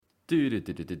How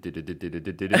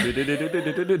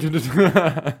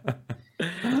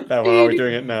are we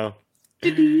doing it now?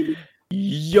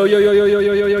 Yo yo yo yo yo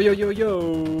yo yo yo yo yo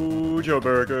yo, Joe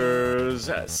Burgers,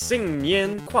 新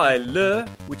年快乐,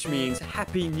 which means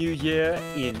Happy New Year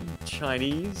in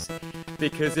Chinese.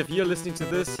 Because if you're listening to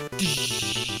this,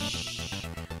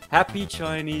 Happy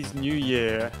Chinese New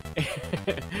Year.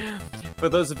 For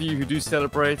those of you who do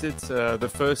celebrate it, the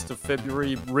 1st of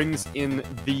February rings in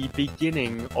the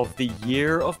beginning of the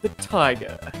Year of the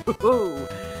Tiger.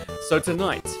 So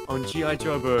tonight on G.I.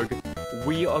 Joburg,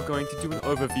 we are going to do an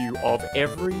overview of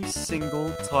every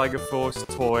single Tiger Force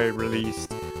toy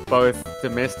released, both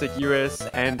domestic US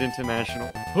and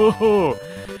international.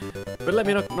 But let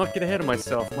me not get ahead of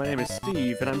myself. My name is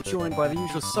Steve, and I'm joined by the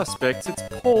usual suspects. It's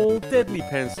Paul Deadly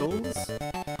Pencils.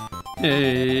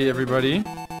 Hey, everybody.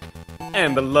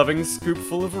 And the loving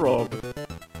scoopful of Rob.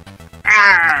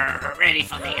 Arr, ready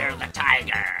for the Year of the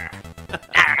Tiger.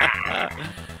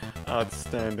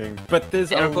 Outstanding. But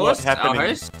there's And a of lot course, our happening.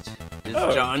 host is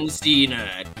Oh. John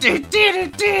Cena.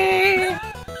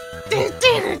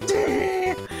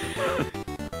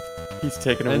 He's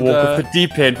taking a And, walk off the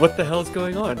deep end. What the hell's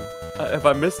going on? Have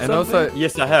I missed And something? also-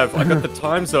 Yes, I have. I got the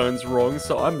time zones wrong,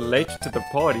 so I'm late to the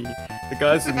party. The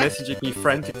guys are messaging me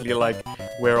frantically like,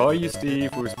 where are you,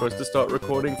 Steve? We were supposed to start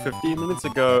recording 15 minutes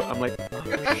ago. I'm like,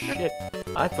 oh, shit.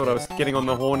 I thought I was getting on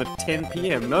the horn at 10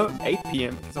 p.m. No, 8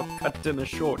 p.m. because I've cut dinner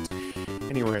short.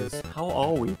 Anyways, how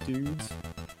are we, dudes?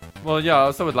 Well, yeah, I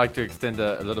also would like to extend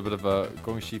a little bit of a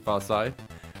Gong Shi Fa Sai.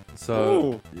 So,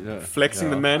 Ooh, yeah, flexing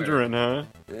the Mandarin, huh?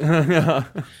 yeah.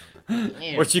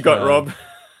 What you got, Uh, Rob?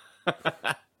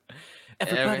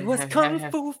 Everybody was kung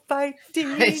fu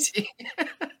fighting.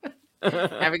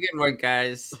 Have a good one,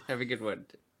 guys. Have a good one.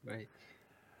 Right.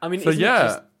 I mean, So, isn't it yeah.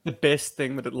 just the best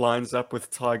thing that it lines up with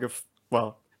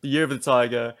well, the Year of the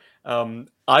Tiger.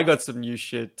 I got some new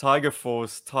shit. Tiger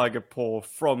Force, Tiger Paw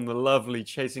from the lovely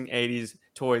Chasing 80s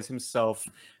Toys himself,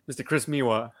 Mr. Chris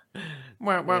Miwa.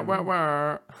 Wah, wah, wah,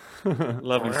 wah.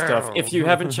 Lovely stuff. If you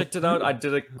haven't checked it out, I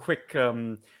did a quick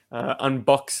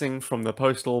unboxing from the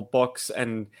postal box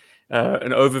and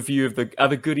an overview of the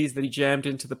other goodies that he jammed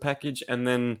into the package, and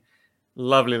then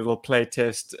lovely little play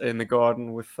test in the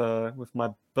garden with my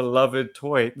beloved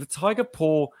toy. The Tiger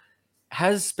Paw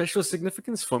has special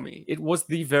significance for me. It was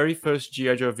the very first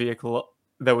G.I. Joe vehicle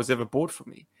that was ever bought for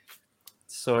me.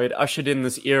 So it ushered in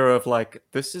this era of like,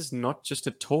 this is not just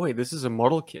a toy, this is a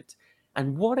model kit.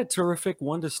 And what a terrific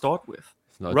one to start with.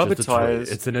 It's not Rubber just a toy, tires.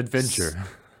 it's an adventure.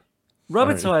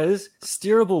 Rubber Sorry. tires,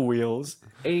 steerable wheels,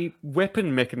 a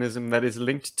weapon mechanism that is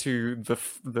linked to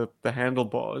the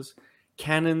handlebars,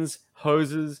 cannons,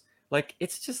 hoses. Like,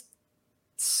 it's just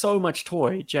so much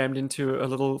toy jammed into a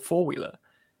little four-wheeler.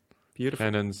 Beautiful.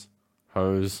 Cannons,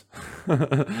 hose.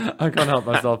 I can't help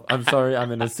myself. I'm sorry,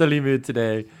 I'm in a silly mood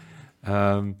today.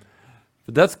 But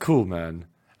that's cool, man.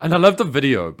 And I love the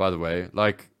video, by the way.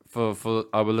 Like, for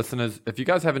our listeners, if you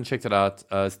guys haven't checked it out,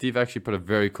 Steve actually put a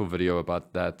very cool video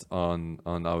about that on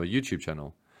our YouTube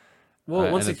channel.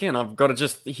 Well, once and it's- again, I've got to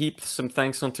just heap some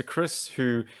thanks onto Chris,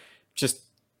 who just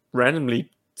randomly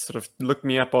sort of looked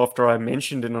me up after I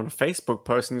mentioned it on a Facebook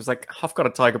post, and he was like, "I've got a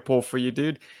Tiger Paw for you,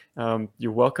 dude.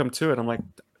 You're welcome to it." I'm like,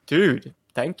 "Dude,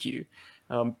 thank you."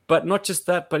 But not just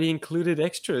that, but he included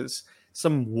extras.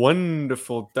 Some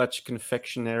wonderful Dutch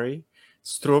confectionery,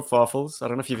 stroopwafels. I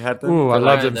don't know if you've had them. Ooh, I They're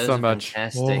love like- them Those so are much.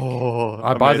 Fantastic. Oh,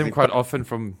 I buy them amazing. quite often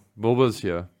from Woolworths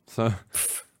here. So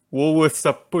Woolworths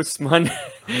up, puss, man.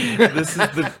 This is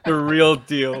the real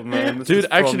deal, man. This Dude, is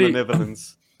from actually- the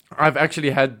Netherlands. I've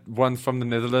actually had ones from the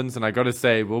Netherlands, and I gotta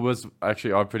say, Woolworths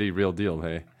actually are pretty real deal,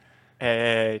 hey?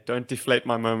 Hey, don't deflate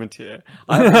my moment here.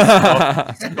 I'm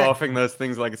scarfing those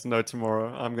things like it's no tomorrow.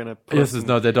 I'm gonna. Yes,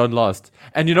 no, they don't last.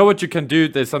 And you know what you can do?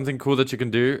 There's something cool that you can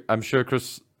do. I'm sure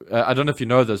Chris, I don't know if you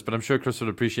know this, but I'm sure Chris would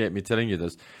appreciate me telling you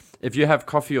this. If you have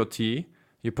coffee or tea,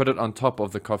 you put it on top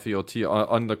of the coffee or tea,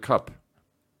 on the cup.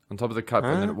 On top of the cup,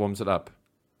 and then Huh? it warms it up.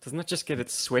 Doesn't that just get it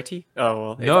sweaty? Oh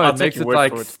well. No, I'll it take makes your it word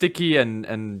like for sticky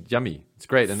and yummy. It's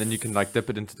great. And then you can like dip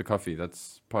it into the coffee.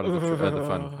 That's part of the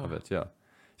fun of it, yeah.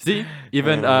 See?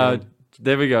 Even,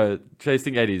 there we go.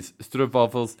 Chasing 80s.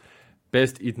 Stroopwafels,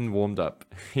 best eaten warmed up.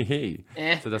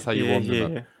 So that's how you warm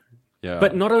them up. Yeah.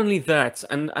 But not only that,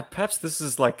 and perhaps this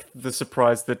is like the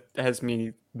surprise that has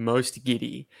me most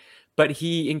giddy, but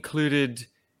he included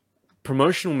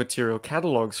promotional material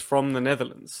catalogs from the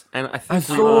Netherlands, and I I think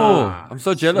saw. I'm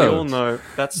so we all jealous. know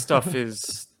that stuff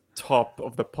is top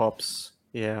of the pops.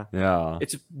 Yeah. Yeah.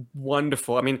 It's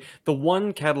wonderful. I mean, the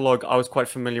one catalog I was quite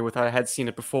familiar with, I had seen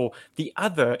it before. The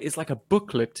other is like a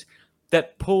booklet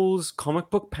that pulls comic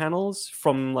book panels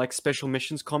from like Special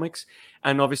Missions comics,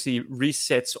 and obviously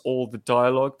resets all the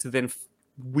dialogue to then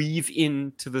weave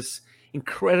into this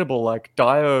incredible like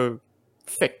Dio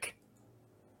fic.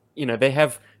 They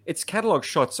have it's catalog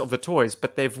shots of the toys,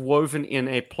 but they've woven in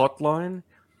a plot line.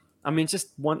 I mean, just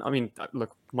one. I mean,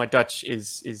 look, my Dutch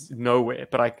is nowhere,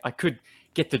 but I could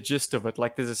get the gist of it.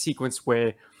 Like, there's a sequence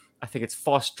where I think it's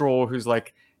Fast Draw who's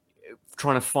like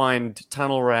trying to find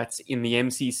tunnel rats in the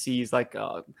MCCs. Like,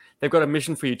 they've got a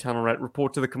mission for you, tunnel rat.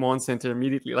 Report to the command center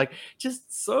immediately. Like,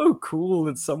 just so cool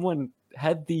that someone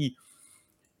had the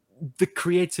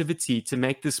creativity to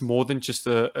make this more than just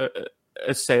a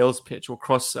sales pitch or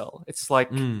cross sell. It's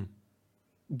like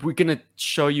we're gonna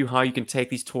show you how you can take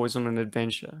these toys on an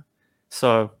adventure.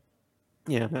 So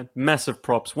yeah, man, massive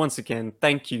props once again.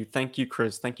 Thank you,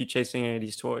 Chris. Thank you, Chasing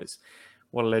 80s Toys.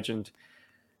 What a legend.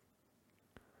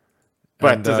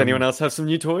 But And, does anyone else have some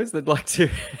new toys they'd like to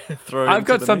throw? I've into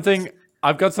got the something. mix?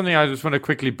 I've got something I just want to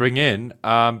quickly bring in,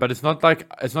 but it's not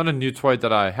a new toy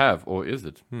that I have, or is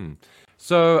it?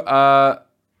 So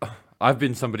I've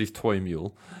been somebody's toy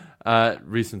mule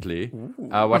recently.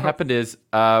 What happened is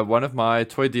one of my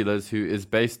toy dealers, who is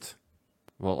based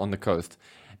on the coast,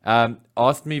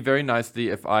 asked me very nicely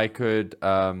if I could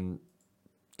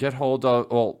get hold of,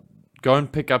 or go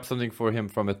and pick up something for him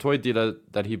from a toy dealer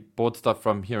that he bought stuff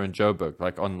from here in Joburg,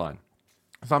 like online.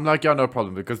 So I'm like, yeah, no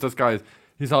problem, because this guy,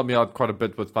 he's helped me out quite a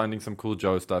bit with finding some cool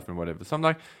Joe stuff and whatever. So I'm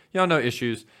like, yeah, no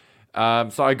issues.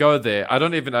 So I go there. I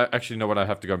don't even actually know what I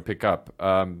have to go and pick up.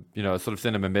 Sort of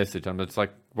send him a message. And it's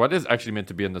like, what is actually meant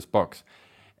to be in this box?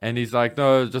 And he's like,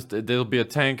 no, just there'll be a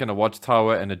tank and a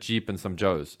watchtower and a Jeep and some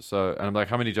Joes. So, and I'm like,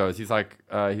 how many Joes? He's like,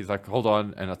 hold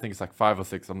on. And I think it's like 5 or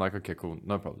 6. I'm like, okay, cool,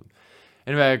 no problem.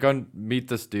 Anyway, I go and meet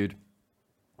this dude.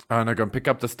 And I go and pick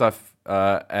up the stuff.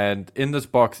 And in this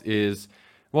box is,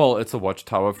 it's a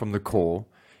watchtower from the core.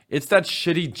 It's that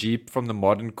shitty Jeep from the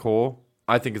modern core.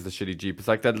 I think it's a shitty Jeep. It's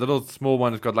like that little small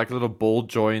one. It's got like a little ball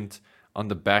joint on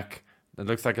the back. It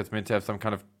looks like it's meant to have some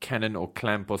kind of cannon or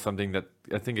clamp or something that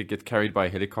I think it gets carried by a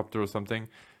helicopter or something.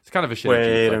 It's kind of a shitty Wait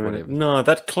Jeep. a Like, minute. whatever. No,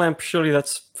 that clamp, surely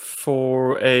that's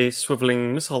for a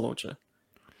swiveling missile launcher.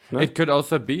 No? It could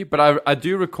also be, but I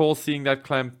do recall seeing that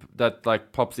clamp that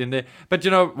like pops in there. But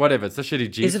whatever. It's a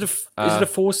shitty Jeep. Is it a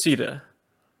four-seater?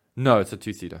 No, it's a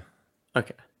 2-seater.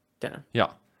 Okay, damn.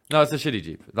 Yeah. No, it's a shitty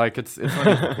Jeep. Like, it's not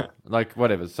even cool. Like,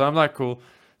 whatever. So I'm like, cool.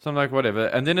 So I'm like, whatever.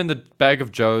 And then in the bag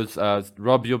of Joe's,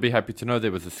 Rob, you'll be happy to know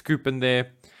there was a scoop in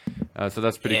there. So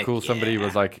that's pretty Heck cool. Somebody yeah.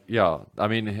 was like, yeah, I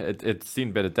mean, it's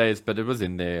seen better days, but it was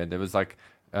in there. And there was like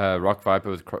Rock Viper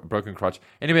with broken crotch.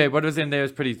 Anyway, what was in there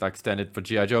is pretty like standard for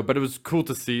G.I. Joe, but it was cool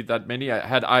to see that many.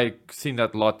 Had I seen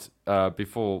that lot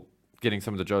before getting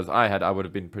some of the Joes I would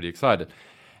have been pretty excited.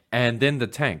 And then the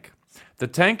tank. The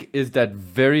tank is that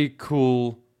very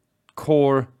cool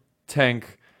core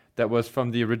tank that was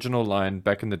from the original line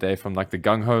back in the day, from like the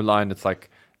Gung Ho line. It's like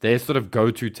their sort of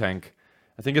go-to tank.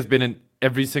 I think it's been in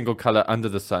every single color under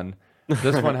the sun.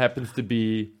 This one happens to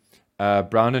be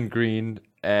brown and green,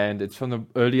 and it's from the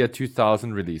earlier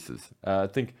 2000 releases. I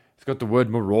think it's got the word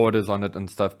Marauders on it and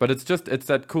stuff, but it's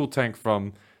that cool tank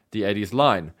from the 80s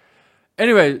line.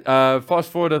 Anyway, fast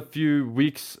forward a few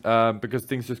weeks because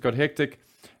things just got hectic.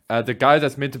 The guy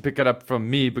that's meant to pick it up from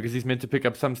me, because he's meant to pick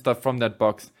up some stuff from that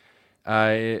box,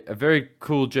 a very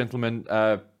cool gentleman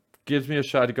gives me a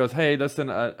shout. He goes, hey,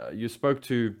 listen, you spoke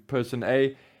to person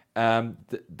A.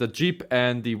 The Jeep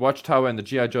and the Watchtower and the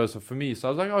G.I. Joes are for me. So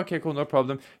I was like, okay, cool, no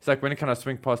problem. He's like, when can I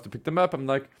swing past to pick them up? I'm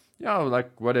like, yeah,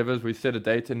 like whatever. We set a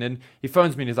date. And then he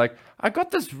phones me and he's like, I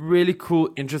got this really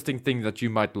cool, interesting thing that you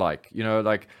might like.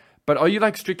 But are you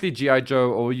like strictly G.I.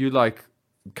 Joe, or are you like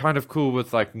kind of cool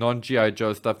with like non-G.I.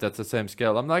 Joe stuff that's the same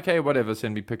scale? I'm like, hey, whatever,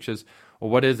 send me pictures.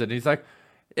 Or what is it? And he's like,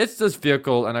 it's this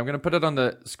vehicle, and I'm going to put it on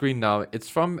the screen now. It's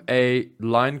from a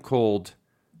line called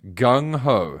Gung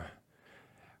Ho.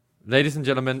 Ladies and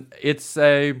gentlemen, it's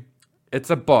a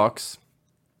box.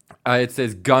 It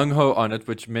says Gung Ho on it,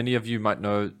 which many of you might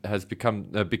know has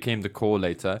became the core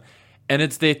later. And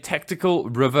it's their tactical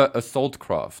river assault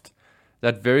craft.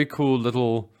 That very cool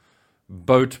little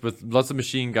boat with lots of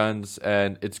machine guns,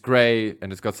 and it's gray,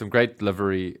 and it's got some great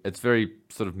livery. It's very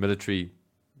sort of military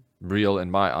real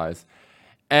in my eyes.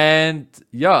 And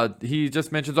yeah, he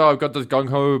just mentions, I've got this Gung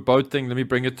Ho boat thing, let me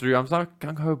bring it through. I'm like,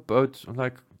 Gung Ho boat? I'm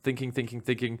like, thinking.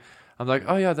 I'm like,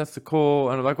 oh yeah, that's the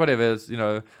core. And I'm like, whatever,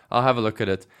 I'll have a look at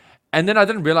it. And then I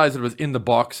didn't realize it was in the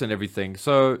box and everything.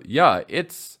 So yeah,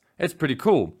 it's pretty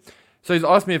cool. So he's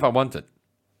asked me if I want it.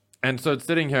 And so it's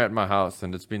sitting here at my house,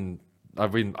 and I've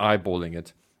been eyeballing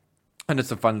it. And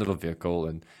it's a fun little vehicle,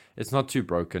 and it's not too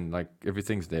broken, like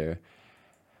everything's there.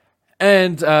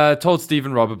 and told Steve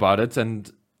and Rob about it. And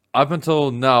up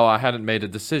until now, I hadn't made a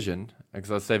decision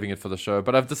because I was saving it for the show.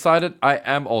 But I've decided I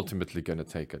am ultimately going to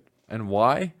take it. And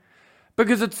why?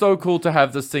 Because it's so cool to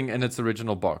have this thing in its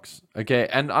original box. Okay,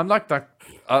 and I'm like that.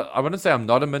 I want to say I'm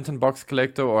not a Minton box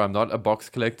collector or I'm not a box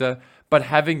collector, but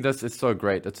having this is so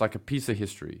great. It's like a piece of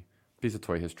history, piece of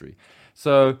toy history.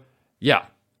 So yeah,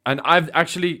 and I've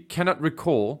actually cannot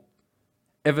recall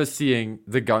ever seeing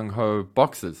the Gung Ho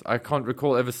boxes. I can't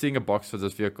recall ever seeing a box for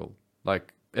this vehicle,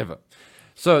 like ever.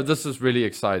 So this is really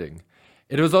exciting.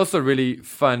 It was also really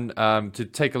fun to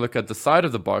take a look at the side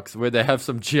of the box where they have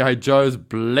some G.I. Joes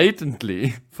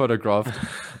blatantly photographed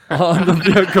on the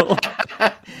vehicle.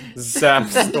 Zap,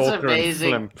 That's Stalker, and amazing.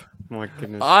 Flimp. My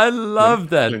goodness. I love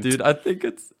that, Flint. dude. I think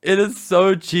it is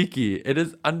so cheeky. It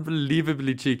is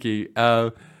unbelievably cheeky.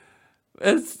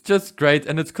 It's just great,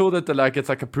 and it's cool that it's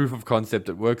like a proof of concept.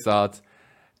 It works out.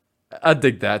 I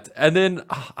dig that. And then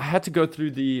I had to go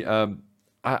through the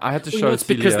I had to show It's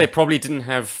because Celia- they probably didn't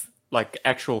have like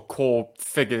actual core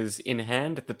figures in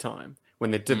hand at the time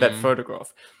when they did that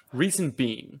photograph. Reason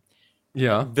being,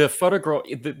 yeah. the photograph,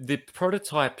 the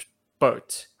prototype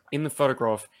boat in the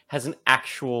photograph has an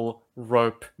actual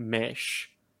rope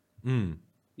mesh Yeah, in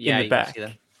the you can back. see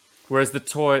that. Whereas the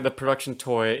production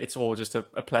toy, it's all just a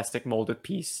plastic molded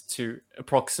piece to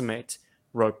approximate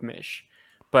rope mesh.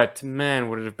 But man,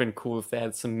 would it have been cool if they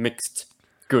had some mixed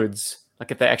goods.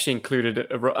 Like if they actually included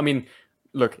I mean,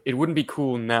 look, it wouldn't be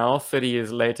cool now, 30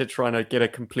 years later, trying to get a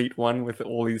complete one with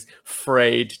all these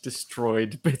frayed,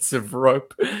 destroyed bits of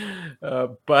rope.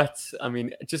 But, I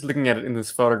mean, just looking at it in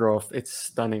this photograph, it's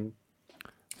stunning.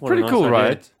 What a Pretty nice cool, idea.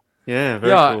 right? Yeah,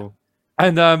 very Yeah. cool.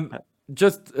 And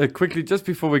just quickly, just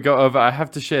before we go over, I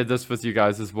have to share this with you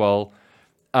guys as well.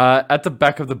 At the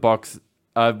back of the box,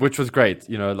 which was great,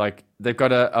 like they've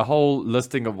got a whole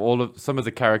listing of some of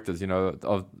the characters,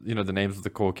 the names of the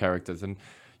core characters, and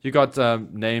you got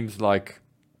names like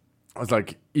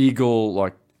Eagle,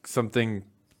 like something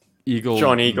Eagle,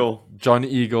 John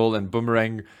Eagle, and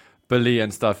Boomerang Billy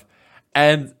and stuff,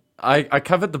 and I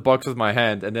covered the box with my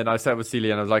hand, and then I sat with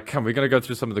Celia and I was like, "Come, we're gonna go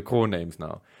through some of the core names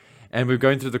now." And we're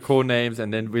going through the core names,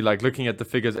 and then we're like looking at the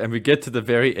figures, and we get to the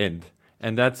very end,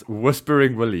 and that's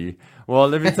Whispering Willie. Well,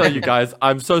 let me tell you guys,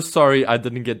 I'm so sorry I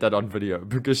didn't get that on video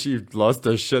because she lost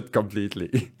her shit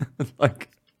completely. Like,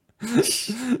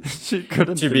 she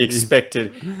couldn't. to be believe-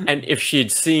 expected. And if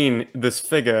she'd seen this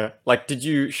figure, like, did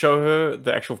you show her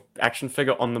the actual action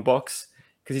figure on the box?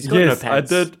 Because he's got Yes, no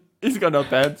pants. I did. He's got no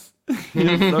pants.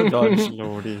 He's so dodgy.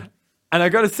 Lordy. And I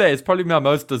gotta say, it's probably my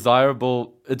most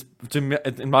desirable. It's to me,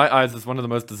 in my eyes, it's one of the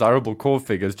most desirable core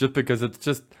figures, just because it's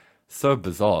just so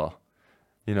bizarre.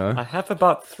 I have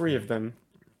about 3 of them.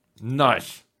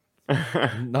 Nice,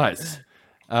 nice.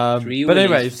 Three But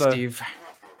anyway, Willies, so Steve.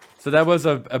 that was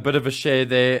a bit of a share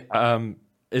there.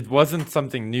 It wasn't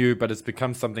something new, but it's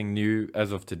become something new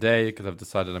as of today because I've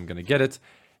decided I'm gonna get it.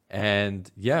 And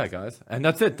yeah, guys, and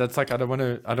that's it. That's like I don't want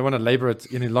to labor it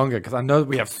any longer because I know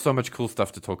we have so much cool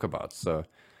stuff to talk about. So,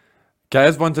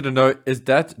 guys wanted to know, is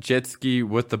that jet ski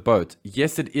with the boat?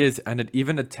 Yes, it is, and it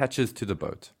even attaches to the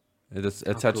boat. It is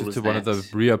attaches cool is to one of the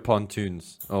that? rear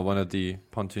pontoons or one of the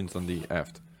pontoons on the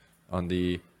aft, on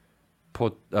the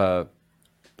port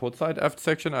side aft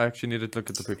section. I actually need to look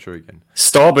at the picture again.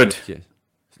 Starboard. Yes,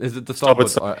 is it the Starboard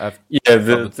starboard or aft? Yeah,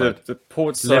 Starboard side. the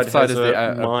port side Left side has is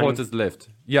a the port is left.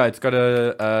 Yeah, it's got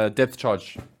a depth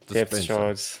charge depth dispenser.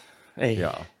 charge. Hey,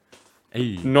 Yeah.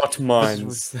 Hey. not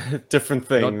mines. Different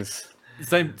things.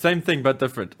 Same thing but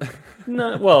different.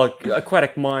 No, well,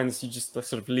 aquatic mines, you just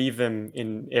sort of leave them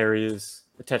in areas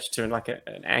attached to like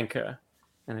an anchor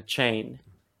and a chain.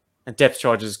 And depth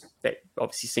charges, they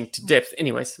obviously sink to depth.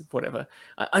 Anyways, whatever.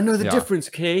 I know the Yeah. difference,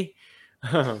 okay?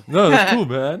 No, that's cool,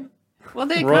 man. Well,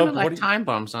 they're Rob, kind of what like do you- time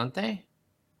bombs, aren't they?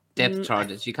 Depth Mm.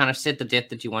 charges. You kind of set the depth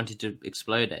that you wanted to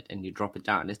explode at, and you drop it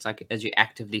down. It's like as you're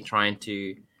actively trying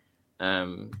to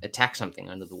attack something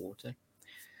under the water.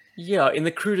 Yeah, in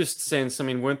the crudest sense, I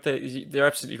mean, weren't they? They're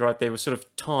absolutely right. They were sort of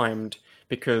timed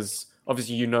because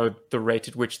obviously you know the rate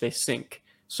at which they sink.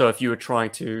 So if you were trying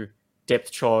to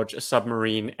depth charge a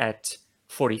submarine at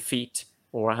 40 feet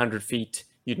or 100 feet,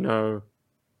 you'd know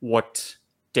what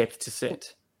depth to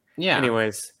set. Yeah.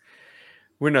 Anyways,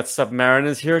 we're not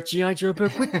submariners here at G.I. Joe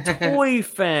Book. We're toy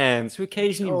fans who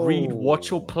occasionally read,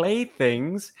 watch, or play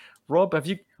things. Rob, have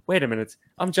you... Wait a minute.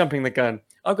 I'm jumping the gun.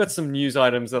 I've got some news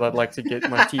items that I'd like to get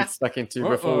my teeth stuck into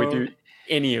before we do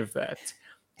any of that.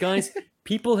 Guys,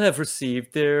 people have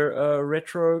received their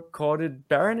retro carded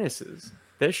Baronesses.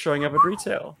 They're showing up at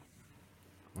retail.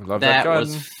 We love that That gun.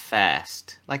 was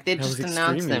fast. Like they That just was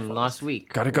announced extremely them fast. last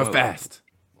week. Gotta go Whoa. fast.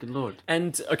 Good lord.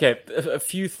 And okay, a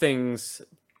few things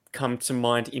come to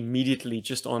mind immediately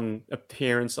just on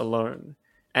appearance alone,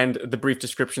 and the brief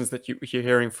descriptions that you're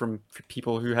hearing from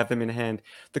people who have them in hand.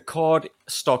 The card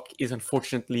stock is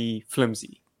unfortunately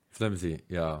flimsy. Flimsy,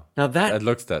 yeah. Now that It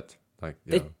looks that like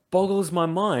yeah. it boggles my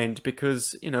mind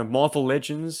because Marvel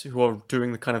Legends, who are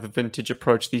doing the kind of a vintage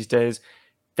approach these days,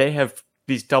 they have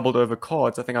these doubled over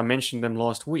cards. I think I mentioned them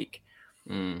last week.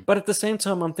 But at the same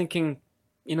time, I'm thinking,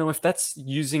 if that's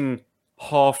using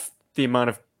half the amount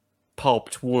of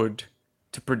pulped wood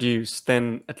to produce,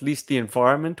 then at least the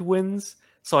environment wins.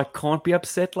 So I can't be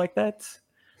upset like that.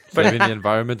 Saving the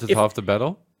environment is half the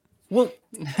battle. Well,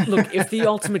 look, if the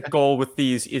ultimate goal with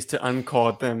these is to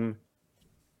uncard them,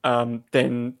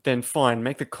 then fine,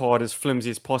 make the card as flimsy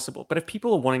as possible. But if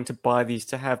people are wanting to buy these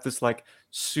to have this like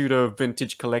pseudo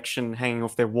vintage collection hanging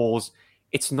off their walls,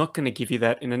 it's not going to give you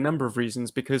that in a number of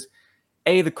reasons, because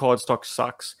A, the card stock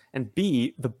sucks, and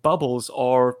B, the bubbles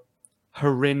are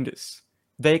horrendous.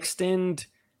 They extend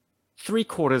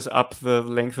 3/4 up the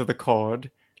length of the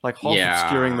card, like half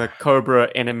obscuring the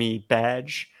Cobra enemy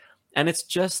badge, and it's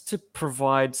just to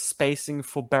provide spacing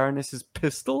for Baroness's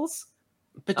pistols.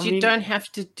 But you don't have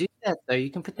to do that, though.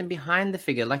 You can put them behind the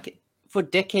figure. Like, for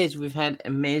decades, we've had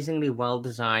amazingly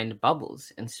well-designed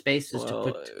bubbles and spaces to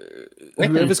put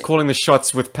whoever's calling the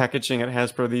shots with packaging at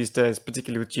Hasbro these days,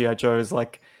 particularly with G.I. Joe, is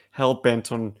like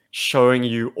hell-bent on showing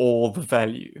you all the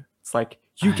value. It's like,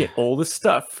 you get all the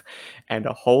stuff and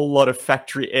a whole lot of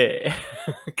factory air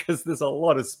because there's a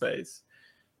lot of space.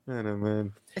 I don't know,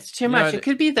 man. It's too much. It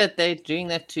could be that they're doing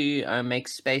that to make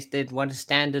space. They'd want a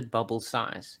standard bubble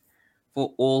size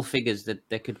for all figures that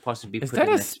they could possibly put in that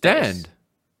space. Is that a stand?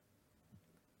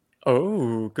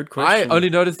 Oh, good question. I only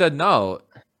noticed that now.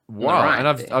 Wow. Right, and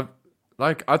I've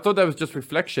I thought that was just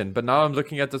reflection, but now I'm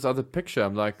looking at this other picture.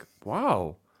 I'm like,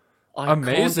 wow.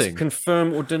 Amazing. Can't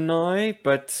confirm or deny,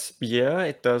 but yeah,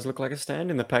 it does look like a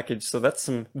stand in the package, so that's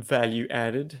some value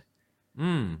added.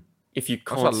 If you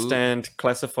can't stand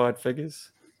classified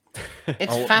figures.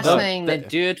 It's fascinating they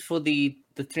do it for the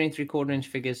 3 3/4 inch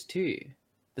figures too.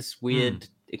 This weird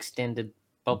extended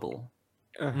bubble.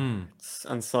 It's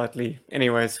unsightly.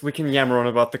 Anyways, we can yammer on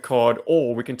about the card,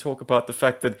 or we can talk about the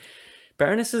fact that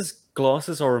Baroness's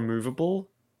glasses are removable,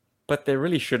 but they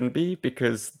really shouldn't be,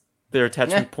 because their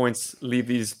attachment points leave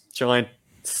these giant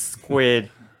square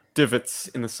divots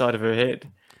in the side of her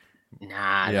head.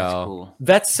 Nah, that's cool.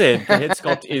 That said, the head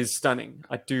sculpt is stunning.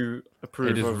 I do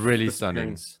approve. It is of really the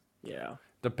stunning. springs. Yeah.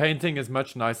 The painting is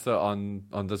much nicer on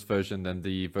this version than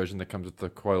the version that comes with the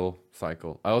coil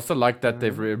cycle. I also like that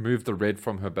they've removed the red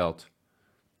from her belt.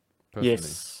 Personally.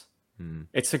 Yes.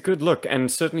 It's a good look, and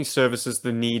certainly services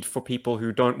the need for people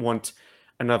who don't want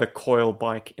another coil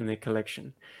bike in their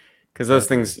collection. Because those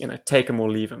things, take them or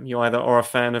leave them. You either are a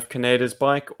fan of Kaneda's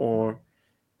bike, or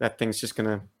that thing's just going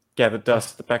to gather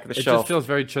dust at the back of the shelf. It just feels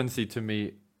very chintzy to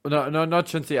me. No, not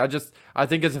chintzy. I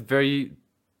think it's a very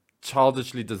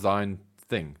childishly designed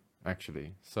thing,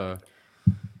 actually. So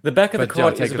the back of the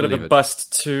card is a bit of a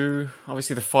bust too.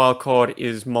 Obviously, the file card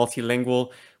is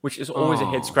multilingual, which is always a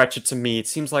head scratcher to me. It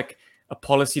seems like a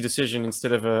policy decision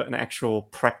instead of an actual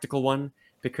practical one,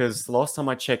 because the last time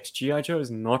I checked, G.I. Joe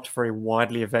is not very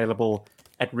widely available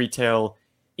at retail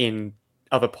in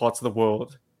other parts of the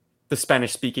world. The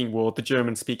Spanish-speaking world, the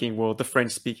German-speaking world, the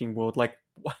French-speaking world. Like,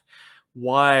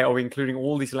 why are we including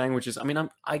all these languages? I mean,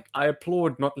 I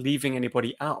applaud not leaving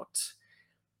anybody out,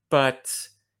 but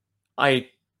I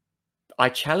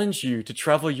challenge you to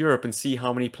travel Europe and see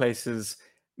how many places,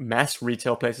 mass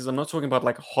retail places, I'm not talking about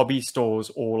like hobby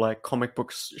stores or like comic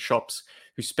book shops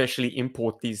who specially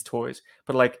import these toys,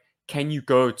 but like, can you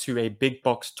go to a big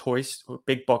box toys or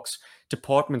big box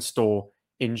department store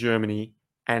in Germany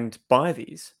and buy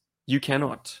these? You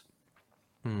cannot.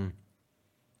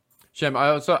 Shem,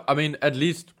 I mean, at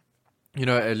least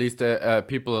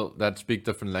people that speak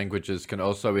different languages can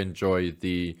also enjoy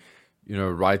the,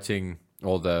 writing,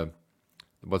 or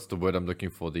what's the word I'm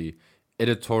looking for? The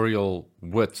editorial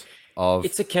wit of.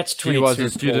 It's a catch-22. She was a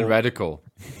student radical.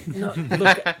 No,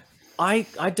 look,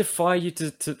 I defy you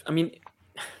to. I mean,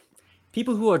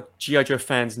 people who are G.I. Joe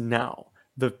fans now,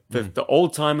 the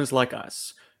old timers like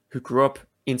us who grew up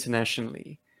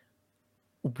internationally,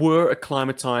 were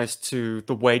acclimatized to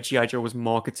the way G.I. Joe was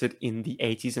marketed in the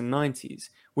 80s and 90s,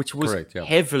 which was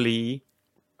heavily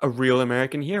a real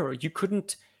American hero. You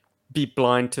couldn't be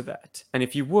blind to that. And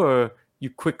if you were,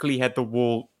 you quickly had the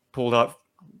wool pulled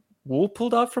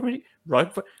out from it,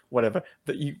 right? Whatever.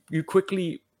 That you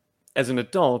quickly, as an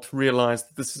adult, realized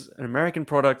that this is an American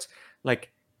product.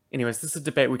 Like, anyways, this is a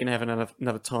debate we can have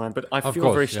another time, but I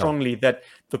feel very strongly that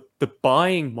the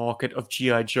buying market of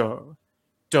G.I. Joe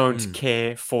don't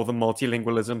care for the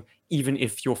multilingualism, even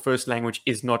if your first language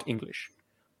is not English.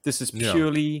 This is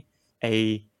purely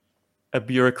a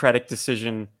bureaucratic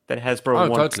decision that Hasbro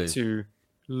wants to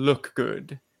look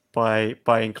good by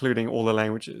including all the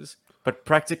languages. But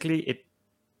practically, it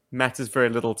matters very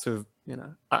little to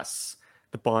us,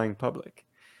 the buying public.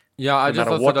 Yeah, I just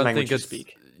also don't think it's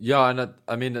speak. Yeah, and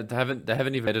I mean, they haven't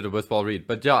even made it a worthwhile read.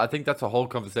 But yeah, I think that's a whole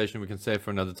conversation we can save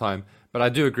for another time. But I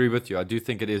do agree with you. I do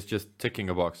think it is just ticking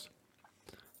a box.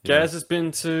 Jazz has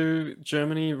been to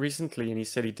Germany recently, and he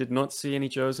said he did not see any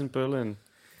Joes in Berlin.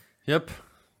 Yep,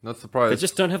 not surprised. They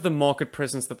just don't have the market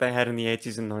presence that they had in the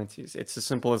 80s and 90s. It's as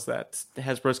simple as that.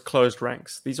 Hasbro's closed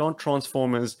ranks. These aren't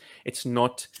Transformers. It's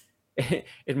not...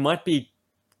 It might be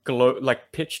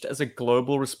pitched as a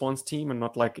global response team and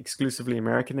not like exclusively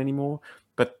American anymore.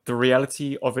 But the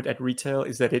reality of it at retail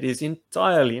is that it is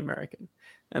entirely American.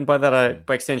 And by that,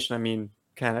 by extension, I mean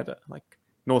Canada, like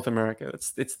North America.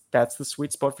 That's the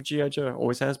sweet spot for G.I. Joe.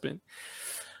 Always has been.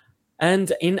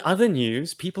 And in other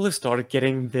news, people have started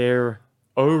getting their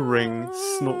O-Ring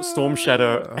Storm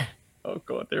Shadow. Oh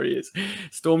god, there he is.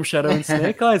 Storm Shadow and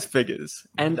Snake Eyes figures.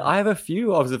 And I have a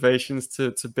few observations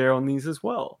to bear on these as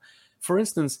well. For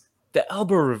instance, the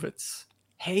elbow rivets.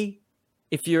 Hey,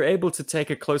 if you're able to take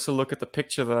a closer look at the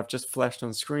picture that I've just flashed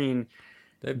on screen,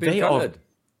 they've been colored.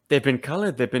 They've been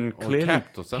colored. They've been clearly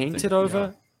painted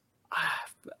over. Yeah.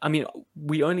 I mean,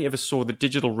 we only ever saw the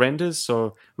digital renders,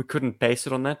 so we couldn't base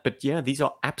it on that. But yeah, these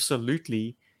are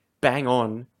absolutely bang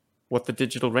on what the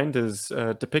digital renders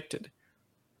depicted.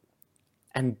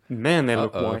 And man, they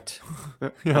look white.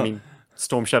 Yeah. I mean,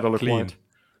 Storm Shadow look white.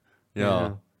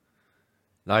 Yeah.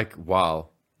 Like, wow.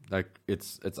 Like,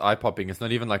 it's eye-popping. It's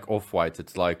not even like off-white.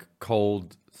 It's like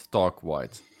cold, stark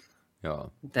white. Yeah.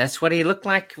 That's what he looked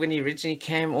like when he originally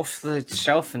came off the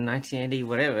shelf in 1980,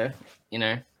 whatever.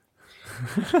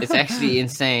 It's actually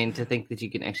insane to think that you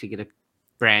can actually get a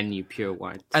brand new pure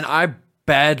white. And I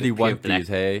badly want these,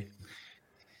 hey?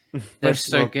 They're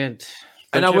so good.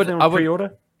 And I would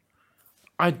pre-order?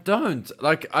 I don't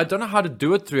know how to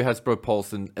do it through Hasbro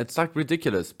Pulse, and it's like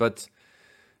ridiculous. But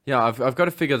yeah, I've got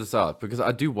to figure this out because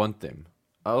I do want them.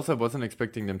 I also wasn't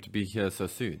expecting them to be here so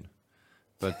soon.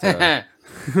 But I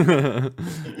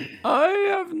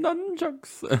have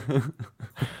nunchucks.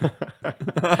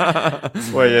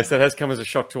 Well, yes, that has come as a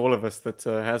shock to all of us that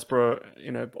Hasbro,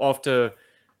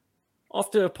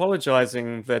 after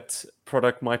apologizing that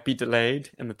product might be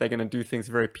delayed and that they're going to do things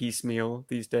very piecemeal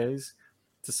these days,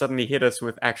 to suddenly hit us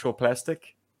with actual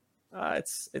plastic,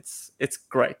 it's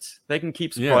great. They can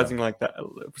keep surprising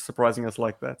us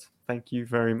like that. Thank you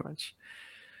very much.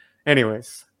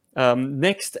 Anyways,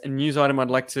 next news item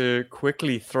I'd like to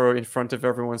quickly throw in front of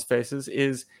everyone's faces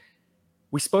is,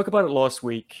 we spoke about it last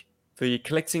week, the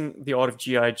Collecting the Art of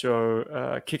G.I.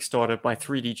 Joe Kickstarter by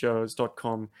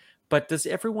 3djoes.com. But does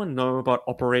everyone know about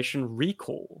Operation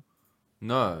Recall?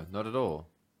 No, not at all.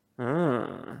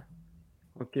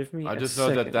 Well, give me I just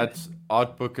know that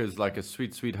art book is like a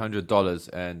sweet $100,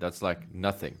 and that's like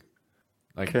nothing.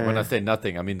 Like when I say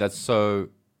nothing, I mean that's so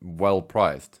well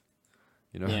priced.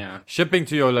 Yeah. Shipping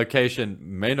to your location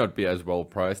may not be as well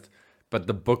priced, but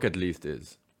the book at least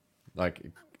is, like,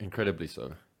 incredibly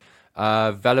so.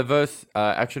 Valiverse,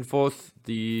 Action Force,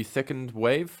 the second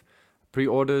wave,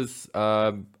 pre-orders,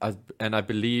 and I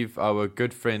believe our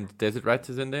good friend Desert Rat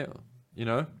is in there.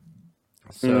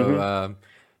 So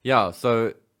yeah,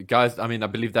 so guys, I mean, I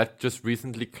believe that just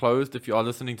recently closed if you are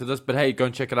listening to this, but hey, go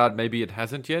and check it out. Maybe it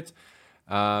hasn't yet.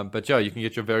 But yeah, you can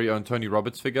get your very own Tony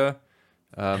Roberts figure.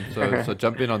 So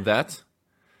jump in on that.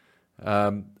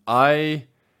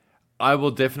 I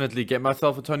will definitely get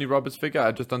myself a Tony Roberts figure.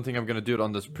 I just don't think I'm going to do it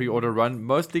on this pre-order run,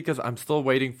 mostly because I'm still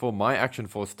waiting for my Action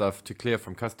Force stuff to clear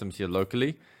from customs here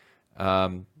locally.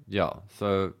 Yeah,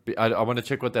 so I want to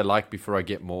check what they're like before I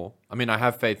get more. I mean, I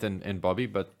have faith in Bobby,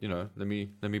 but let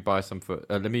me buy some first.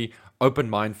 Let me open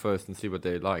mine first and see what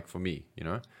they like for me.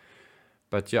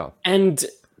 But yeah. And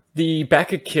the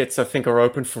backer kits, I think, are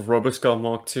open for Roboskull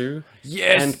Mark II.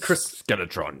 Yes. And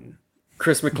Skeletron.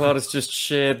 Chris McLeod has just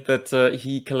shared that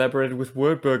he collaborated with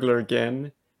Word Burglar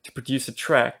again to produce a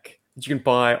track that you can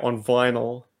buy on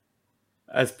vinyl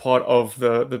as part of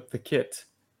the kit.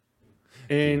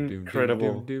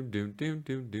 Incredible.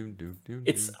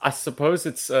 I suppose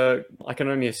it's I can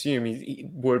only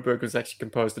assume Word Burglar's actually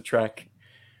composed a track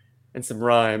and some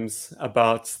rhymes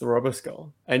about the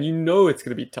Roboskull, and it's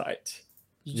going to be tight.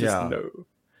 You just know.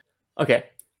 Okay,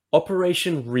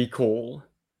 Operation Recall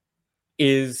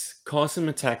is Carson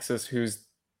Metaxas, who's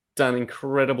done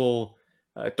incredible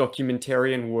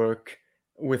documentarian work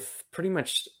with pretty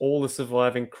much all the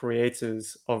surviving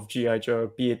creators of G.I.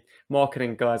 Joe, be it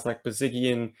marketing guys like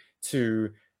Bazigian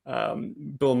to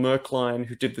Bill Merkline,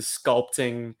 who did the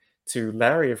sculpting, to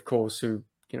Larry, of course, who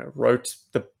wrote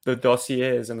the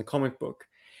dossiers and the comic book.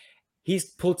 He's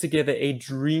pulled together a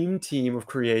dream team of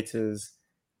creators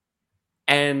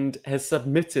and has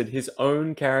submitted his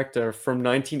own character from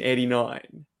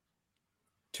 1989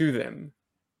 to them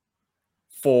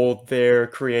for their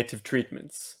creative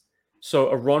treatments. So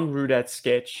a Ron Rudat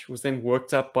sketch was then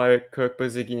worked up by Kirk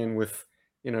Bazigian with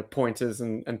pointers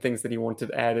and things that he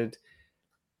wanted added.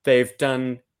 They've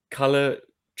done color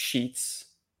sheets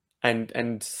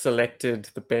and selected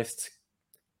the best,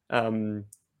 I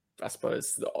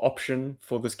suppose, the option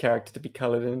for this character to be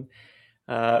colored in.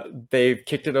 They've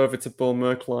kicked it over to Bill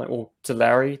Merkline or to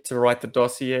Larry to write the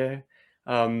dossier.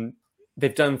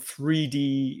 They've done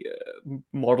 3D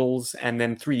models and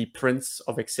then 3D prints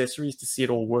of accessories to see it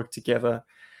all work together.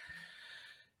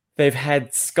 They've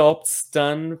had sculpts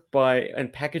done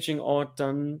and packaging art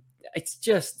done. It's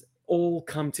just all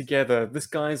come together. This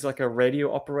guy's like a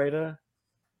radio operator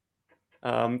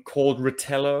called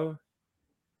Ritello.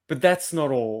 But that's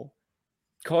not all.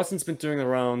 Carson's been doing the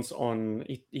rounds on...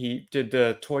 He did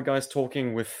Toy Guys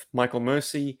Talking with Michael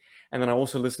Mercy, and then I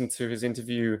also listened to his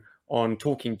interview on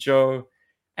Talking Joe,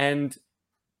 and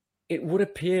it would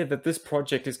appear that this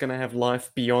project is going to have life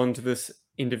beyond this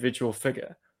individual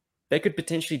figure. They could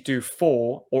potentially do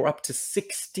 4 or up to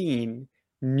 16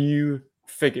 new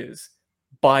figures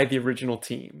by the original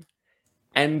team.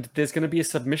 And there's going to be a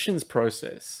submissions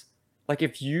process. Like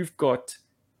if you've got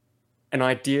an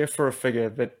idea for a figure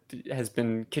that has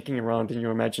been kicking around in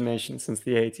your imagination since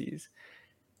the 80s,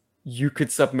 you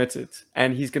could submit it.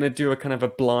 And he's going to do a kind of a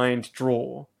blind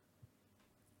draw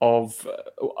of,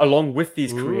 along with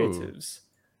these creatives,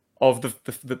 of the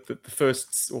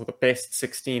first or the best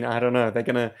 16. I don't know. They're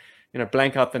going to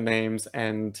blank out the names,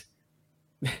 and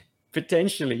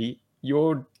potentially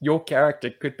your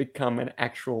character could become an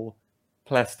actual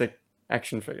plastic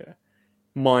action figure.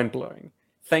 Mind-blowing.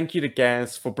 Thank you to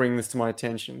Gaz for bringing this to my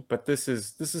attention, but this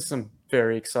is some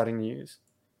very exciting news.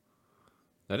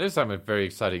 That is some very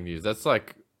exciting news. That's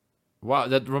like, wow,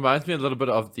 that reminds me a little bit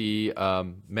of the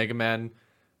Mega Man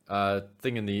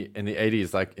thing in the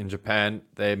 80s. Like in Japan,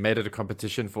 they made it a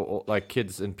competition for all, like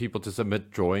kids and people to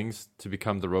submit drawings to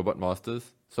become the robot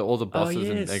masters. So all the bosses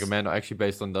in Mega Man are actually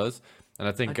based on those. And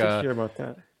I think I did hear about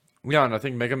that. Yeah, and I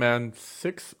think Mega Man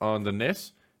 6 on the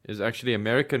NES is actually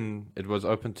American. It was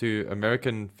open to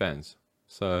American fans.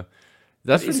 So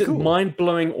that's really cool. Is it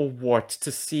mind-blowing or what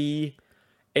to see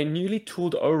a newly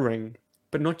tooled O-ring,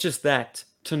 but not just that,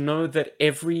 to know that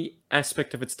every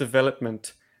aspect of its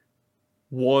development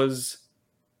was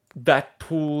that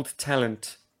pooled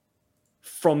talent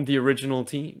from the original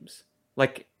teams?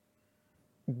 Like,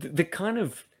 the kind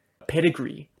of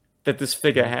pedigree that this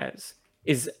figure has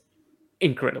is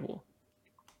incredible.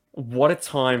 What a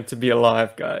time to be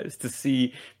alive, guys, to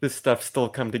see this stuff still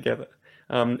come together.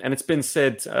 And it's been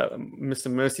said,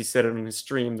 Mr. Mercy said it on his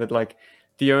stream, that like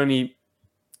the only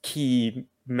key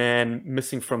man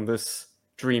missing from this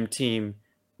dream team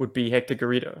would be Hector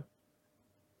Garrido.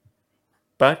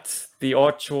 But the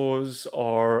art chores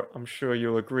are, I'm sure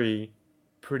you'll agree,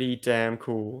 pretty damn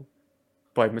cool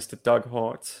by Mr. Doug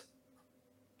Hart.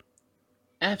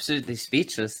 Absolutely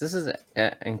speechless. This is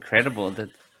incredible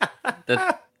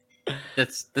that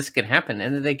this can happen,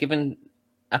 and that they're given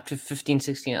up to 15,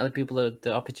 16 other people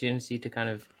the opportunity to kind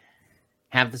of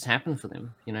have this happen for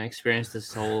them. Experience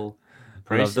this whole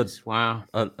process. Wow.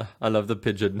 I love the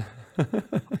pigeon. And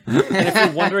if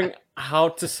you're wondering how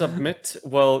to submit,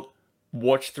 well,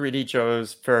 watch 3D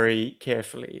Joe's very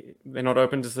carefully. They're not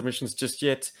open to submissions just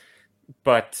yet,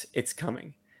 but it's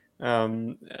coming.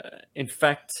 In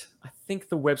fact, I think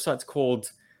the website's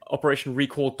called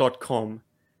operationrecall.com.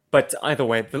 But either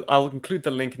way, I'll include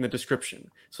the link in the description.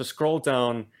 So scroll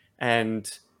down and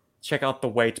check out the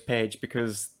wait page,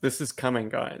 because this is coming,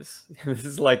 guys. This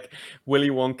is like Willy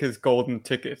Wonka's golden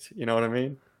ticket. You know what I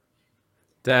mean?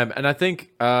 Damn. And I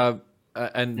think...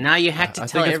 and now you have to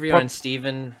tell everyone,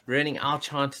 Stephen, ruining our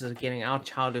chances of getting our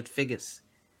childhood figures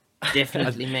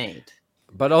definitely made.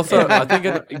 But also, I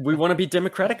think we want to be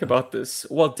democratic about this.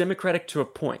 Well, democratic to a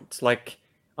point. Like,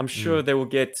 I'm sure they will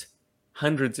get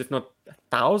hundreds, if not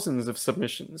thousands, of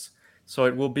submissions. So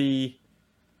it will be,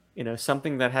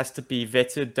 something that has to be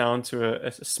vetted down to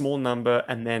a small number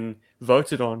and then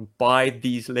voted on by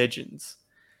these legends.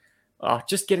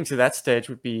 Just getting to that stage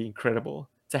would be incredible.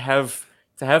 To have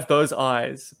those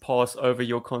eyes pass over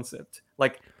your concept.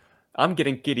 Like, I'm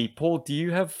getting giddy. Paul, do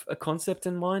you have a concept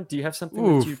in mind? Do you have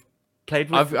something that you played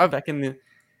with back in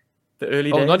the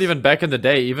early Oh, days. not even back in the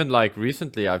day. Even like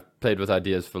recently, I've played with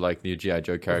ideas for like new GI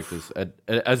Joe characters.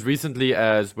 As recently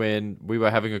as when we were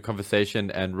having a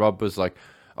conversation, and Rob was like,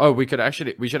 "Oh, we should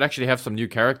actually have some new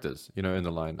characters, in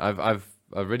the line." I've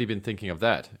already been thinking of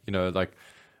that. Like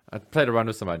I played around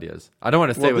with some ideas. I don't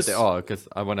want to say what they are because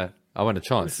I want a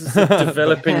chance. This is a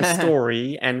developing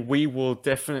story, and we will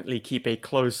definitely keep a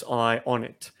close eye on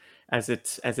it as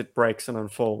it breaks and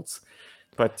unfolds.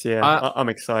 But yeah, I'm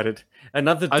excited.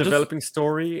 Another developing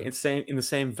story in the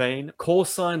same vein. Call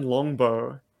Sign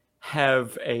Longbow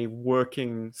have a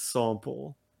working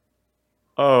sample.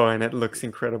 Oh, and it looks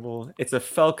incredible. It's a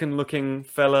falcon-looking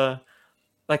fella.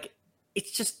 Like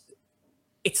it's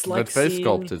like that face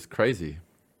sculpt is crazy.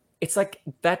 It's like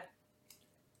that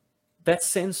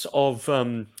sense of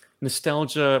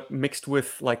nostalgia mixed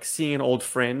with like seeing an old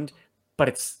friend, but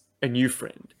it's a new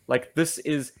friend. Like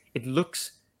it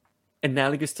looks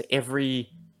analogous to every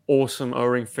awesome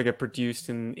O-ring figure produced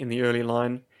in the early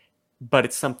line, but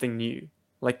it's something new.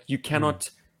 Like you cannot,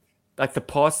 like the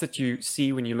parts that you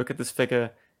see when you look at this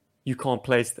figure, you can't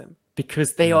place them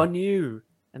because they are new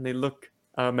and they look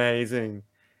amazing.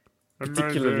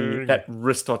 Particularly that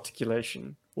wrist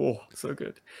articulation. Oh, so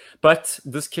good. But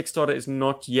this Kickstarter is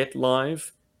not yet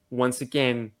live. Once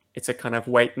again, it's a kind of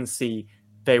wait and see.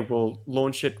 They will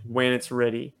launch it when it's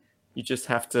ready. You just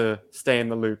have to stay in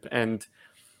the loop. And,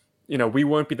 we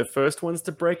won't be the first ones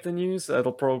to break the news.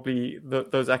 It'll probably,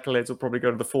 those accolades will probably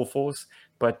go to the full force.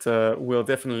 But we'll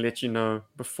definitely let you know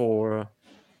before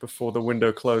the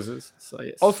window closes. So,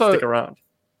 yes, also, stick around.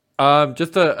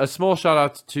 Just a small shout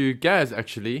out to Gaz,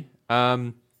 actually.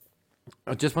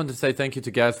 I just want to say thank you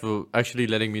to Gaz for actually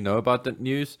letting me know about that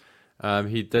news.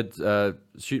 He did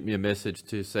shoot me a message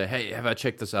to say, "Hey, have I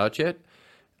checked this out yet?"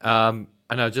 And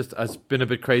I've been a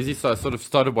bit crazy, so I sort of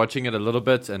started watching it a little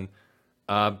bit, and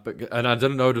I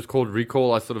didn't know it was called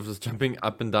Recall. I sort of was jumping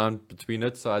up and down between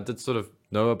it, so I did sort of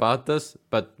know about this,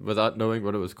 but without knowing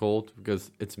what it was called,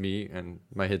 because it's me and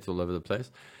my head's all over the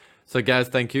place. So, Gaz,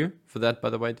 thank you for that, by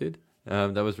the way, dude.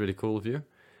 That was really cool of you.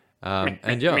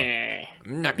 And yeah,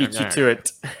 beat you to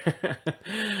it.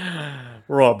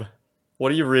 Rob,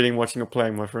 what are you reading, watching, or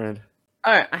playing, my friend?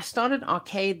 Oh, I started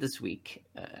Arcade this week.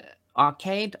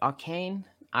 Arcane?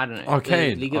 I don't know.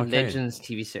 Arcane. The League of Legends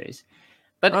TV series.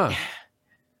 But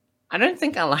I don't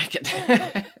think I like it.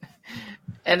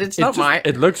 And it's not my...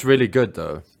 It looks really good,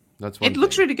 though. That's one It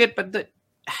looks really good, but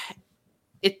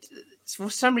for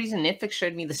some reason, Netflix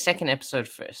showed me the second episode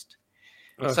first.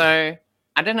 Ugh. So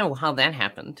I don't know how that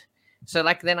happened. So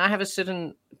then I have a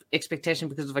certain expectation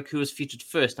because of who was featured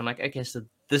first. I'm like, okay, so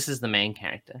this is the main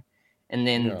character. And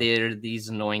then there are these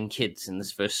annoying kids in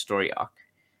this first story arc.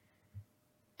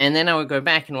 And then I would go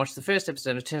back and watch the first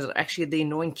episode. It turns out actually the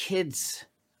annoying kids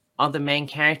are the main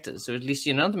characters. So at least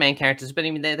the main characters, but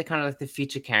I mean, they're kind of like the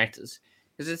feature characters.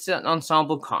 Because it's an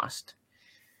ensemble cast.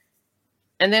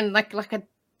 And then I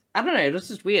don't know, it was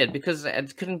just weird because I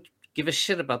couldn't give a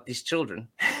shit about these children.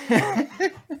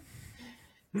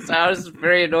 So I was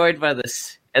very annoyed by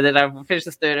this. And then I finished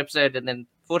the third episode, and then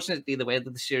fortunately the way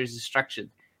that the series is structured,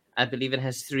 I believe it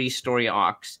has 3 story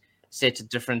arcs set at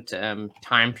different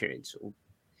time periods.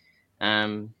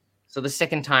 So the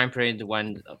second time period, the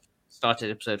one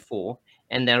started episode 4,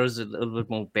 and that was a little bit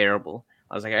more bearable.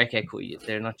 I was like, okay, cool.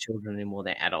 They're not children anymore,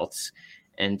 they're adults.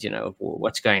 And,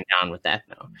 what's going down with that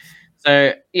now?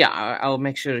 So, yeah, I'll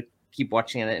make sure to keep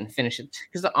watching it and finish it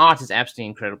because the art is absolutely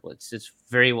incredible. It's just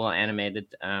very well animated.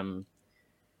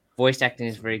 Voice acting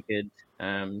is very good.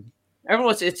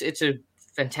 Overall, it's a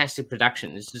fantastic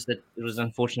production. It's just that it was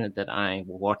unfortunate that I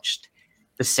watched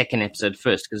the second episode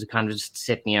first because it kind of just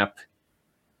set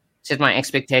my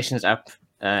expectations up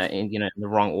in the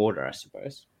wrong order, I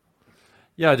suppose.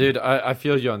 Yeah, dude, I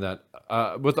feel you on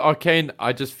that. With Arcane,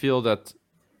 I just feel that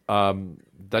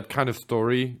that kind of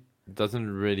story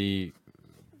didn't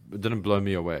blow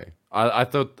me away. I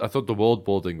thought the world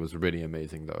building was really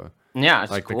amazing, though. Yeah,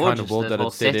 it's like gorgeous. The kind of world that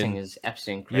it's set setting in is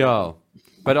absolutely incredible. Yeah,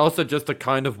 but also just the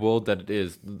kind of world that it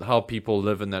is, how people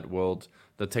live in that world,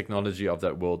 the technology of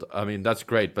that world. I mean, that's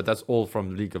great, but that's all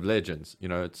from League of Legends.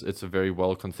 It's a very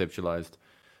well conceptualized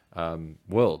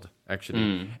world,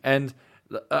 actually. And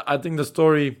I think the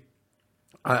story.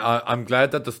 I'm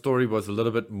glad that the story was a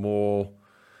little bit more.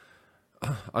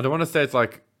 I don't want to say it's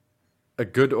like a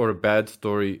good or a bad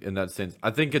story in that sense. I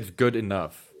think it's good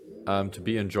enough to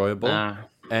be enjoyable.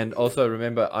 And also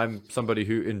remember, I'm somebody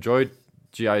who enjoyed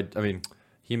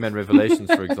He-Man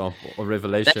Revelations, for example, or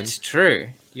Revelation. That's true.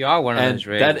 You are one of those.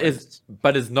 That is,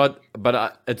 but it's not.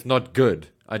 It's not good.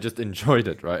 I just enjoyed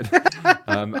it, right?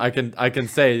 I can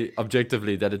say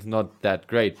objectively that it's not that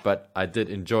great, but I did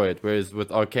enjoy it. Whereas with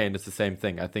Arcane, it's the same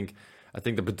thing. I think I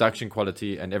think the production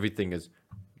quality and everything is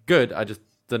good. I just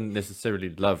didn't necessarily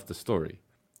love the story.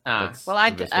 That's Well, I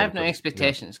the best I way have to no put it. Yeah.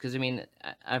 expectations because I mean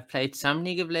I've played some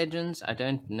League of Legends. I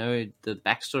don't know the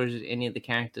backstories of any of the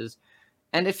characters,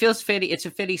 and it feels fairly. It's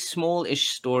a fairly small-ish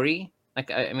story.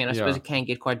 Like I mean, I suppose Yeah. it can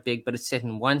get quite big, but it's set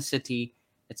in one city.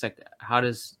 It's like how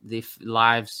does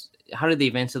how do the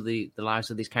events of the lives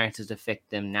of these characters affect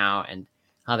them now, and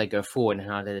how they go forward and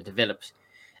how they develop.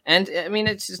 And I mean,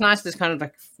 it's nice. It's kind of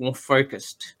like more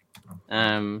focused.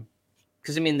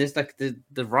 Because I mean, there's like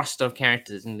the roster of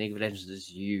characters in League of Legends is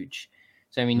huge.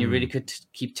 So I mean, you really could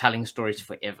keep telling stories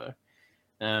forever.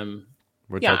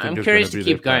 Which Yeah, I think I'm is curious gonna to be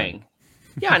their keep plan. going.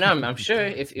 Yeah, no, I'm sure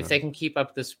if they can keep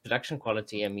up this production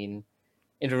quality, I mean,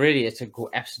 it's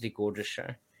absolutely gorgeous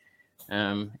show.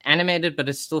 Animated, but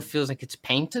it still feels like it's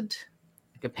painted,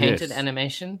 like a painted Yes.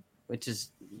 animation, which is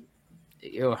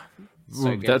so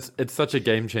Ooh, good. it's such a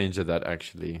game changer, that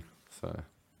actually. So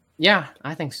Yeah,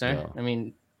 I think so. Yeah. I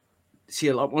mean, see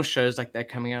a lot more shows like that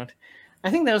coming out. I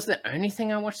think that was the only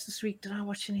thing I watched this week. Did I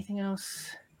watch anything else?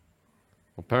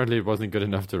 apparently it wasn't good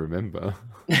enough to remember.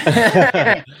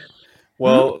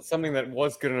 Well, something that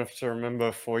was good enough to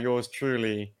remember for yours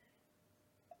truly,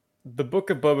 the Book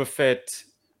of Boba Fett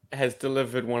has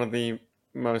delivered one of the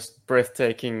most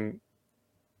breathtaking,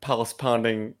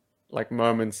 pulse-pounding like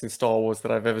moments in Star Wars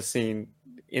that I've ever seen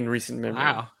in recent memory.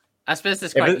 Wow. I suppose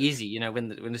that's Yeah, quite but- easy,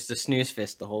 when it's the snooze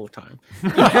fest the whole time.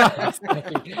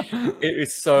 It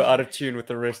is so out of tune with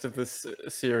the rest of this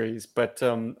series, but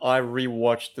I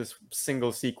rewatched this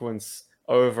single sequence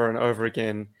over and over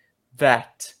again.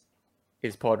 That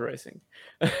is pod racing.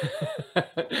 I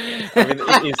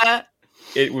mean,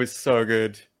 it was so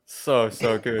good, so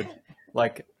good.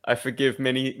 Like, I forgive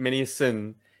many a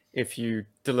sin if you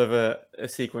deliver a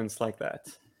sequence like that.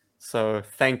 So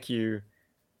thank you.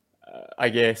 I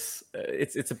guess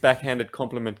it's a backhanded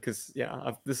compliment because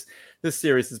this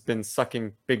series has been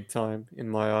sucking big time in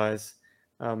my eyes.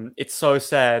 It's so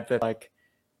sad that like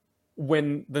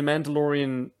when the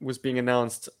Mandalorian was being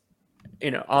announced,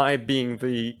 I being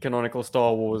the canonical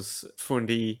Star Wars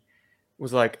fundi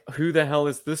was like, who the hell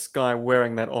is this guy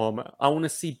wearing that armor? I want to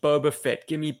see Boba Fett.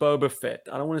 Give me Boba Fett.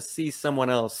 I don't want to see someone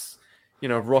else,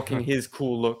 rocking his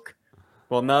cool look.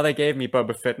 Well, now they gave me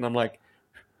Boba Fett, and I'm like,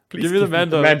 please Give me the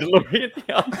Mando. Mandalorian.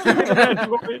 Yeah, give me the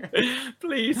Mandalorian.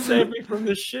 Please save me from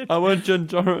this shit. I want Jen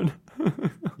Joran.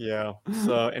 Yeah.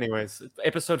 So, anyways,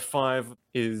 episode 5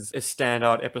 is a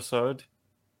standout episode,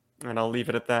 and I'll leave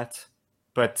it at that.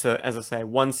 But as I say,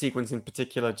 one sequence in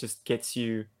particular just gets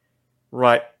you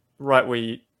right where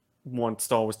you want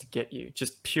Star Wars to get you.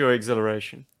 Just pure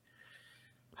exhilaration.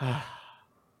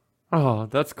 Oh,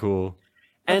 that's cool.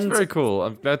 That's And very cool.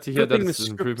 I'm glad to hear that flipping it's the an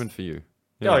script- improvement for you.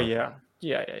 Oh yeah.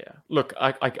 Look,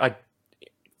 I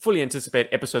fully anticipate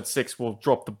episode 6 will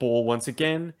drop the ball once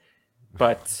again,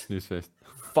 but Snooze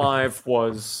 5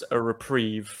 was a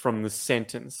reprieve from the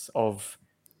sentence of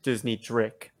Disney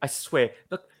Drek. I swear.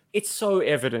 Look, it's so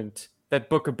evident that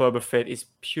Book of Boba Fett is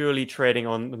purely trading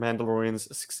on the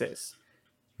Mandalorian's success.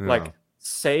 Like,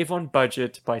 save on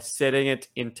budget by setting it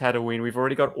in Tatooine. We've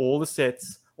already got all the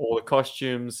sets, all the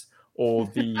costumes, all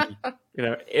the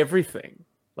everything.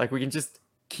 Like, we can just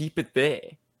keep it there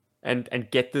and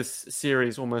get this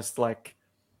series almost like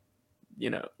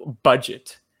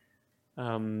budget.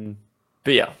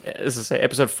 But yeah, as I say,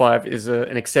 episode 5 is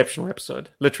an exceptional episode.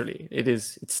 Literally, it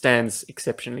stands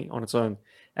exceptionally on its own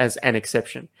as an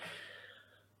exception.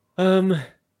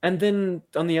 And then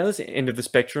on the other end of the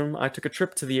spectrum, I took a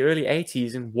trip to the early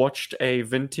 80s and watched a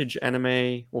vintage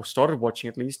anime, or started watching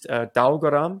at least,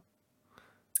 Dalgaram.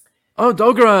 Oh,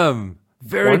 Dogram!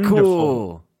 Very Wonderful.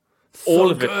 cool. All So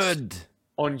of it. good.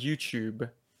 On YouTube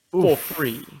for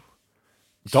free. I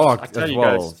Dark tell as you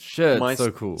well. guys, Shit,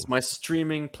 so cool. It's my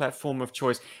streaming platform of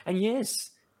choice. And yes,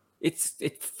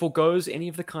 it forgoes any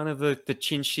of the kind of the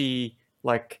chinchy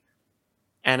like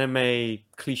anime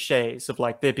cliches of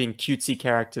like there being cutesy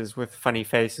characters with funny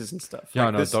faces and stuff. Yeah,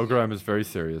 Like no, this, Dogram is very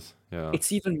serious. Yeah.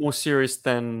 it's even more serious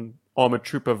than Armored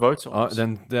Trooper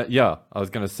Votons. Yeah, I was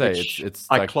gonna say which it's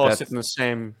I like class that's- it in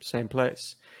the same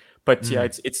place. But yeah,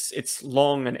 it's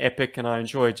long and epic, and I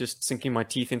enjoy just sinking my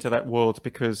teeth into that world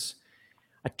because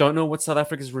I don't know what South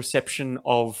Africa's reception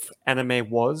of anime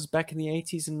was back in the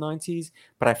 80s and 90s,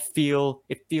 but I feel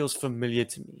it feels familiar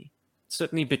to me.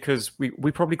 Certainly because we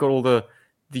probably got all the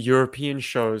European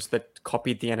shows that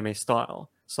copied the anime style.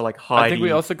 So like Heidi. I think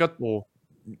we also got. or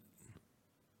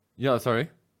Yeah, sorry.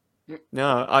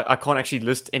 no, I can't actually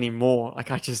list any more.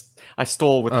 Like I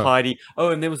stall with Oh. Heidi. Oh,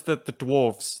 and there was the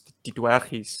dwarves, the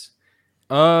dwargies.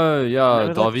 Oh ja,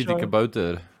 Remember that David die show?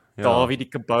 Kabouter. Ja. David die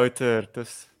Kabouter,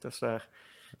 dis reg.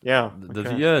 Yeah. Does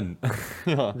okay. he earn?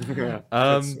 Yeah. Yeah.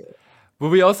 Um, Well,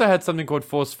 we also had something called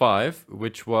Force 5,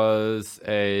 which was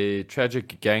a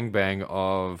tragic gangbang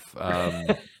of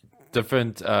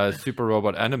different super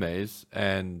robot animes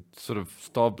and sort of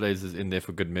Star Blazers in there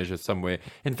for good measure somewhere.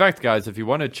 In fact, guys, if you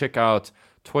want to check out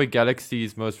Toy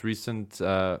Galaxy's most recent,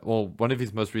 one of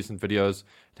his most recent videos,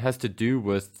 it has to do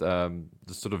with the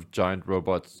sort of giant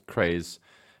robots craze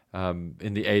in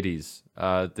the 80s.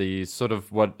 The sort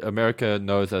of what America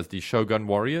knows as the Shogun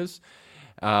Warriors.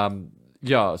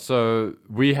 Yeah, so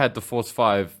we had the Force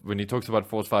 5. When he talks about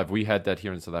Force 5, we had that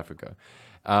here in South Africa.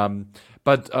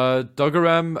 But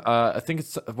Dogaram, I think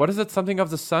it's, what is it? Something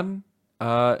of the Sun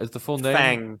is the full name?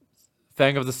 Fang.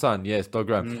 Fang of the Sun, yes,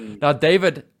 Dogaram. Mm. Now,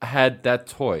 David had that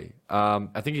toy.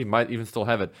 I think he might even still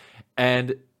have it.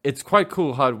 And it's quite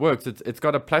cool how it works. It's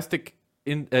got a plastic,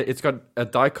 it's got a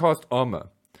die-cast armor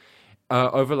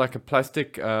over like a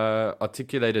plastic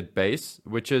articulated base,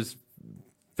 which is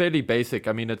fairly basic.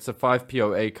 I mean, it's a 5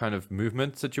 POA kind of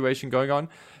movement situation going on,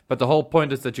 but the whole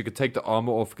point is that you could take the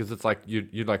armor off because it's like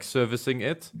you're like servicing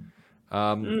it.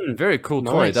 Very cool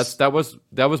toy. nice. That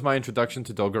was my introduction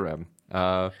to Dogaram.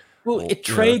 Well, Or, it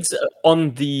you know. trades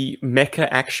on the mecha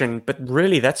action, but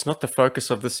really that's not the focus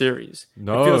of the series. It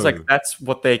feels like No. that's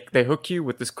what they hook you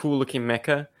with, this cool looking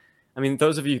mecha. I mean,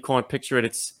 those of you who can't picture it,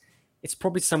 it's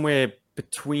probably somewhere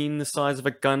between the size of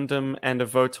a Gundam and a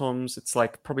Votoms. It's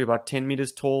like probably about 10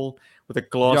 meters tall with a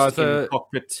glass Yeah, it's skin a-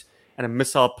 cockpit and a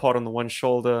missile pod on the one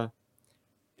shoulder.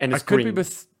 And I it's could green. be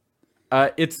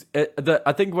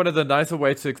I think one of the nicer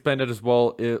ways to explain it as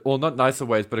well, well, not nicer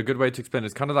ways, but a good way to explain it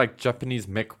is kind of like Japanese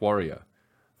mech warrior.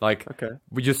 Like, Okay.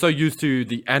 you're so used to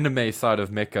the anime side of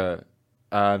mecha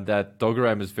that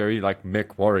Dogaram is very like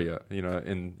mech warrior, you know,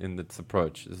 in its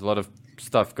approach. There's a lot of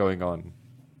stuff going on.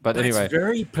 But But anyway, it's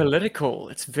very political.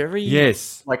 It's very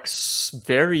yes. like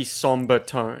very somber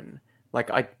tone. Like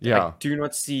I Yeah. do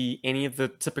not see any of the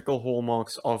typical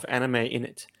hallmarks of anime in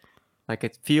it. Like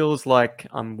it feels like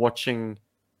I'm watching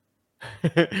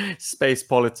space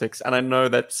politics, and I know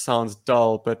that sounds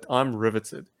dull, but I'm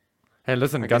riveted. Hey,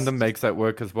 listen, I guess Gundam makes that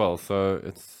work as well. So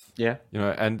it's, Yeah. you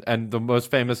know, and the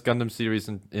most famous Gundam series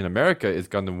in America is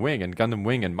Gundam Wing, and Gundam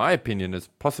Wing, in my opinion, is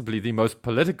possibly the most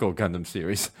political Gundam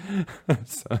series.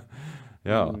 So,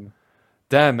 yeah.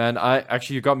 Damn, man,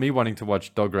 you got me wanting to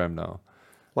watch Dogram now.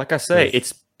 Like I say,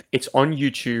 Yes. it's on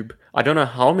YouTube. I don't know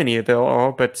how many there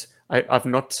are, but I've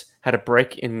not had a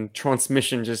break in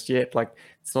transmission just yet. Like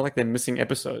it's not like they're missing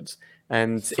episodes,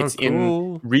 and So it's cool.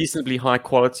 in reasonably high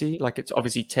quality. Like it's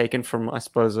obviously taken from, I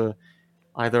suppose,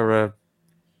 either a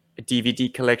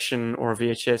DVD collection or a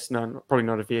VHS. No, probably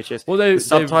not a VHS. Well, The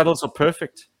subtitles are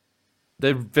perfect.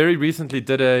 they very recently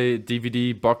did a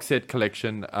DVD box set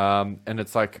collection, and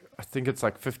it's like, I think it's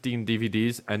like 15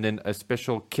 DVDs and then a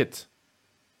special kit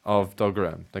of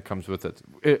Dogaram that comes with it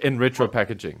in retro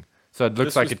packaging. So it looks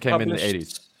This like was it came in the published-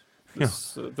 80s.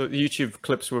 The YouTube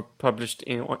clips were published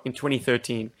in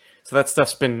 2013. So that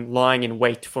stuff's been lying in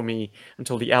wait for me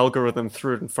until the algorithm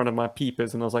threw it in front of my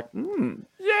peepers, and I was like,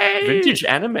 Yay! vintage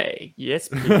anime. Yes,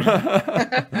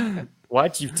 please.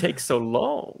 Why'd you take so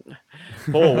long?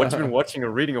 Paul, what you been watching or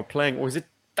reading or playing? Or is it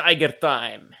Tiger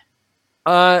Time?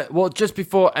 Well, just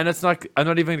before, and I'm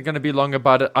not even going to be long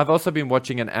about it. I've also been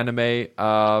watching an anime.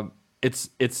 It's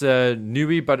a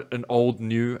newie but an old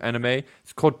new anime.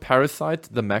 It's called Parasite: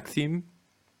 The Maxim.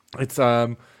 It's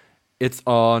on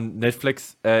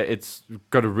Netflix. It's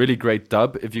got a really great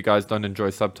dub. If you guys don't enjoy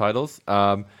subtitles,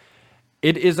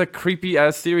 it is a creepy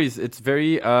ass series. It's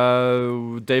very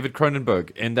David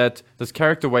Cronenberg in that this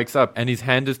character wakes up and his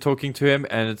hand is talking to him,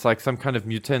 and it's like some kind of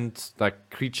mutant like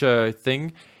creature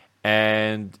thing.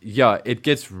 And yeah, it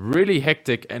gets really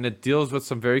hectic, and it deals with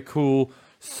some very cool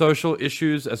social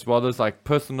issues as well as like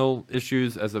personal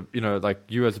issues as a, you know, like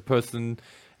you as a person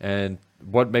and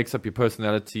what makes up your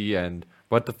personality and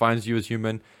what defines you as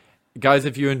human. Guys,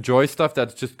 if you enjoy stuff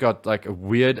that's just got like a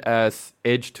weird ass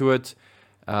edge to it,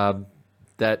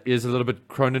 that is a little bit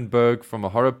Cronenberg from a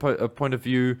horror point of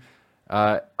view,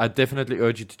 I definitely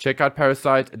urge you to check out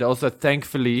Parasite. And also,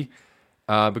 thankfully,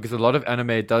 because a lot of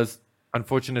anime does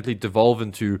unfortunately devolve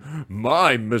into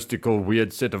my mystical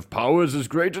weird set of powers is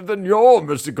greater than your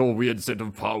mystical weird set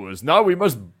of powers. Now we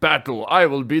must battle. I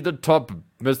will be the top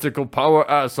mystical power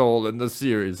asshole in the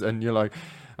series. And you're like,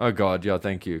 oh god, yeah,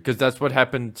 thank you. Because that's what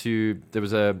happened to, there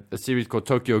was a series called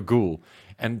Tokyo Ghoul.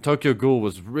 And Tokyo Ghoul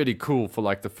was really cool for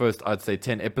like the first, I'd say,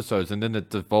 10 episodes. And then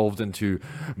it devolved into,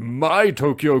 my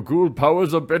Tokyo Ghoul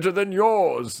powers are better than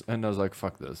yours. And I was like,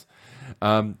 fuck this.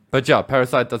 But yeah,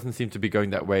 Parasite doesn't seem to be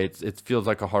going that way. It feels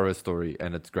like a horror story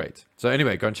and it's great. So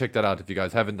anyway, go and check that out if you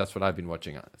guys haven't. That's what I've been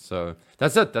watching. So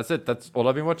that's it. That's all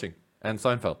I've been watching. And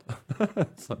Seinfeld.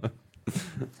 So.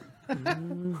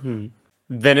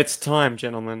 Then it's time,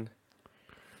 gentlemen.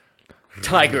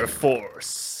 Tiger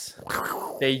Force.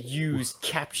 They used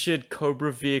captured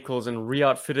Cobra vehicles and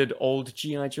re-outfitted old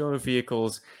G.I. Joe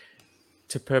vehicles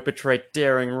to perpetrate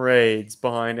daring raids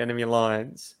behind enemy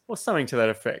lines, or something to that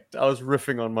effect. I was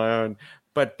riffing on my own,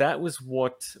 but that was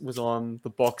what was on the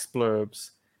box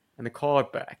blurbs and the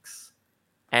card backs.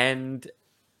 And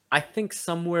I think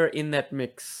somewhere in that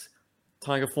mix,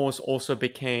 Tiger Force also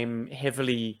became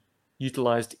heavily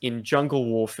utilized in jungle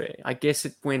warfare. I guess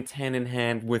it went hand in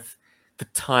hand with the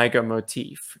tiger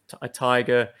motif. A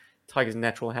tiger's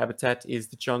natural habitat is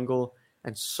the jungle,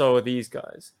 and so are these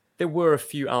guys. There were a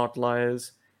few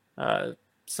outliers.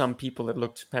 Some people that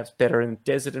looked perhaps better in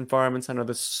desert environments. I know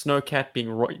the snowcat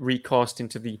being recast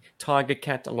into the tiger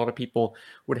cat. A lot of people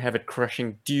would have it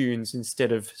crushing dunes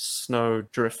instead of snow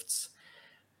drifts.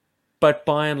 But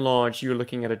by and large, you're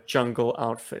looking at a jungle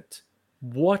outfit.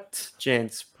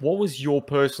 Gents, what was your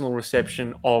personal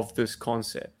reception of this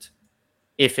concept,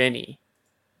 if any?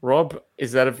 Rob,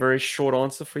 is that a very short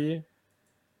answer for you?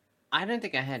 I don't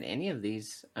think I had any of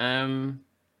these.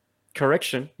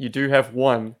 Correction, you do have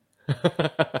one.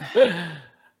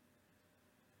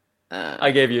 I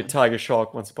gave you a tiger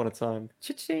shark once upon a time.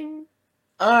 Cha-ching.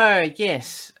 Oh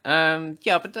yes.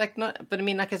 Yeah, but I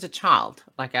mean, like as a child,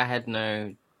 like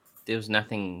there was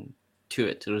nothing to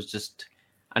it. It was just,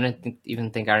 I don't even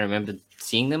think I remember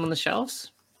seeing them on the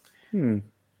shelves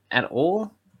at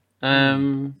all.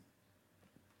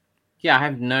 Yeah, I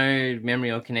have no memory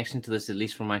or connection to this, at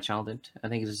least from my childhood. I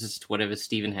think it was just whatever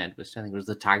Steven had. I think it was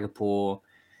the tiger paw,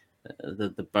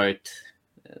 the boat,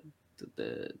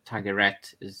 the tiger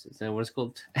rat. Is that what it's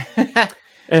called?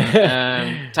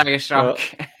 Tiger shark.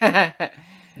 Well,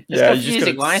 it's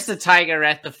confusing. Why is the tiger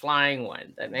rat the flying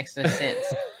one? That makes no sense.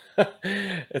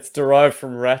 It's derived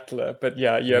from Rattler, but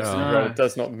yeah, you're absolutely right. It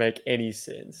does not make any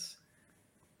sense.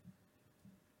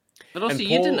 But also,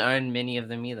 you didn't own many of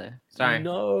them either. Sorry.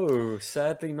 No,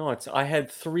 sadly not. I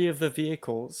had 3 of the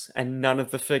vehicles and none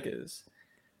of the figures,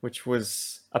 which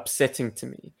was upsetting to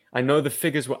me. I know the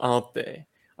figures were out there.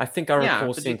 I think I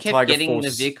recall seeing Tiger Force. You kept getting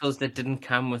the vehicles that didn't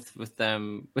come with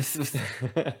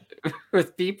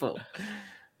people.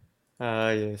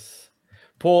 Yes.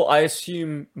 Paul, I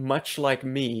assume, much like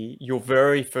me, your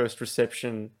very first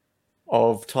reception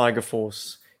of Tiger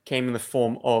Force came in the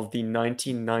form of the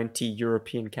 1990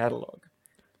 European catalog.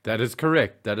 That is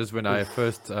correct. That is when I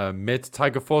first met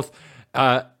Tiger Force,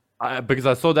 because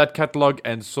I saw that catalog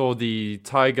and saw the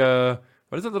tiger.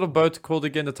 What is that little boat called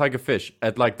again? The tiger fish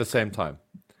at like the same time.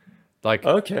 Like,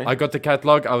 okay. I got the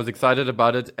catalog. I was excited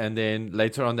about it, and then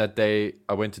later on that day,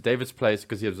 I went to David's place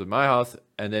because he was at my house,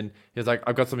 and then he was like,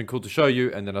 "I've got something cool to show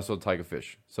you," and then I saw the tiger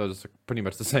fish. So it's pretty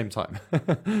much the same time,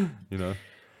 you know.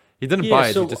 He didn't buy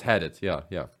it; he just had it. Yeah.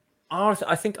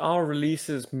 I think our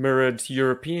releases mirrored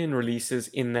European releases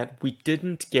in that we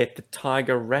didn't get the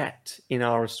tiger rat in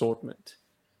our assortment.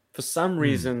 For some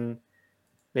reason,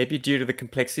 maybe due to the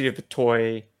complexity of the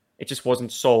toy, it just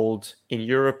wasn't sold in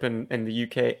Europe and the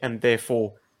UK, and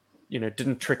therefore,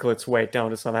 didn't trickle its way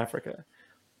down to South Africa.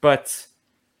 But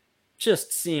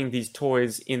just seeing these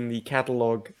toys in the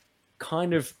catalog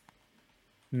kind of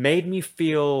made me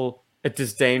feel a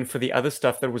disdain for the other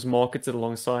stuff that was marketed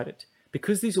alongside it.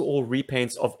 Because these are all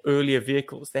repaints of earlier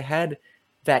vehicles, they had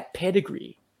that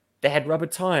pedigree. They had rubber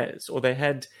tires, or they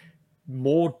had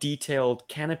more detailed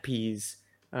canopies.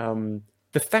 The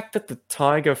fact that the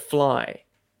Tiger Fly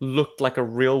looked like a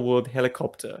real-world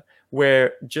helicopter,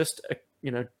 where just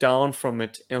down from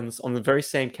it on the very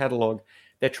same catalog,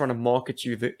 they're trying to market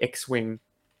you the X-Wing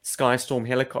Skystorm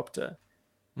helicopter.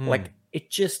 Like, it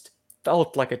just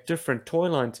felt like a different toy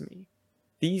line to me.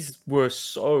 These were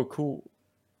so cool.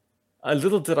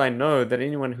 Little did I know that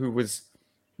anyone who was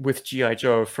with G.I.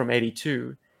 Joe from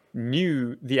 82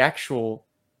 knew the actual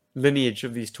lineage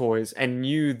of these toys and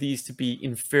knew these to be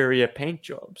inferior paint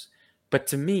jobs. But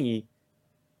to me,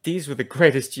 these were the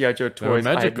greatest G.I. Joe toys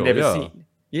I had never seen.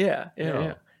 Yeah.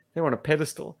 They were on a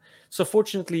pedestal. So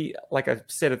fortunately, like I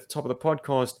said at the top of the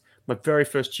podcast, my very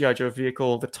first G.I. Joe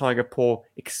vehicle, the Tiger Paw,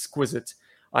 exquisite.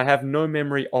 I have no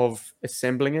memory of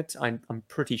assembling it. I'm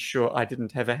pretty sure I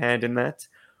didn't have a hand in that.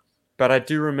 But I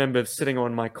do remember sitting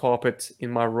on my carpet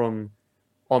in my room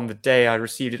on the day I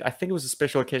received it. I think it was a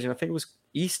special occasion. I think it was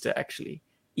Easter, actually.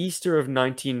 Easter of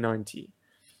 1990.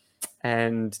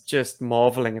 and just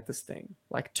marveling at this thing,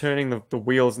 like turning the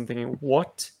wheels and thinking,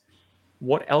 what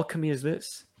alchemy is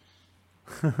this?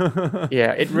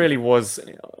 Yeah, it really was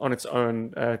on its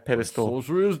own pedestal.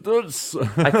 Sorcery is this.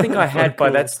 I think I So had by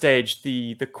cool. that stage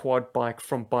the quad bike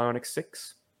from Bionic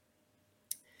 6.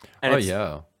 And Oh it's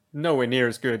yeah. nowhere near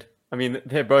as good. I mean,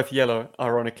 they're both yellow,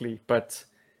 ironically, but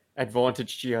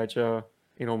Advantage G.I. Joe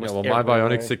in Yeah, almost well, my every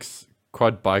Bionic way. 6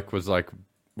 quad bike was like,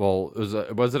 well,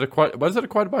 was it a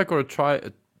quad bike or a tri?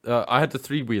 I had the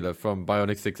three-wheeler from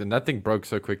Bionic 6, and that thing broke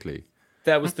so quickly.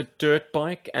 That was the dirt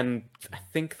bike, and I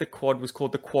think the quad was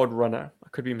called the Quad Runner. I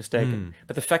could be mistaken.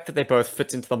 But the fact that they both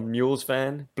fit into the Mules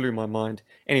van blew my mind.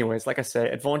 Anyways, like I say,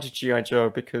 Advantage G.I. Joe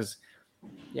because,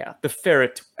 yeah, the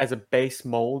ferret as a base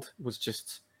mold was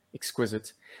just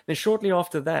exquisite. Then shortly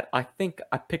after that, I think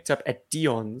I picked up at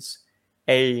Dion's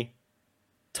a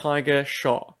Tiger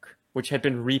Shark, which had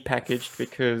been repackaged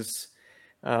because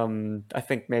I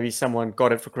think maybe someone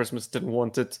got it for Christmas, didn't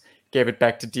want it, gave it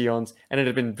back to Dion's, and it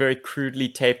had been very crudely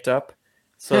taped up.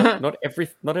 So not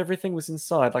everything was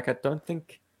inside. Like I don't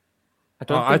think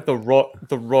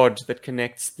the rod that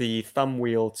connects the thumb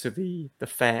wheel to the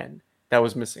fan that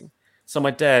was missing. So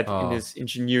my dad, in Oh. his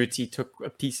ingenuity, took a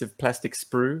piece of plastic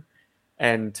sprue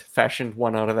and fashioned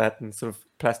one out of that and sort of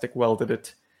plastic welded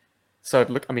it. So it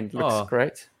looks Oh,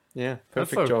 great. Yeah,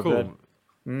 that's perfect so job, cool.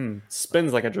 Dad.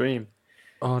 Spins like a dream.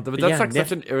 Oh, but But that's yeah, like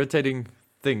such an irritating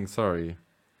thing. Sorry,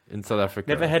 in South Africa.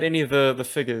 never had any of the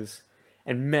figures.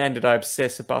 And man, did I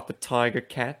obsess about the Tiger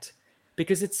Cat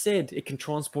because it said it can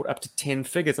transport up to 10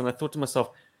 figures. And I thought to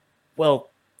myself,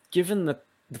 well, given that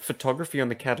the photography on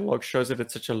the catalog shows it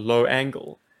at such a low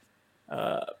angle,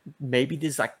 maybe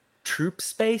there's like troop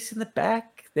space in the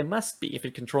back. There must be if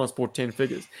it can transport 10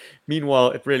 figures.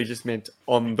 Meanwhile, it really just meant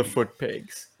on the foot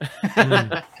pegs.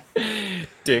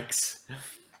 Dicks.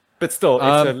 But still,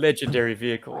 it's a legendary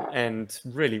vehicle and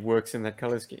really works in that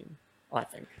color scheme, I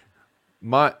think.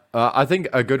 I think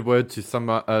a good word to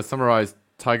summarize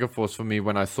Tiger Force for me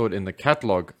when I saw it in the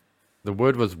catalog, the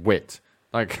word was wet.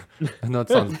 Like, and that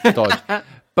sounds dodge,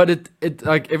 but it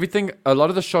like everything. A lot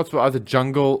of the shots were either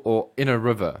jungle or in a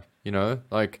river. You know,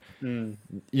 like, you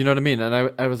know what I mean.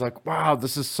 And I was like, wow,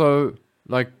 this is so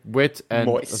like wet and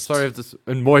Moist. I'm sorry if this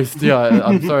and moist. Yeah,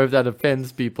 I'm sorry if that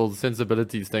offends people's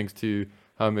sensibilities. Thanks to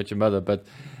How I Met Your Mother, but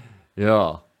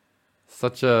yeah,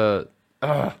 such a.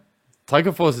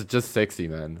 Tiger Force is just sexy,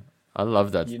 man. I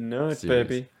love that. You know it, series.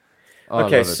 baby. Oh, I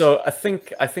Okay, love it. so I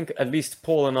think at least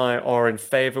Paul and I are in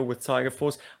favor with Tiger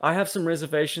Force. I have some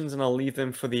reservations, and I'll leave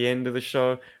them for the end of the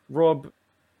show. Rob,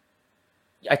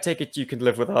 I take it you can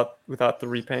live without the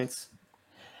repaints.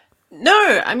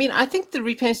 No, I mean, I think the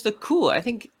repaints look cool. I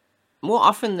think more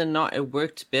often than not, it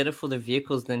worked better for the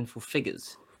vehicles than for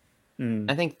figures.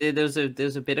 I think there's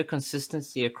a better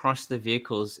consistency across the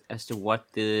vehicles as to what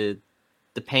the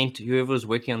paint, whoever was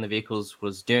working on the vehicles,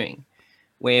 was doing.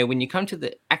 Where when you come to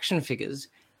the action figures,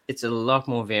 it's a lot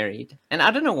more varied. And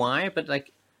I don't know why, but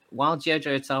like, while G.I.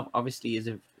 Joe itself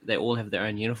obviously they all have their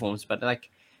own uniforms, but like,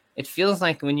 it feels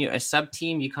like when you're a sub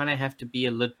team, you kind of have to be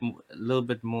a little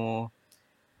bit more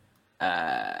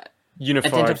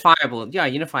Unified. identifiable. Yeah,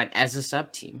 unified as a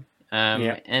sub team.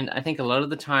 Yeah. And I think a lot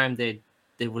of the time there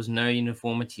was no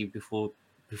uniformity before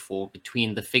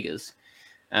between the figures.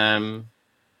 I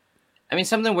mean,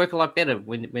 some of them work a lot better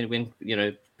when you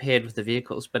know, paired with the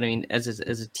vehicles. But I mean, as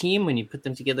a team, when you put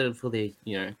them together for the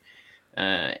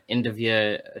end of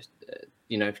year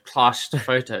classed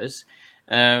photos,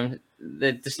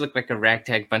 they just look like a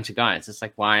ragtag bunch of guys. It's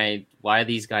like, why are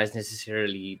these guys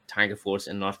necessarily Tiger Force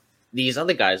and not these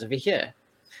other guys over here?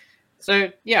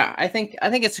 So yeah, I think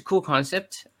it's a cool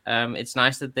concept. It's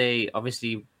nice that they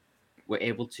obviously were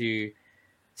able to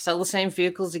sell the same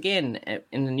vehicles again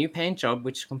in the new paint job,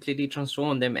 which completely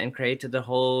transformed them and created a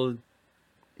whole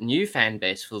new fan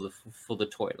base for the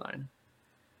toy line.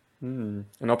 An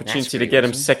opportunity to pretty get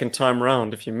him awesome. second time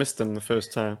round if you missed him the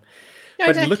first time. Yeah,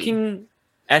 But exactly. looking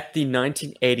at the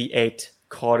 1988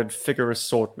 carded figure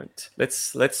assortment,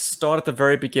 let's start at the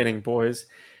very beginning, boys.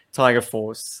 Tiger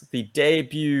Force, the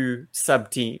debut sub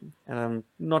team, and I'm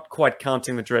not quite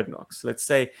counting the Dreadnoks. Let's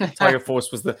say Tiger Force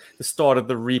was the start of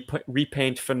the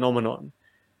repaint phenomenon.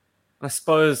 I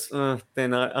suppose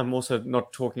then I'm also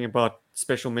not talking about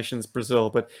Special Missions Brazil,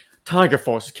 but Tiger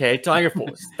Force, okay? Tiger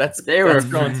Force. That's They were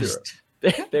Ground Zero. first.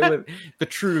 They were the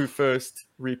true first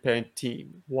repaint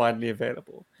team, widely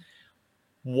available.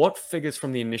 What figures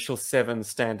from the initial 7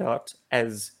 stand out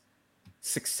as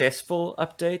successful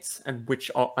updates and which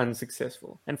are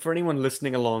unsuccessful? And for anyone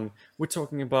listening along, we're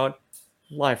talking about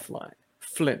Lifeline,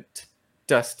 Flint,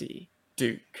 Dusty,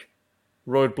 Duke,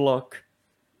 Roadblock,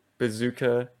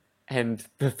 Bazooka, and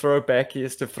the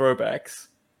throwbackiest of throwbacks,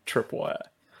 Tripwire.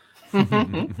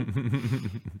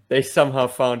 They somehow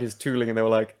found his tooling and they were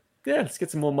like, yeah, let's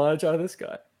get some more mileage out of this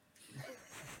guy.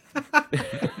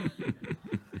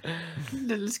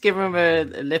 Let's give him a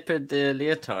leopard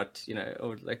leotard,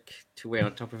 or like to wear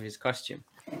on top of his costume.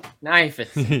 Now he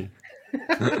fits. Yeah,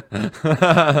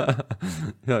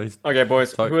 Okay,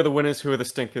 boys, So- who are the winners? Who are the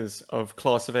stinkers of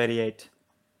Class of 88?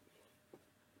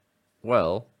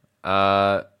 well,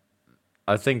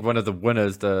 I think one of the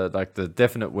winners, the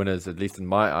definite winners, at least in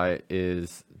my eye,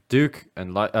 is Duke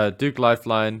and Duke,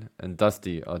 Lifeline, and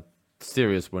Dusty are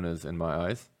serious winners in my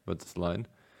eyes with this line.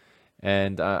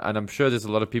 And I'm sure there's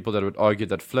a lot of people that would argue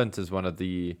that Flint is one of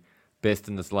the best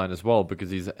in this line as well, because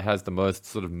he has the most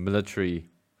sort of military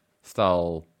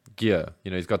style gear.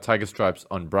 He's got tiger stripes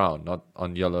on brown, not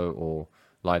on yellow or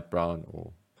light brown,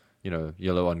 or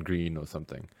yellow on green or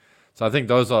something. So I think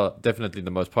those are definitely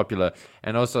the most popular.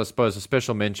 And also, I suppose, a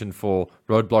special mention for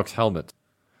Roadblock's helmet,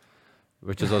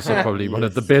 which is also probably one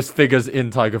of the best figures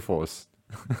in Tiger Force.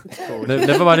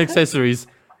 Never mind accessories,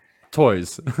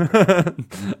 toys. I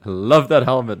love that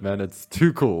helmet, man. It's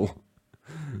too cool.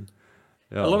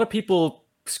 Yeah. A lot of people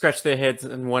scratch their heads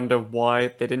and wonder why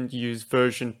they didn't use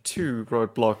version 2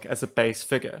 Roadblock as a base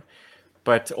figure.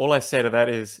 But all I say to that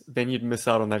is, then you'd miss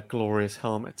out on that glorious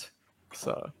helmet.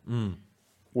 So,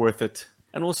 worth it.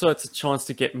 And also, it's a chance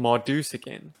to get Mardus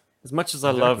again. As much as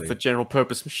I love Exactly. the general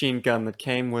purpose machine gun that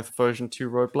came with version 2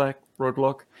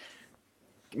 Roadblock,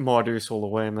 Mardus all the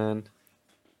way, man.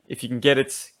 If you can get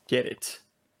it, get it.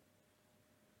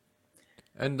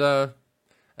 And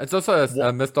it's also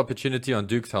a missed opportunity on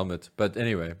Duke's helmet. But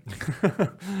anyway.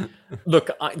 Look,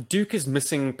 Duke is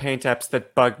missing paint apps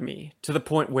that bug me to the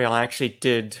point where I actually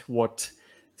did what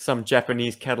some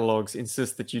Japanese catalogs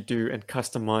insist that you do and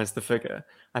customize the figure.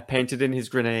 I painted in his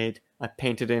grenade. I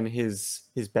painted in his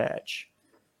badge.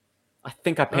 I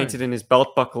think I painted in his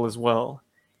belt buckle as well.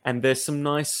 And there's some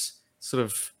nice sort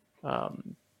of,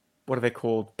 what are they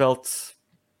called? Belt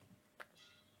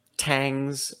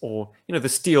tangs, or the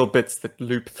steel bits that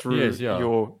loop through Yes, yeah.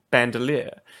 your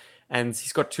bandolier. And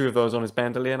he's got 2 of those on his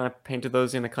bandolier, and I painted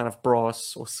those in a kind of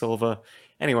brass or silver.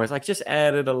 Anyways, I just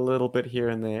added a little bit here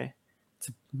and there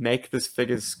to make this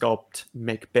figure's sculpt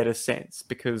make better sense,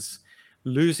 because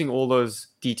losing all those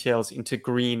details into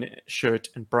green shirt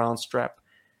and brown strap,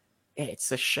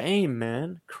 it's a shame,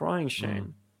 man. Crying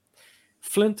shame.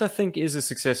 Flint, I think, is a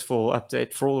successful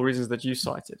update for all the reasons that you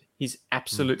cited. He's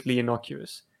absolutely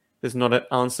innocuous. There's not an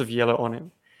ounce of yellow on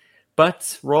him.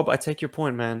 But, Rob, I take your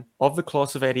point, man. Of the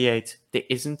Class of 88, there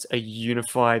isn't a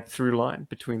unified through line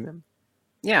between them.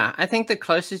 Yeah, I think the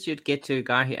closest you'd get to a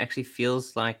guy who actually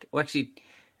feels like, well, actually,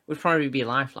 would probably be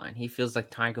Lifeline. He feels like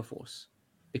Tiger Force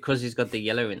because he's got the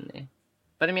yellow in there.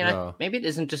 But I mean, Yeah. maybe it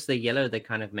isn't just the yellow that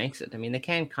kind of makes it. I mean, they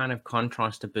can kind of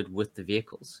contrast a bit with the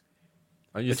vehicles.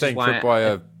 Are you Which is saying why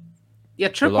Tripwire Yeah,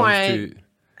 belongs Tripwire, to...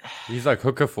 He's like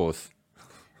Hooker Force.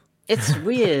 it's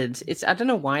weird. I don't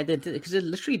know why they did it, because it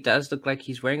literally does look like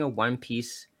he's wearing a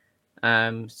one-piece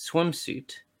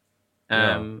swimsuit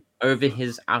over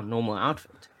his normal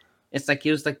outfit. It's like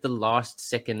he was like the last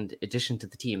second addition to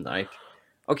the team. Like,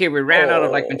 okay, we ran out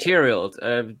of material.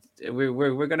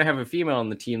 We're gonna have a female on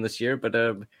the team this year, but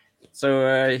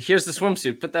so here's the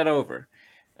swimsuit. Put that over.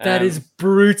 That is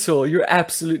brutal. You're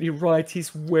absolutely right.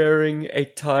 He's wearing a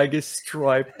tiger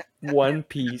stripe one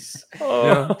piece.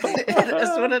 Oh,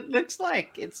 That's what it looks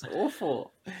like. It's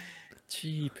awful.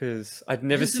 jeepers. I'd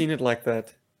never seen it like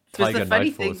that. Because Tiger the funny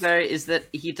Night thing Force. though is that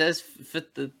he does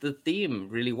fit the theme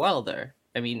really well though.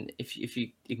 I mean, if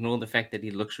you ignore the fact that he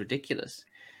looks ridiculous.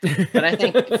 But I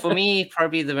think for me,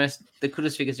 probably the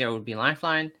coolest figures here would be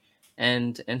Lifeline,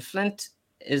 and Flint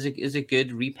is a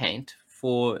good repaint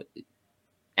for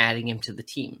adding him to the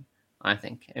team. I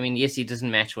think. I mean, yes, he doesn't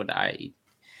match what I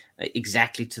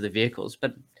exactly to the vehicles,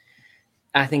 but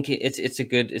I think it's a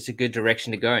good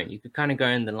direction to go in. You could kind of go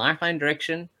in the Lifeline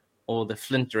direction or the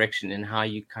Flint direction in how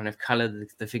you kind of color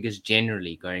the figures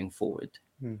generally going forward.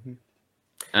 Mhm.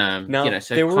 Now,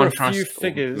 so there were a contrast few or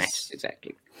figures- match,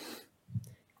 exactly.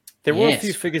 There were a Yes.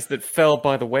 few figures that fell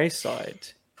by the wayside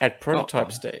at prototype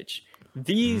Uh-oh. stage.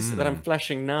 These that I'm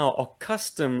flashing now are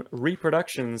custom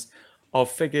reproductions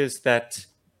of figures that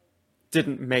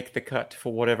didn't make the cut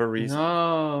for whatever reason.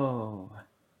 No,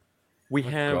 We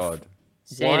have God.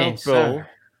 say it Wild ain't so. Bill,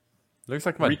 Looks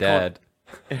like my Recon- dad.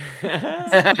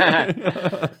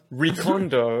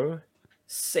 Recondo,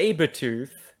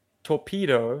 Sabretooth,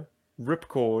 Torpedo,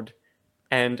 Ripcord,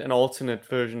 and an alternate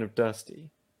version of Dusty.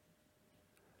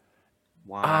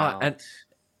 Wow.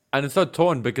 And it's so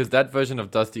torn because that version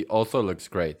of Dusty also looks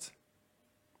great.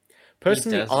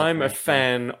 Personally, does look I'm a really cool.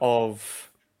 fan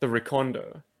of the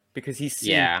Recondo because he's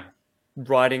seen Yeah.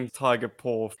 riding Tiger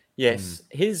Paw. Yes,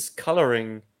 his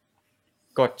coloring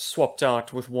got swapped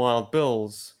out with Wild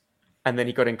Bill's, and then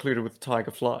he got included with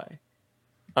Tiger Fly.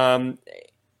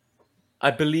 I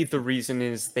believe the reason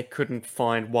is they couldn't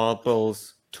find Wild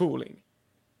Bill's tooling,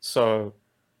 so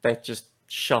they just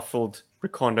shuffled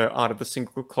Recondo out of the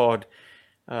single card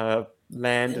land.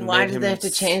 And and why made did him they have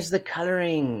to change the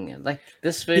coloring? Like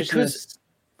this version Because is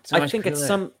so I much think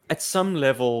cooler. at some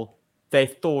level they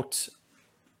thought,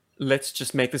 let's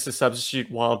just make this a substitute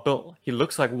Wild Bill. He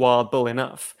looks like Wild Bill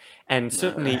enough, and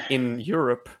certainly in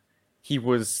Europe, he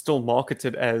was still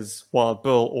marketed as Wild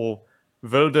Bill or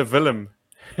Wilde Willem.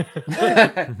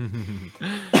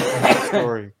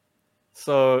 Story.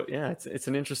 So yeah, it's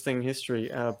an interesting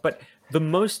history. But the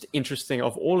most interesting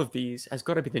of all of these has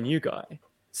got to be the new guy,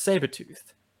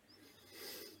 Sabretooth,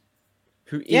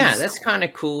 who is Yeah, that's kind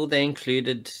of cool. They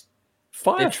included. They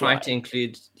Firefly. tried to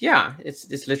include. Yeah,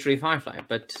 it's literally Firefly,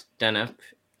 but done up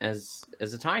as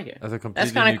a tiger. As a That's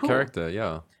completely kind new of cool. character,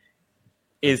 yeah.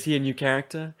 Is he a new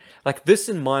character? Like this,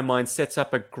 in my mind, sets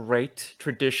up a great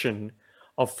tradition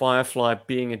of Firefly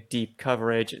being a deep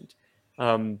cover agent,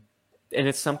 and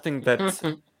it's something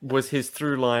that was his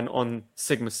through line on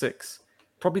Sigma 6.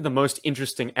 Probably the most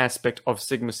interesting aspect of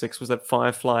Sigma 6 was that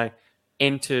Firefly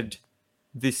entered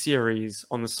the series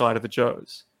on the side of the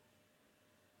Joes,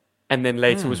 and then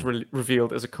later was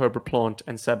revealed as a Cobra Plant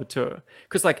and Saboteur.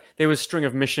 Because like there was a string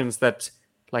of missions that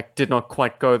like did not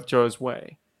quite go Joe's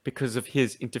way because of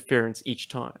his interference each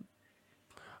time.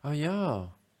 Oh yeah.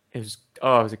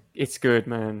 It's good,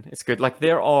 man. It's good. Like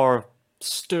there are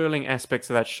sterling aspects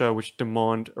of that show which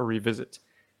demand a revisit.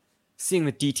 Seeing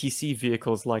the DTC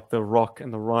vehicles like the Rock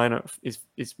and the Rhino is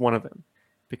one of them,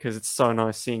 because it's so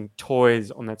nice seeing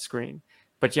toys on that screen.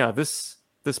 But yeah, this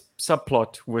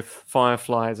subplot with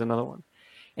Firefly is another one.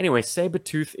 Anyway,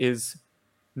 Sabretooth is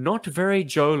not very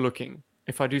Joe looking,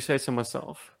 if I do say so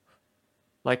myself.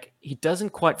 Like, he doesn't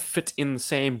quite fit in the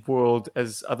same world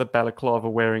as other balaclava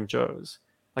wearing Joes.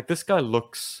 Like, this guy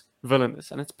looks villainous,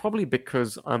 and it's probably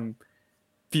because I'm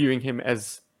viewing him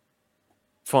as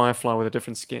Firefly with a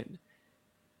different skin.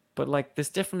 But, like, there's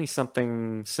definitely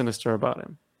something sinister about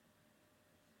him.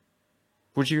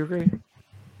 Would you agree?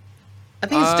 I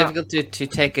think it's difficult to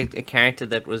take a character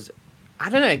that was. I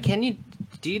don't know.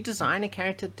 Do you design a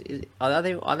character? Are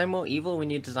they more evil when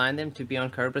you design them to be on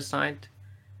Cobra's side?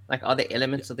 Like, are there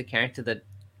elements of the character that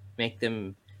make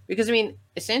them? Because I mean,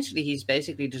 essentially, he's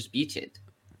basically just Beachhead.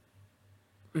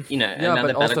 You know, Yeah,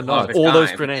 another but also balaclava not. All guy, those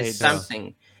but grenades. there's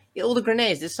something. Yeah, all the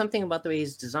grenades. There's something about the way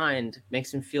he's designed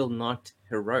makes him feel not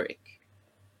heroic.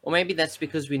 Or maybe that's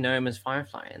because we know him as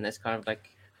Firefly, and that's kind of like.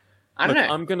 I don't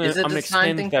know. I'm gonna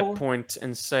extend that point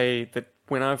and say that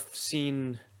when I've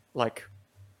seen like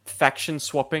faction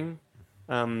swapping,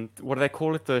 what do they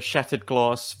call it? The shattered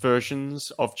glass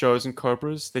versions of Joes and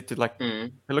Cobras. They did like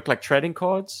they look like trading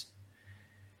cards.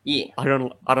 Yeah. I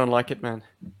don't like it, man.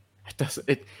 It doesn't.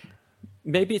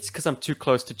 Maybe it's because I'm too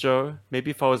close to Joe.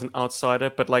 Maybe if I was an outsider,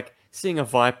 but like seeing a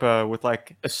Viper with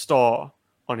like a star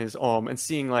on his arm and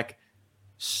seeing like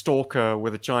Stalker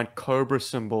with a giant Cobra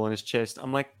symbol on his chest,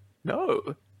 I'm like,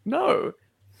 no.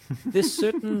 There's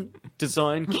certain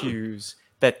design cues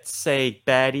that say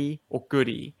baddie or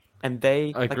goodie, and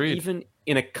they like, even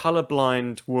in a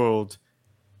colorblind world,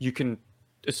 you can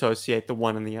associate the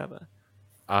one and the other.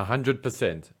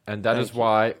 100%. And that is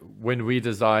why when we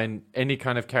design any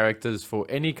kind of characters for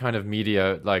any kind of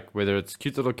media, like whether it's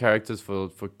cute little characters for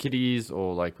kiddies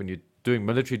or like when you're doing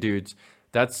military dudes,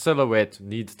 that silhouette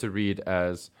needs to read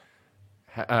as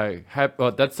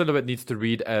that silhouette needs to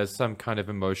read as some kind of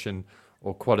emotion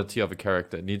or quality of a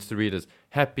character. It needs to read as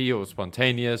happy or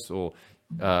spontaneous or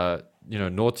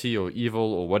naughty or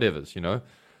evil or whatever's,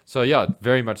 So yeah,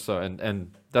 very much so.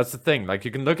 And that's the thing. Like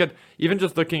you can look at even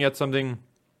just looking at something,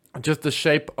 just the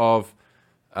shape of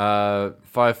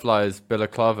Firefly's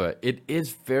balaclava. It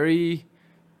is very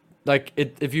like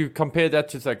it. If you compare that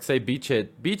to like say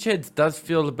Beachhead does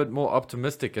feel a bit more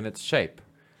optimistic in its shape.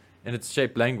 In its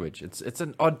shape language. It's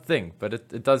an odd thing, but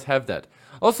it does have that.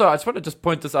 Also, I just want to just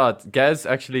point this out. Gaz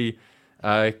actually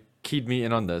keyed me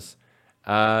in on this.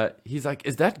 He's like,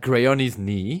 is that gray on his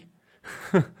knee?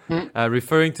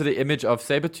 Referring to the image of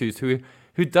Sabretooth,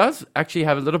 who does actually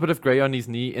have a little bit of gray on his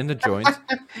knee in the joint,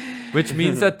 which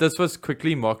means that this was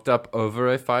quickly mocked up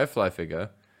over a Firefly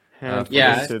figure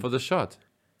for the shot.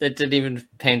 That didn't even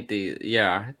paint the...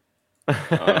 Yeah.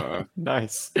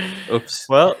 Nice. Oops.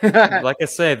 Well, like I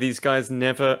said, these guys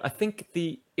never. I think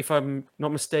if I'm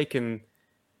not mistaken,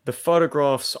 the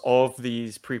photographs of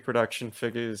these pre-production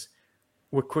figures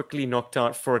were quickly knocked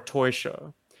out for a toy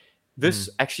show. This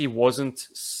actually wasn't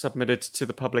submitted to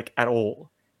the public at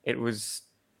all. It was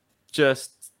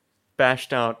just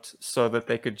bashed out so that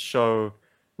they could show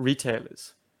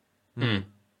retailers.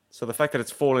 So the fact that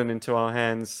it's fallen into our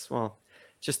hands, well,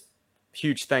 just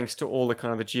huge thanks to all the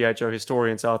kind of the G.I. Joe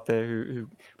historians out there who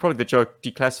probably the Joe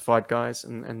Declassified guys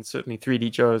and certainly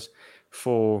 3D Joes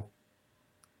for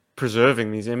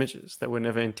preserving these images that were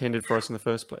never intended for us in the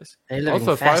first place. They're living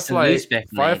Also, fast and loose back in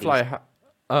the Firefly. 80s.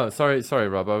 Oh, sorry,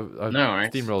 Rob. I No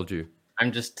worries. steamrolled you.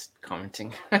 I'm just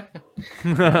commenting.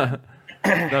 No,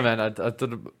 man.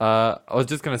 I was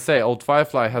just gonna say, old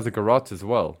Firefly has a garrote as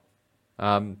well,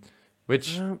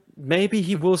 which Maybe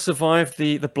he will survive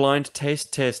the blind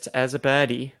taste test as a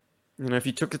baddie. You know, if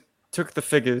you took the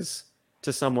figures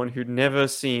to someone who'd never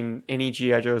seen any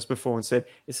G.I. Joes before and said,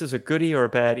 "Is this a goodie or a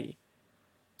baddie?"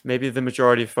 Maybe the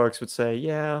majority of folks would say,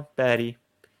 "Yeah, baddie,"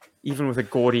 even with a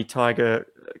gaudy tiger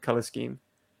color scheme.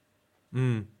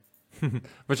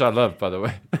 which I love, by the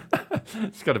way.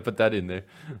 Just got to put that in there.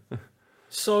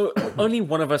 So only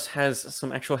one of us has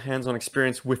some actual hands-on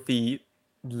experience with the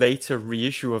later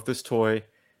reissue of this toy,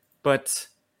 but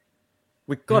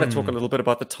we've got to talk a little bit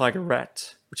about the Tiger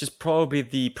Rat, which is probably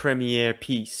the premier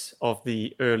piece of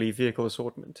the early vehicle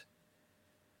assortment.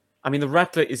 I mean, the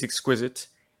Rattler is exquisite,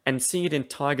 and seeing it in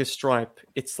Tiger Stripe,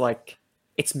 it's like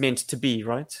it's meant to be,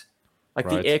 right? Like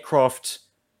Right. the aircraft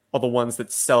are the ones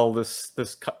that sell this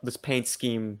paint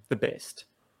scheme the best.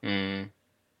 Mm.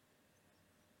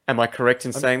 Am I correct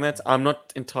in saying that? I'm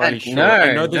not entirely sure. no,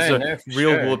 I know there's no, a for real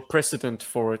sure. world precedent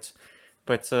for it,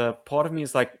 but part of me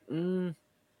is like, I don't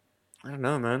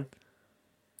know, man.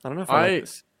 I don't know if I like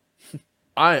this.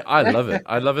 I love it.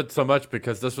 I love it so much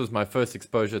because this was my first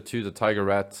exposure to the Tiger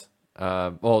Rat.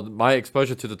 Well, my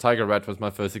exposure to the Tiger Rat was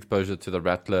my first exposure to the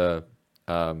Rattler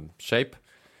shape,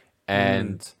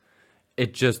 and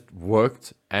it just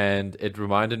worked. And it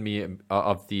reminded me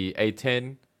of the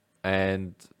A10,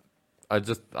 and I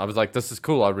was like, this is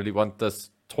cool. I really want this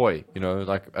toy. You know,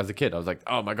 like as a kid, I was like,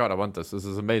 oh my god, I want this. This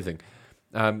is amazing.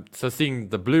 So seeing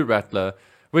the blue Rattler,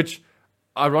 which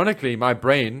ironically, my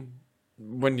brain,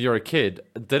 when you're a kid,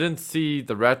 didn't see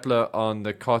the Rattler on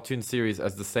the cartoon series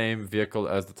as the same vehicle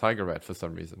as the Tiger Rat for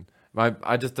some reason.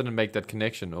 I just didn't make that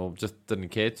connection, or just didn't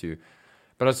care to.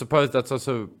 But I suppose that's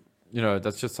also, you know,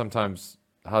 that's just sometimes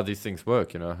how these things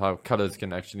work, you know, how colors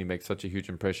can actually make such a huge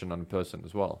impression on a person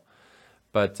as well.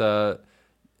 But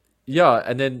yeah,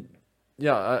 and then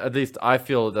at least I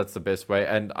feel that's the best way.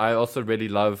 And I also really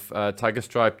love Tiger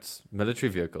Striped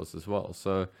military vehicles as well.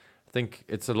 So I think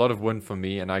it's a lot of win for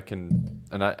me, and I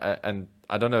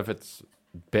don't know if it's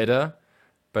better,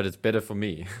 but it's better for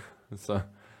me. So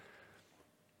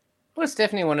Well, it's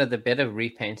definitely one of the better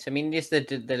repaints. I mean, yes, they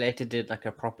later did like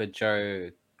a proper Joe,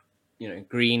 you know,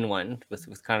 green one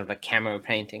with kind of like camo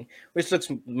painting, which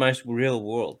looks most real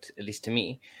world, at least to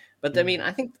me. But I mean,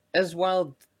 I think as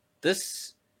well,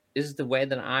 this is the way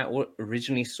that I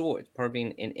originally saw it, probably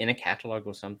in a catalog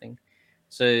or something.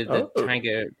 So the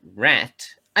Tiger Rat,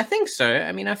 I think so.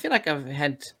 I mean, I feel like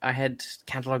I had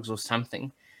catalogs or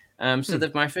something. So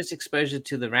that my first exposure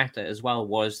to the Rattler as well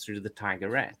was through the Tiger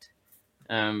Rat.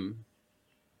 I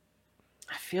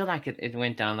feel like it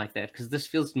went down like that because this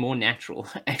feels more natural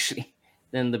actually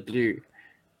than the blue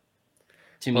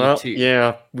to me too.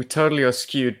 Yeah, we totally are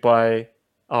skewed by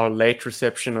our late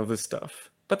reception of this stuff.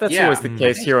 But that's always the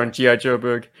case here on G.I.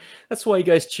 Joeberg. That's why you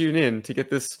guys tune in, to get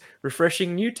this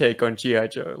refreshing new take on G.I.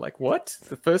 Joe. Like, what?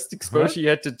 The first exposure you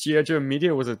had to G.I. Joe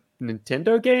media was a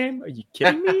Nintendo game? Are you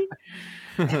kidding me?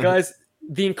 Guys,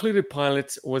 the included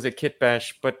pilot was a kit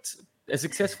bash, but a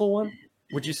successful one?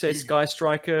 Would you say Sky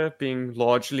Striker being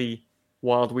largely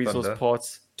Wild Weasel's Thunder.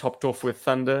 parts topped off with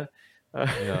Thunder?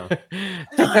 yeah.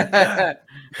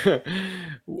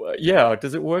 Yeah,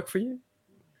 does it work for you?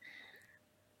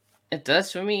 It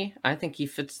does for me. I think he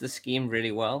fits the scheme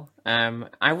really well. I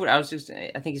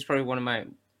think he's probably one of my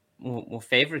more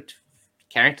favorite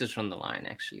characters from the line.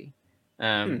 Actually,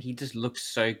 he just looks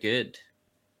so good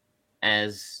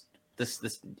as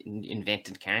this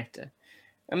invented character.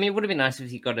 I mean, it would have been nice if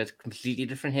he got a completely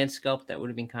different head sculpt. That would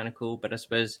have been kind of cool. But I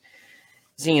suppose,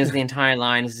 seeing as the entire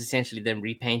line is essentially them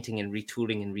repainting and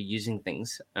retooling and reusing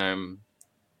things,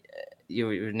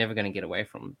 you're never going to get away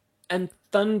from. And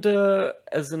Thunder,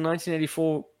 as a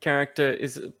 1984 character,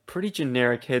 is a pretty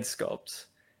generic head sculpt.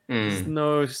 There's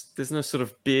no sort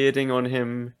of bearding on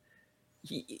him.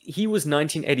 He was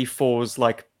 1984's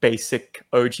like basic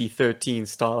OG-13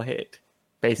 style head,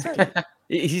 basically.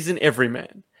 He's an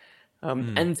everyman.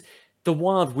 And the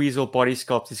Wild Weasel body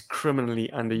sculpt is criminally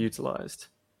underutilized.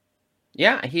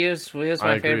 Yeah, he was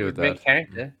my favorite red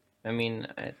character. I mean,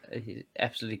 he's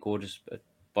absolutely gorgeous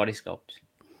body sculpt.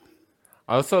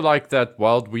 I also like that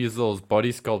Wild Weasel's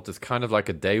body sculpt is kind of like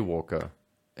a daywalker,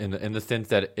 in the sense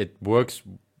that it works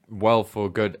well for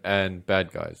good and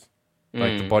bad guys,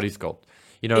 like the body sculpt.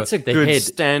 You know, It's a the good head,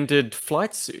 standard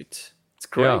flight suit. It's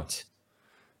great.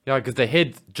 yeah, because the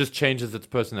head just changes its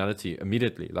personality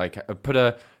immediately. Like put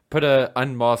a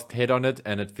unmasked head on it,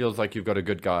 and it feels like you've got a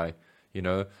good guy. You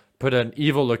know, put an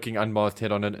evil looking unmasked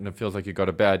head on it, and it feels like you've got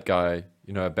a bad guy.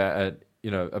 You know, a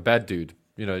bad dude.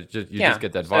 You know, you just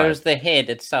get that So it vibe. was the head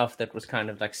itself that was kind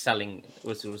of like selling,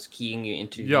 was keying you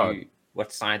into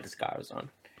what side this guy was on.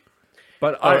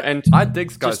 But and I dig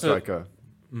Sky just a- Striker.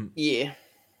 Yeah.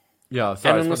 Yeah,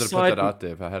 sorry, I on just the wanted to put that side- out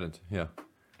there if I hadn't. Yeah.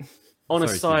 On a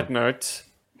Sorry, side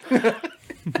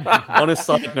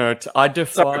note, I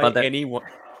defy about that. anyone.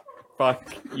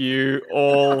 Fuck you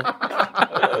all.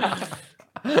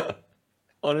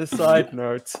 On a side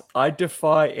note, I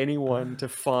defy anyone to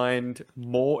find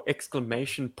more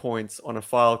exclamation points on a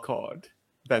file card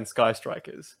than Sky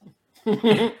Strikers.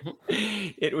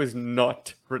 It was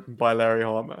not written by Larry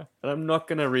Harmer, and I'm not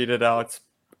going to read it out.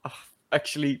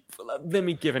 Actually, let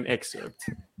me give an excerpt.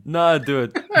 No, do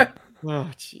it. Oh,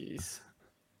 jeez.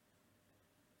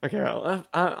 Okay,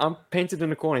 I'm painted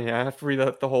in a corner here. I have to read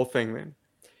out the whole thing then.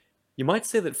 You might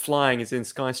say that flying is in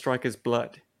Sky Striker's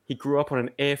blood. He grew up on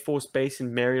an Air Force base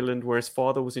in Maryland where his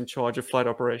father was in charge of flight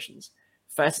operations.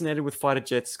 Fascinated with fighter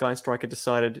jets, Sky Striker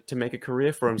decided to make a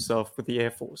career for himself with the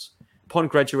Air Force. Upon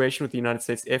graduation with the United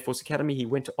States Air Force Academy, he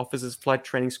went to Officers Flight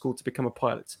Training School to become a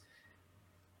pilot.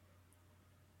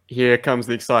 Here comes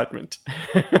the excitement.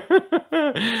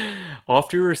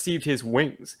 After he received his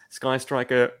wings, Sky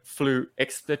Striker flew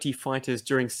X-30 fighters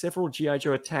during several G.I.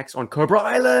 Joe attacks on Cobra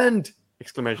Island!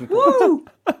 Exclamation point.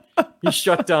 He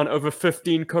shut down over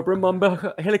 15 Cobra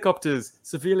Mamba helicopters,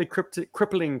 severely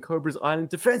crippling Cobra's Island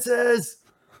defenses!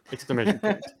 Exclamation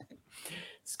point.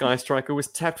 Sky Striker was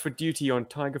tapped for duty on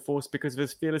Tiger Force because of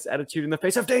his fearless attitude in the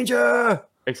face of danger!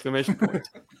 Exclamation point.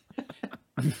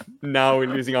 Now we're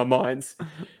losing our minds.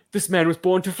 This man was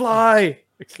born to fly!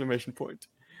 Exclamation point.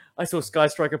 I saw Sky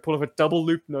Striker pull off a double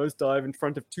loop nosedive in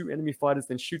front of 2 enemy fighters,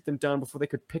 then shoot them down before they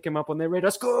could pick him up on their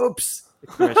radar scopes!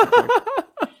 Exclamation point.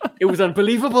 It was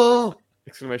unbelievable!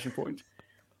 Exclamation point.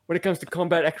 When it comes to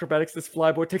combat acrobatics, this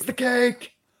flyboy takes the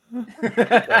cake!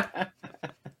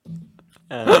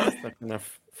 That's not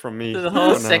enough from me. The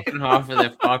whole for now. second half of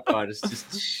the far card is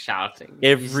just shouting.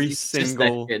 Every He's just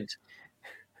single- that good.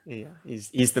 Yeah,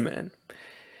 he's the man.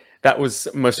 That was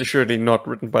most assuredly not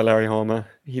written by Larry Harmer.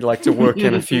 He liked to work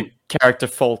in a few character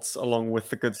faults along with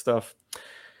the good stuff.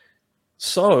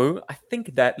 So I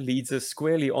think that leads us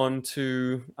squarely on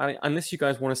to, unless you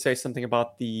guys want to say something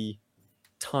about the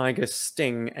Tiger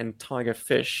Sting and Tiger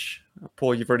Fish.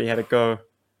 Paul, you've already had a go.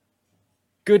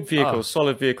 Good vehicles,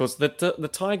 solid vehicles. The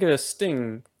Tiger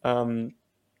Sting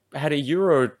had a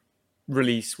Euro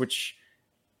release, which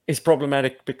is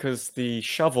problematic because the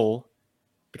shovel,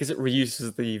 because it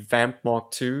reuses the Vamp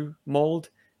Mark II mold,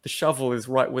 the shovel is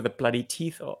right where the bloody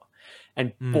teeth are.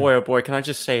 And boy, oh boy, can I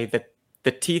just say that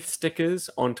the teeth stickers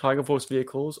on Tiger Force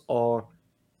vehicles are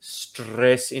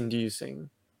stress-inducing.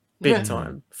 Big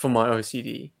time for my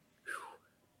OCD. Whew.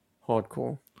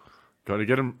 Hardcore. Gotta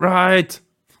get him right.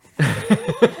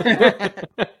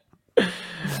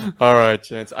 All right,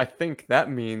 gents. I think that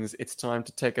means it's time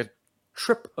to take a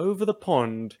trip over the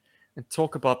pond and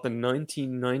talk about the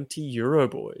 1990 Euro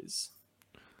Boys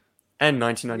and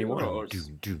 1991.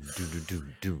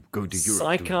 Go to Europe.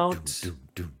 Psych Out,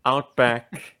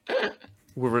 Outback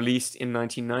were released in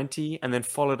 1990 and then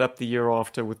followed up the year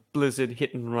after with Blizzard,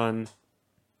 Hit and Run,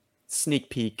 Sneak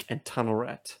Peek, and Tunnel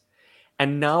Rat.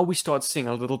 And now we start seeing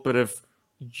a little bit of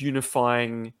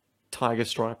unifying tiger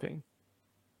striping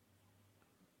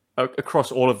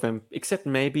across all of them, except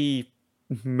maybe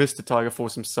Mr. Tiger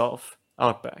Force himself,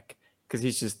 Outback, because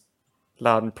he's just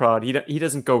loud and proud. He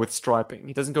doesn't go with striping.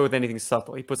 He doesn't go with anything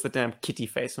subtle. He puts the damn kitty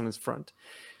face on his front.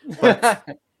 But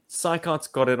Psychout's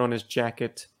got it on his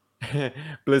jacket.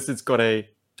 Blizzard's got a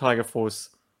Tiger Force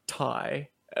tie.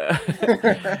 Hit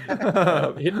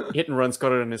and Run's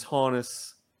got it on his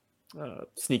harness.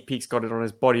 Sneak Peek's got it on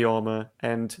his body armor.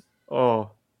 And,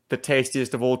 the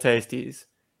tastiest of all tasties,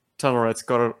 Tunnel Rat's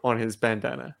got it on his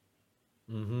bandana.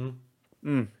 Or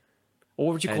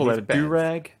what would you call his that? A bands.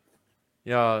 do-rag?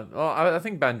 Yeah, well, I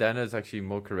think bandana is actually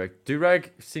more correct.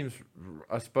 Durag seems,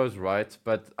 I suppose, right,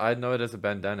 but I know it as a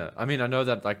bandana. I mean, I know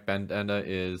that like bandana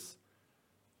is,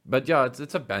 but yeah,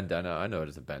 it's a bandana. I know it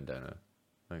as a bandana.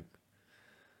 Like,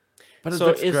 but it So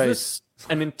looks is great. this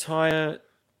an entire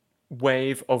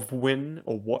wave of win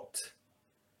or what?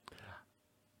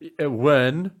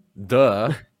 When,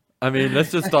 duh. I mean,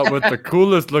 let's just start with the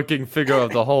coolest looking figure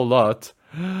of the whole lot.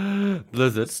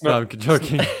 Blizzard. No, I'm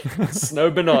joking. Snow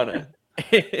Banana.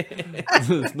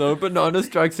 Snow Banana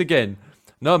strikes again.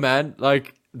 No, man.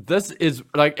 Like, this is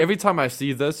like every time I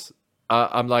see this,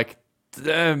 I'm like,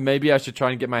 damn, maybe I should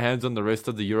try and get my hands on the rest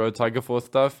of the Euro Tiger Force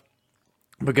stuff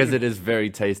because it is very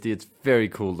tasty. It's very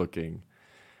cool looking.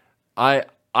 I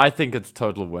think it's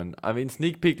total win. I mean,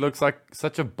 Sneak Peek looks like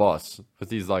such a boss with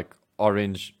these like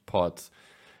orange pots.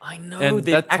 I know, And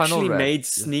they that tunnel actually rat, made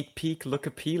Sneak Peek look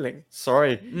appealing.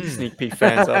 Sorry, Sneak Peek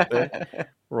fans out there.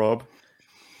 Rob.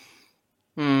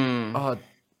 Oh,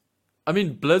 I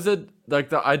mean, Blizzard, like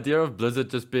the idea of Blizzard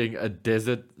just being a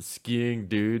desert skiing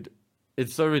dude,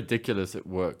 it's so ridiculous it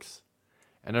works.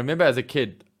 And I remember as a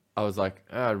kid, I was like,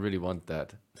 I really want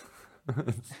that.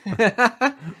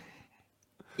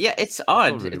 Yeah, it's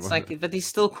odd. really It's want like, but he's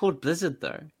still called Blizzard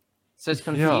though, so it's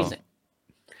confusing.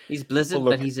 He's Blizzard, Well,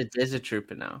 look- but he's a desert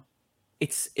trooper now.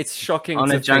 It's shocking On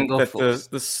to a think jungle that force.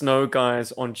 the snow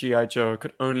guys on G.I. Joe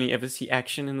could only ever see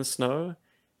action in the snow.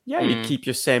 Yeah, you keep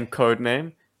your same code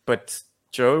name, but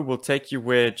Joe will take you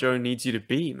where Joe needs you to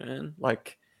be, man.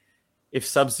 Like, if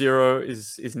Sub-Zero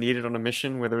is needed on a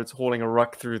mission, whether it's hauling a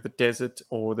ruck through the desert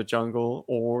or the jungle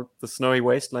or the snowy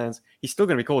wastelands, he's still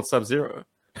going to be called Sub-Zero.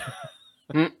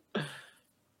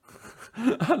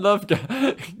 I love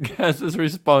Gaz's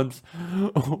response.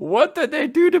 What did they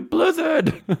do to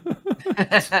Blizzard?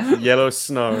 Yellow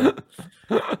snow.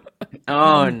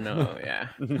 Oh no, yeah.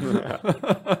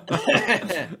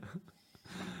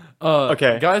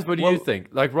 Okay, guys, what do well- you think?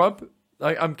 Like, Rob,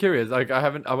 like, I'm curious. Like,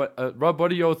 Rob,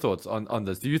 what are your thoughts on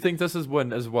this? Do you think this is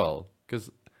win as well?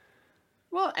 Because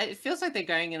Well, it feels like they're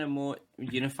going in a more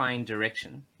unifying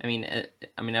direction. I mean,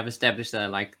 I've established that I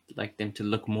like them to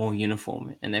look more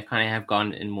uniform, and they kind of have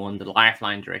gone in more in the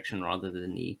Lifeline direction rather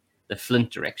than the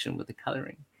Flint direction with the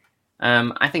coloring.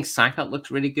 I think Psychot looks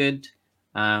really good.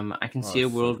 I can see a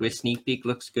so world where Sneak Peek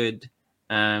looks good,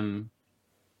 and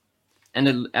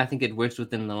I think it works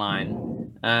within the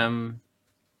line.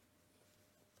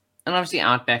 And obviously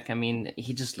Outback. I mean,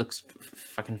 he just looks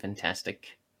fucking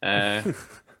fantastic. I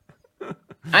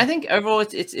think overall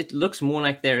it looks more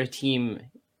like they're a team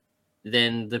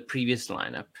than the previous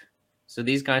lineup. So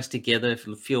these guys together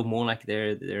feel more like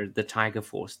they're the Tiger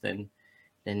Force than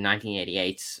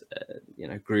 1988's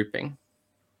grouping.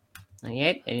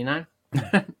 98, 89,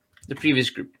 the previous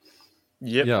group.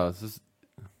 Yep. yeah, this is,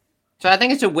 So I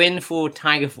think it's a win for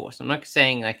Tiger Force. I'm not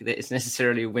saying like that it's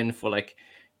necessarily a win for like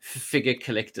figure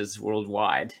collectors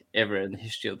worldwide ever in the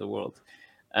history of the world.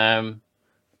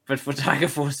 But for Tiger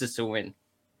Force, it's a win.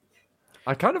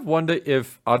 I kind of wonder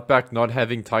if Outback not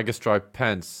having tiger stripe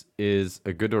pants is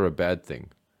a good or a bad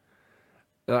thing.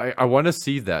 I want to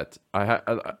see that.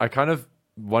 I kind of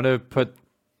want to put,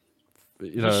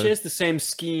 you know, He shares the same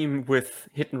scheme with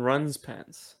Hit and Run's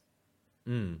pants.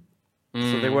 So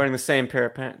they're wearing the same pair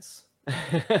of pants.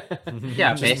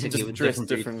 Yeah, basically just with dressed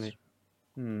different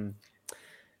differently.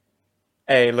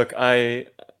 Hey, look, I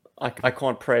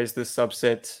can't praise this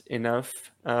subset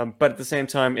enough, but at the same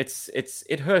time,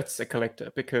 it hurts a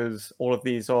collector because all of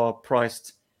these are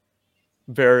priced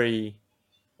very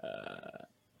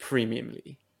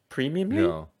premiumly.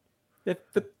 Premiumly? yeah.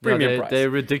 The premium price. They're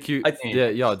ridiculous.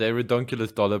 I- They're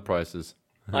redonkulous dollar prices.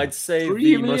 I'd say the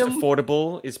Premium? most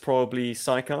affordable is probably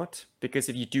Psychart, because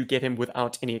if you do get him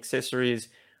without any accessories,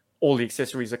 all the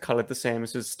accessories are colored the same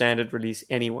as his standard release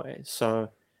anyway, so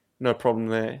no problem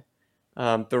there.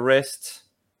 The rest,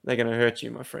 they're going to hurt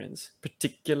you, my friends,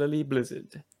 particularly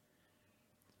Blizzard.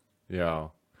 Yeah.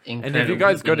 Incredible. have you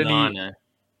guys got any- Banana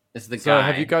is the So guy.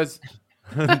 have you guys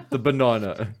the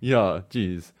banana? Yeah,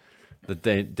 jeez, the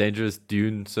dangerous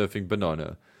dune surfing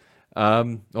banana,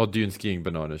 or dune skiing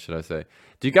banana, should I say?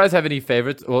 Do you guys have any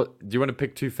favorites, or do you want to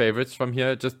pick two favorites from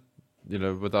here, just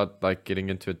without like getting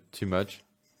into it too much?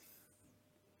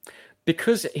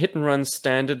 Because Hit and Run's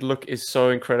standard look is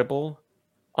so incredible,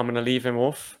 I'm going to leave him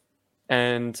off.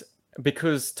 And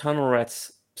because Tunnel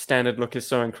Rat's standard look is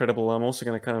so incredible, I'm also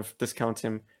going to kind of discount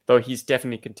him, though he's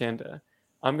definitely a contender.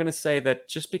 I'm going to say that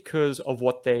just because of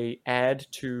what they add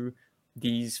to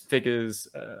these figures'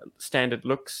 standard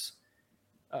looks,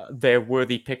 they're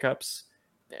worthy pickups.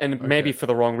 And maybe for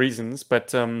the wrong reasons,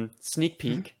 but Sneak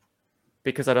Peek,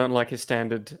 because I don't like his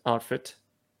standard outfit.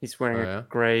 He's wearing a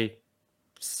grey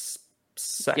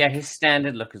sack. Yeah, his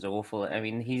standard look is awful. I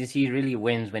mean, he really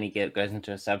wins when he goes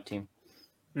into a sub team.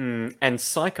 And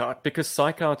Psychart, because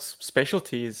Psychart's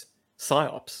specialty is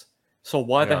psyops. So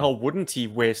why the hell wouldn't he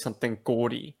wear something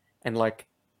gaudy and like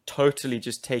totally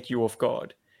just take you off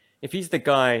guard? If he's the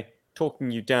guy talking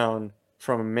you down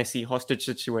from a messy hostage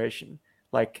situation,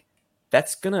 like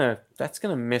that's gonna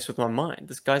mess with my mind.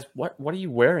 This guy's what are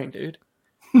you wearing, dude?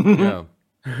 Yeah.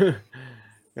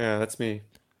 Yeah, that's me.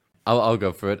 I'll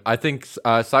go for it. I think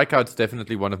Psychout's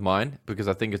definitely one of mine because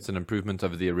I think it's an improvement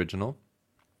over the original,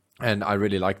 and I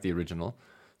really like the original,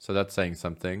 so that's saying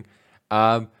something.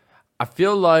 I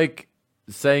feel like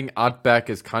saying Outback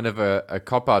is kind of a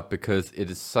cop out because it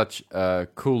is such a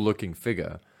cool looking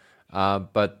figure,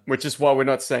 but Which is why we're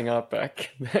not saying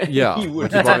Outback. yeah, He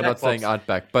would which is why we're take not saying Pops.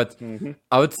 Outback. But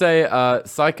I would say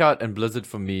Psychout and Blizzard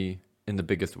for me in the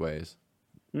biggest ways.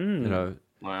 You know,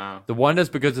 Wow. the one is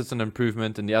because it's an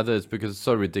improvement, and the other is because it's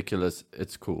so ridiculous.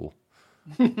 It's cool.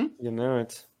 You know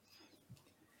it.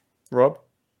 Rob?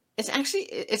 It's actually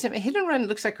it's a Hit and Run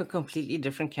looks like a completely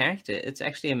different character. It's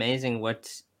actually amazing what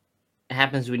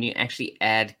happens when you actually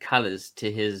add colors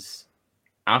to his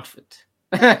outfit.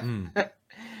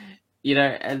 You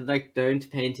know, and like don't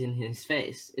paint in his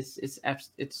face.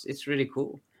 It's really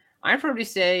cool. I'd probably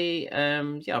say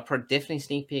yeah, I'll probably definitely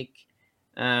sneak peek.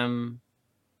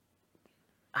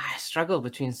 I struggle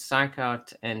between Psych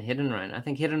Out and Hit and Run. I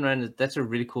think Hit and Run that's a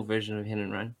really cool version of Hit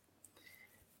and Run.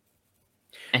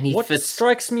 And he What fits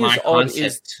strikes me my as odd concept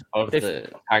is of if- the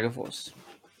Tiger Force.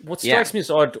 what Yeah. strikes me as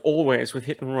odd always with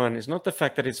Hit and Run is not the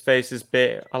fact that his face is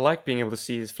bare. I like being able to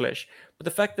see his flesh, but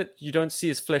the fact that you don't see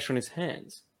his flesh on his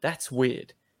hands. That's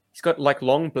weird. He's got like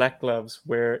long black gloves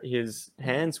where his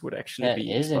hands would actually That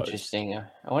be is exposed. interesting.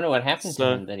 I wonder what happened So-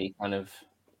 to him that he kind of.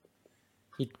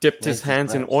 He dipped Where's his his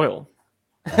hands in gloves? oil.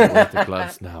 I wear the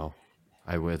gloves now.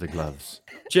 I wear the gloves.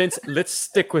 Gents, let's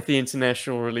stick with the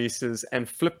international releases and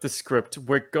flip the script.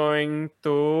 We're going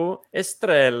to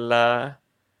Estrella.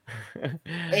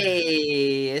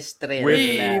 Hey, Estrella. With-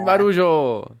 Hey,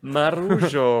 Marujo.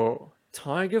 Marujo,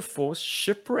 Tiger Force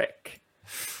Shipwreck.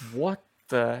 What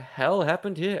the hell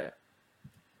happened here?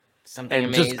 Something and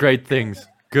amazing. Just great things.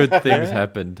 Good things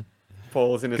happened.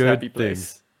 Paul's in his Good happy things.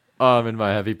 place. Oh, I'm in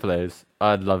my happy place.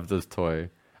 I love this toy.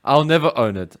 I'll never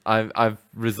own it. I've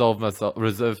reserved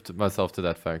myself to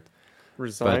that fact.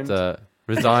 Resigned. But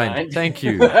resigned. Resigned. Thank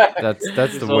you.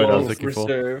 That's the word I was looking for.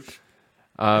 Reserved.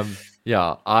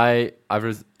 Yeah, I've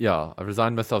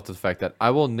resigned myself to the fact that I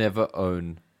will never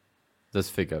own this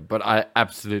figure, but I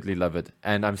absolutely love it,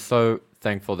 and I'm so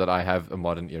thankful that I have a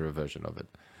modern era version of it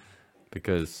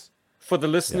because For the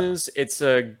listeners, it's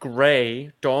a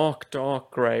grey, dark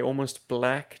grey, almost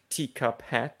black teacup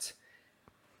hat,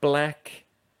 black,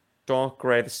 dark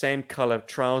grey, the same color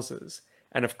trousers,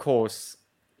 and of course,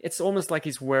 it's almost like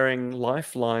he's wearing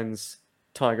Lifeline's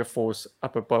Tiger Force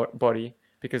upper body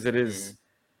because it is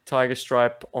tiger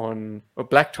stripe on, or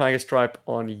black tiger stripe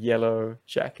on yellow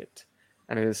jacket,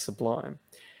 and it is sublime.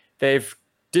 They've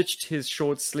ditched his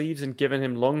short sleeves and given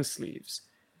him long sleeves,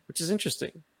 which is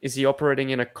interesting. Is he operating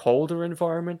in a colder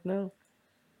environment now?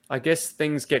 I guess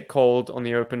things get cold on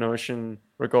the open ocean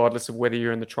regardless of whether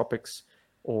you're in the tropics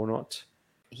or not.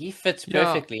 He fits Yeah.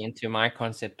 perfectly into my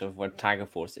concept of what Tiger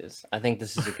Force is. I think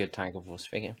this is a good Tiger Force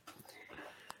figure.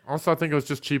 also I think it was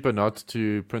just cheaper not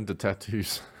to print the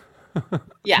tattoos.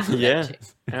 Yeah. Yeah,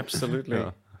 absolutely.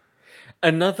 Yeah.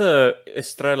 Another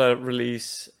Estrella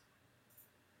release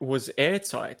was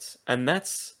Airtight, and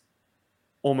that's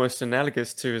almost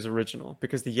analogous to his original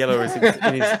because the yellow is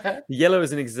the yellow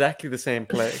is in exactly the same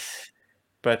place,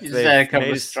 but Just a they've, couple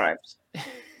made of stripes.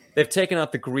 they've taken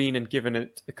out the green and given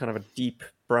it a kind of a deep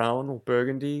brown or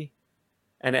burgundy,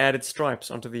 and added stripes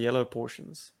onto the yellow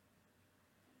portions.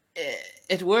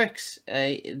 It works.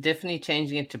 Definitely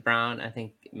changing it to brown, I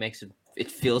think, makes it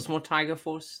feels more Tiger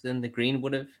Force than the green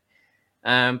would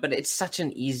have. But it's such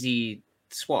an easy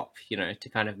swap, you know, to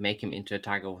kind of make him into a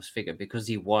Tiger Force figure because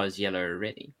he was yellow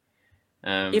already.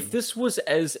 If this was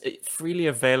as freely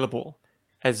available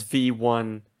as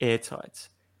V1 Airtight,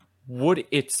 would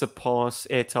it surpass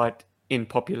Airtight in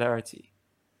popularity?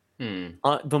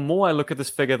 The more I look at this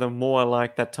figure, the more I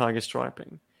like that tiger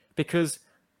striping. Because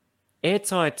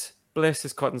Airtight, bless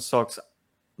his cotton socks,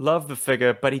 love the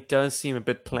figure, but he does seem a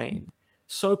bit plain.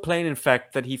 So plain, in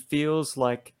fact, that he feels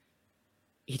like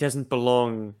he doesn't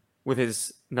belong with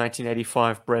his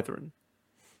 1985 brethren.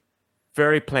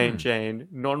 Very plain Jane,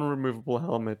 non-removable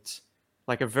helmet,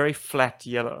 like a very flat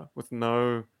yellow with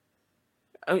no...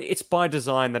 I mean, it's by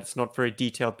design that it's not very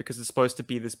detailed because it's supposed to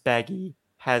be this baggy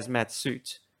hazmat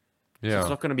suit. So Yeah. it's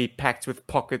not going to be packed with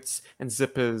pockets and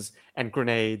zippers and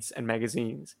grenades and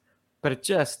magazines. But it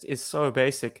just is so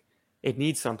basic. It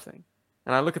needs something.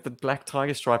 And I look at the black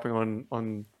tiger striping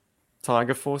on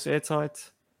Tiger Force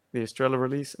Airtight, the Estrella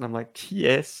release, and I'm like,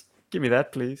 yes, give me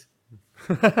that, please.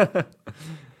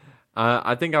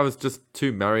 I think I was just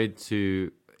too married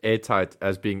to Airtight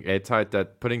as being Airtight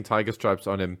that putting tiger stripes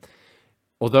on him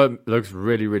although it looks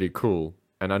really, really cool,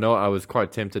 and I know I was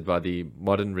quite tempted by the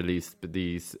modern release,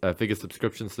 the figure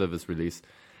subscription service release.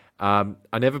 I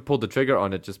never pulled the trigger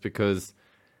on it just because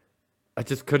I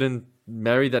just couldn't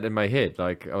marry that in my head.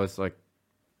 Like I was like,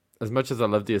 as much as I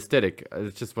love the aesthetic,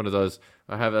 it's just one of those.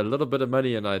 I have a little bit of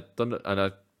money, and I don't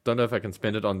know if I can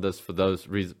spend it on this for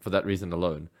that reason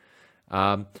alone.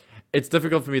 It's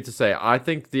difficult for me to say. I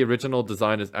think the original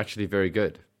design is actually very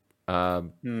good,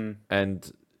 and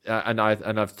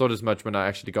I've thought as much when I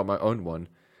actually got my own one,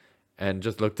 and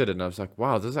just looked at it, and I was like,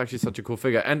 wow, this is actually such a cool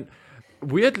figure, and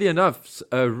weirdly enough,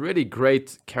 a really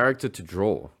great character to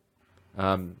draw,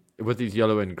 with these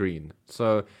yellow and green.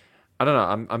 So I don't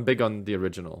know. I'm big on the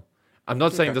original. I'm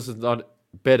not saying this is not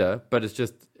better, but it's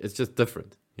just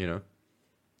different, you know.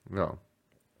 No,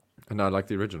 and I like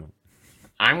the original.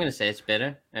 I'm gonna say it's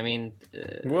better. I mean,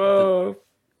 Whoa.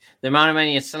 the amount of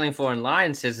money it's selling for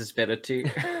online says it's better too.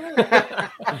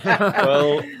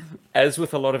 Well, as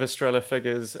with a lot of Estrella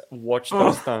figures, watch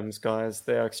those thumbs, guys.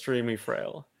 They are extremely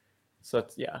frail. So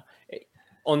yeah,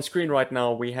 on screen right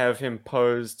now we have him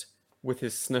posed with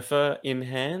his sniffer in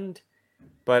hand,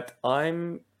 but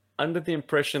I'm under the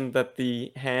impression that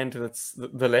the hand that's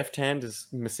the left hand is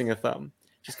missing a thumb,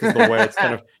 just because of the way it's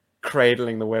kind of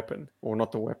cradling the weapon, or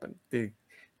not the weapon, the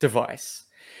device.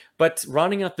 But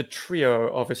rounding out the trio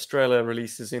of Estrella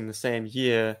releases in the same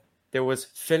year, there was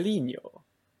Felinho,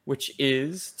 which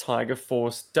is Tiger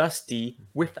Force Dusty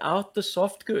without the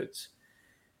soft goods.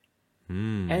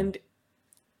 And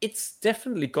it's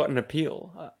definitely got an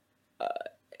appeal.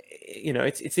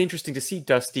 It's interesting to see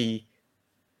Dusty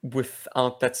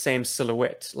without that same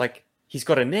silhouette. Like, he's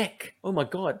got a neck. Oh my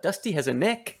god, Dusty has a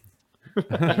neck.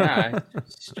 Yeah,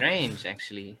 strange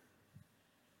actually.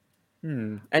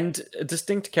 And a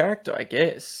distinct character, I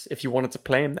guess, if you wanted to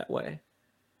play him that way.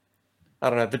 I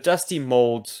don't know. The Dusty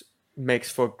mold makes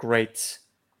for a great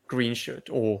green shirt,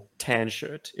 or tan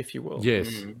shirt, if you will.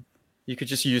 Yes. You could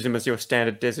just use him as your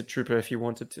standard desert trooper if you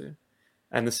wanted to.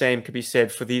 And the same could be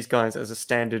said for these guys as a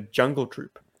standard jungle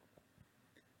troop.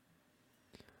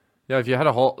 Yeah, if you had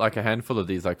a handful of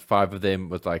these, like 5 of them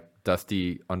with like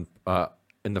Dusty on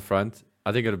in the front,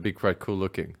 I think it would be quite cool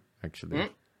looking, actually.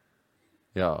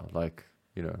 Yeah, like,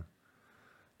 you know.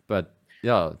 But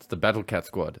yeah, it's the Battle Cat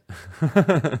squad.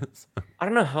 I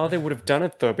don't know how they would have done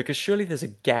it though, because surely there's a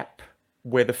gap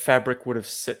where the fabric would have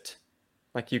sit.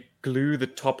 Like, you glue the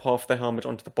top half of the helmet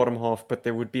onto the bottom half, but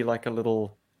there would be like a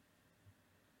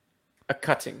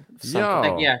cutting. Of something. Yeah.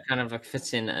 Like, yeah, kind of like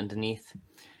fits in underneath.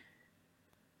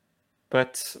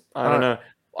 But I don't know.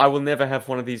 I will never have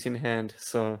one of these in hand,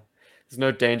 so there's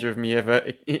no danger of me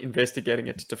ever investigating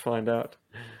it to find out.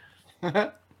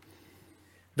 The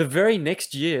very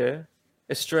next year,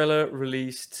 Estrella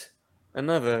released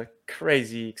another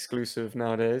crazy exclusive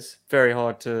nowadays. Very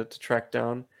hard to track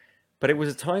down. But it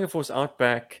was a Tiger Force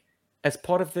Outback as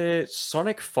part of their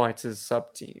Sonic Fighters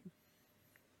sub-team.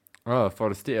 Oh,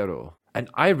 Forastero. And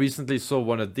I recently saw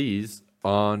one of these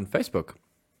on Facebook.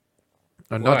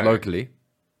 And not Where? locally.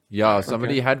 Yeah,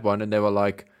 somebody had one and they were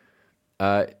like,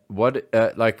 I bought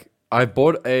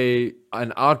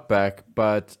an Outback,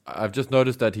 but I've just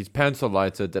noticed that his pants are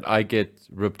lighter, that I get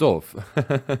ripped off.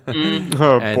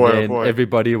 Oh And then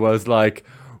everybody was like,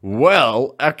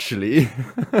 well, actually.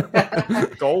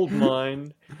 Gold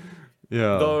mine.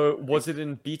 Yeah. Though, was it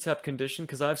in beat-up condition?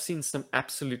 Because I've seen some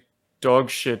absolute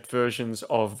dog shit versions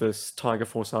of this Tiger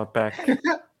Force Outback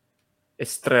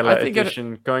Estrella I think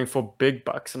edition going for big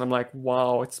bucks. And I'm like,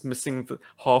 wow, it's missing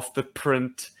half the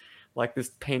print. Like, there's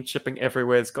paint chipping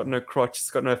everywhere. It's got no crotch.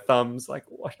 It's got no thumbs. Like,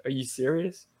 what? Are you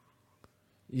serious?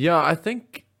 Yeah, I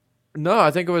think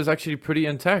it was actually pretty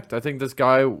intact. I think this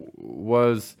guy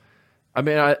was. I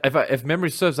mean, if memory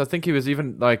serves, I think he was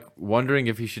even like wondering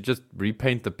if he should just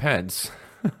repaint the pants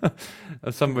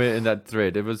somewhere in that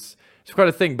thread. It's quite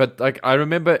a thing, but like I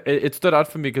remember it stood out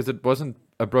for me because it wasn't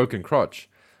a broken crotch.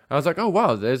 I was like, oh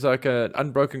wow, there's like an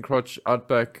unbroken crotch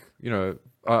Outback,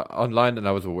 online, and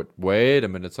I was wait a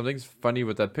minute, something's funny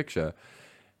with that picture.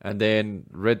 And then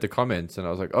read the comments, and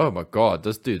I was like, oh my god,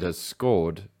 this dude has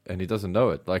scored, and he doesn't know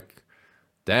it. Like,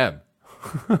 damn.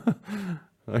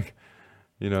 Like,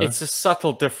 It's a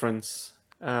subtle difference.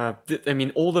 I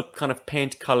mean, all the kind of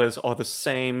paint colors are the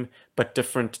same, but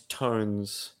different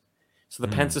tones. So the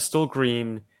pants are still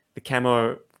green, the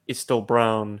camo is still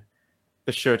brown,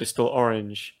 the shirt is still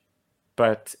orange.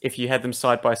 But if you had them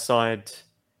side by side,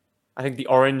 I think the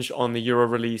orange on the Euro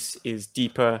release is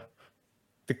deeper,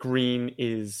 the green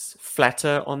is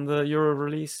flatter on the Euro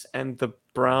release, and the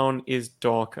brown is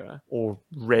darker or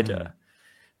redder.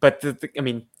 But I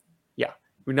mean, yeah,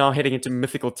 we're now heading into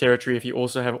mythical territory if you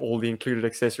also have all the included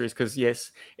accessories. Because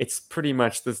yes, it's pretty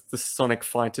much the Sonic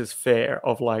Fighters fare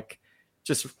of like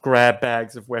just grab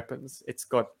bags of weapons. It's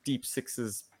got Deep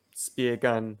Six's spear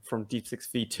gun from Deep Six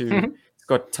V2. It's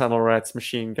got Tunnel Rat's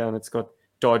machine gun. It's got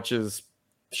Dodge's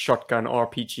shotgun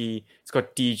RPG. It's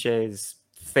got DJ's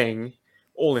thing,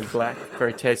 all in black,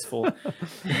 very tasteful.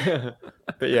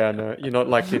 But yeah, no, you're not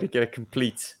likely to get a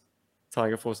complete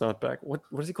Tiger Force Outback. What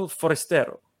is it called?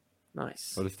 Forestero.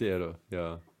 Nice. Forestiero,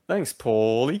 yeah. Thanks,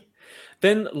 Paulie.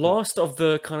 Then last of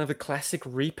the kind of the classic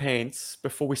repaints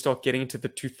before we start getting into the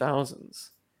 2000s,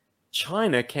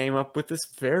 China came up with this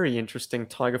very interesting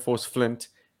Tiger Force Flint,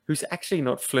 who's actually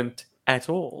not Flint at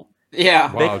all.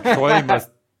 Yeah. Wow,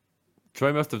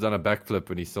 Troy must have done a backflip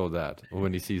when he saw that, or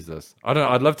when he sees this. I don't know.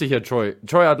 I'd love to hear Troy.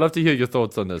 Troy, I'd love to hear your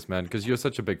thoughts on this, man, because you're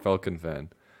such a big Falcon fan.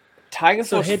 Tiger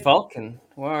So Force Falcon.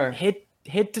 Wow.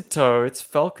 Head to toe, it's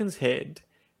Falcon's head,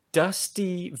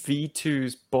 Dusty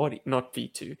V2's body, not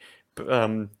V2, but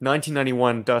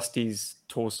 1991 Dusty's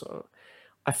torso.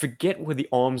 I forget where the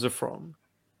arms are from,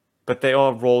 but they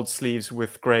are rolled sleeves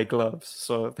with grey gloves,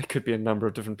 so there could be a number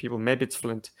of different people. Maybe it's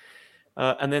Flint.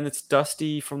 And then it's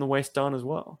Dusty from the waist down as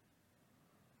well.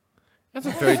 That's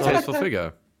a very tasteful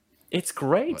figure. It's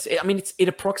great. I mean, it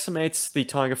approximates the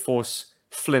Tiger Force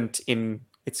Flint in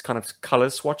its kind of color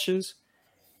swatches,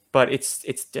 but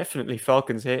it's definitely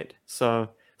Falcon's head. So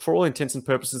for all intents and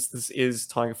purposes, this is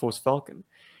Tiger Force Falcon.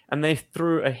 And they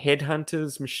threw a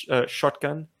Headhunter's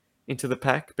shotgun into the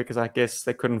pack because I guess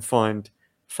they couldn't find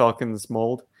Falcon's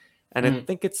mold. And I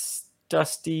think it's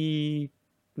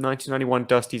 1991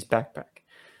 Dusty's backpack.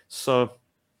 So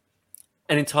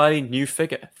an entirely new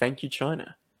figure. Thank you,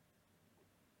 China.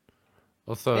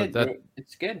 Also,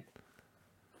 It's good.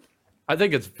 I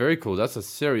think it's very cool. That's a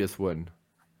serious win.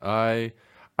 This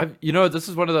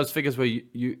is one of those figures where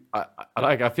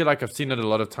I feel like I've seen it a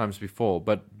lot of times before,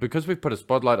 but because we've put a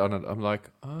spotlight on it, I'm like,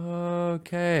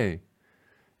 okay.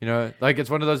 Like it's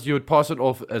one of those you would pass it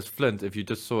off as Flint if you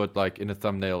just saw it like in a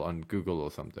thumbnail on Google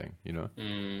or something,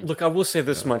 Look, I will say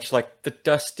this much: like the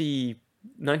Dusty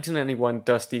 1991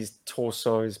 Dusty's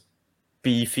torso is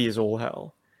beefy as all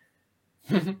hell,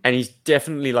 and he's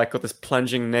definitely like got this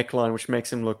plunging neckline, which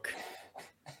makes him look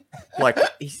like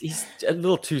he's a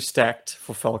little too stacked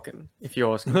for Falcon, if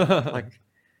you ask me. Like,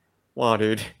 wow,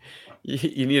 dude,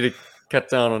 you need to cut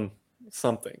down on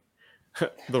something.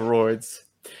 The roids.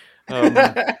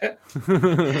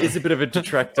 Is a bit of a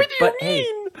detractor, but hey,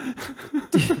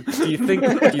 do you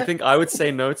think I would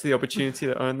say no to the opportunity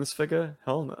to own this figure?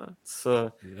 Hell no. It's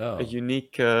a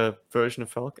unique version of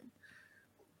Falcon.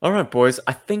 All right, boys,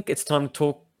 I think it's time to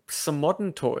talk some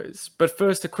modern toys. But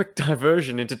first, a quick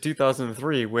diversion into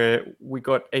 2003, where we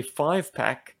got a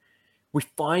 5-pack. We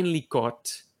finally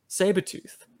got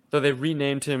Sabretooth, though they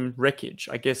renamed him Wreckage.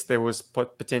 I guess there was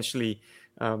potentially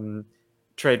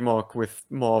trademark with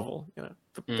Marvel,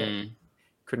 they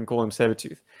couldn't call him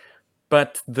Sabretooth.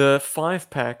 But the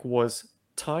 5-pack was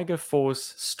Tiger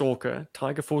Force Stalker,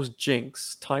 Tiger Force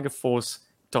Jinx, Tiger Force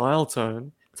Dial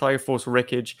Tone, Tiger Force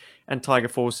Wreckage, and Tiger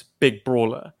Force Big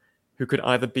Brawler, who could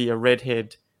either be a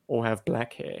redhead or have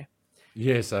black hair.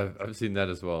 Yes, I've seen that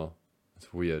as well.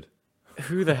 It's weird.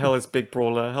 Who the hell is Big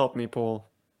Brawler? Help me, Paul.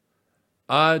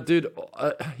 Dude,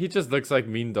 he just looks like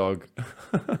Mean Dog.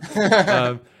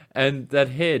 And that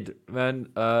head, man.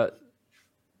 Lowlight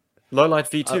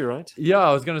V2, right? Yeah,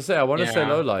 I was gonna say. I want to say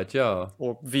Lowlight. Yeah.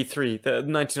 Or V3, the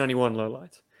 1991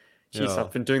 Lowlight. Jeez, Yeah.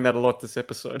 I've been doing that a lot this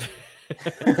episode.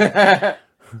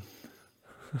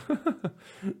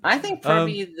 I think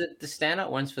probably the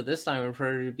standout ones for this time would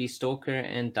probably be Stalker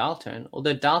and Dalton.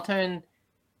 Although Dalton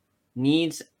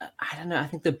needs, I don't know, I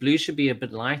think the blue should be a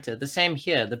bit lighter. The same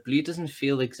here. The blue doesn't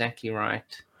feel exactly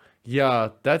right. Yeah,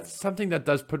 that's something that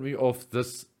does put me off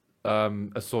this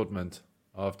assortment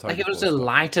of Tiger Like it was Force a stuff.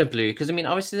 lighter blue because I mean,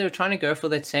 obviously they were trying to go for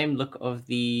that same look of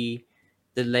the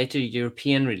later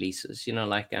European releases.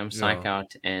 Like Psych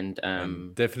Out and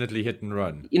Definitely hit and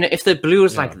run. if the blue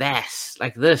was like this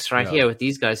right Yeah. here with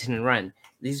these guys hit and run,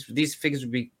 these figures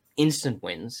would be instant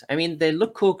wins. I mean, they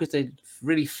look cool because they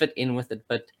really fit in with it,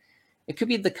 but it could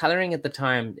be the coloring at the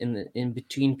time in the in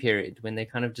between period when they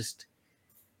kind of just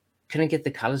couldn't get the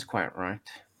colors quite right.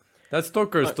 That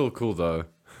Stalker is still cool though.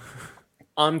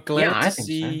 I'm glad Yeah, I to think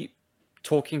see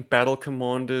Talking Battle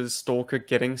Commanders Stalker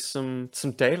getting some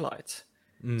daylight.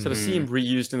 So to see him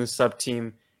reused in the sub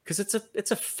team, because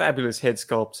it's a fabulous head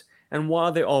sculpt, and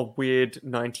while there are weird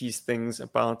 90s things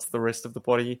about the rest of the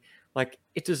body, like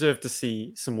it deserved to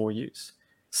see some more use.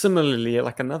 Similarly,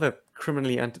 like another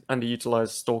criminally underutilized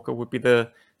Stalker would be the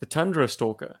Tundra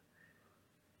Stalker,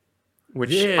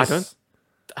 which Yes.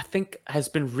 I think has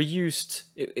been reused.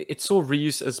 It saw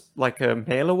reuse as like a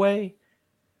mail away,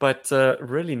 but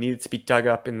really needed to be dug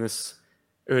up in this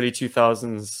early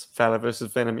 2000s Valor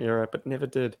versus Venom era, but never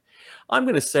did. I'm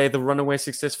going to say the runaway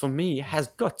success for me has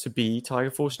got to be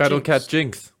Tiger Force Battle Jinx. Cat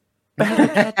Jinx. Battle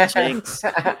Cat Jinx.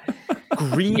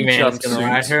 Green He-Man's gonna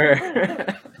ride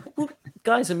jumpsuit. her.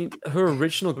 Guys, I mean, her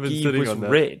original I've been gi sitting was on that.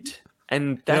 red,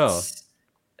 and that's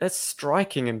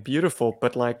striking and beautiful.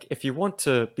 But like, if you want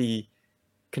to be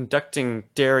conducting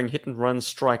daring hit and run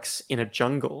strikes in a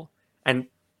jungle, and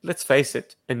let's face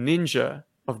it, a ninja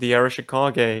of the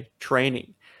Arashikage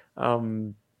training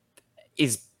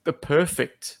is a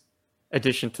perfect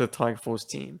addition to the Tiger Force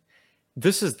team.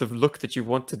 This is the look that you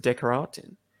want to deck her out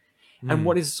in. And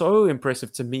what is so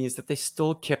impressive to me is that they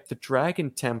still kept the dragon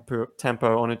tempo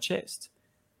on her chest.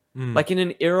 Like in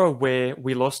an era where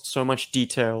we lost so much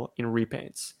detail in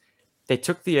repaints, they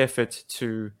took the effort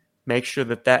to make sure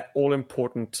that that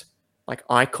all-important like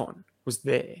icon was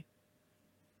there.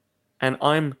 And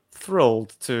I'm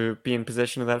thrilled to be in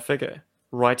possession of that figure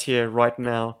right here, right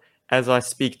now. As I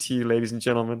speak to you, ladies and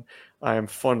gentlemen, I am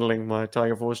fondling my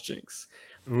Tiger Force Jinx.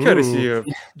 Courtesy of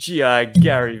G.I.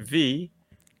 Gary V,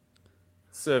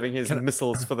 serving his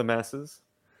missiles for the masses.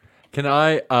 Can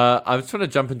I just want to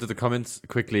jump into the comments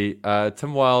quickly.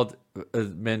 Tim Wild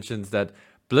mentions that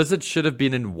Blizzard should have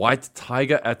been in white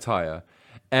tiger attire.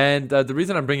 And the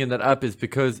reason I'm bringing that up is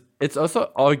because it's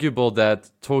also arguable that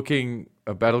talking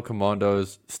Battle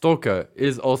Commandos Stalker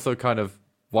is also kind of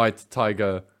white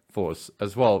tiger force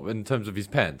as well in terms of his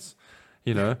pants,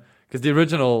 you know? Because the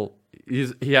original,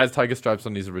 he has tiger stripes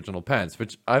on his original pants,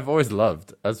 which I've always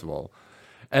loved as well.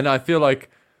 And I feel like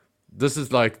this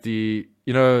is like the,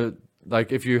 you know,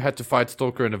 like if you had to fight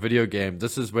Stalker in a video game,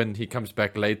 this is when he comes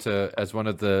back later as one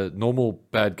of the normal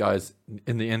bad guys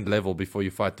in the end level before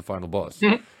you fight the final boss.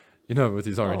 You know, with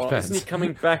his orange pants. Isn't he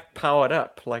coming back powered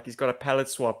up? Like he's got a palette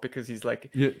swap because he's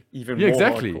like even more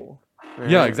exactly. hardcore.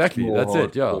 Yeah, exactly. More That's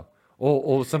it. Yeah, hardcore.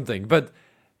 or something. But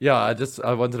yeah,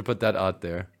 I wanted to put that out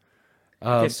there.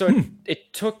 Okay, so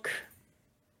it took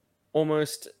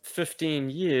almost 15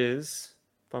 years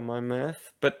by my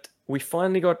math, but we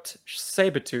finally got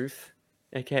Sabretooth,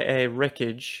 aka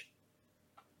Wreckage.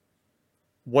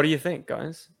 What do you think,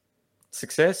 guys?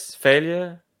 Success?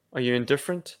 Failure? Are you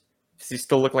indifferent? Does he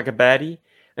still look like a baddie?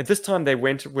 And this time they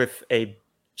went with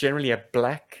generally a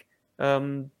black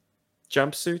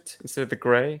jumpsuit instead of the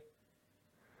grey.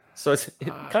 So it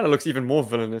kind of looks even more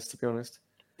villainous, to be honest.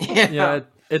 Yeah,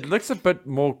 it looks a bit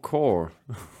more core.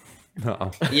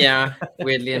 No. Yeah,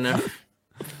 weirdly enough,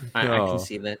 I can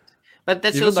see that. But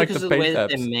that's Even also like because the of the way paint that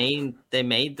apps. they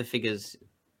made the figures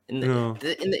in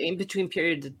the in between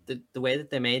period. The way that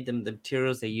they made them, the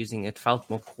materials they're using, it felt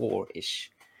more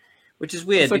core-ish, which is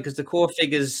weird because the core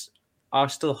figures are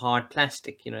still hard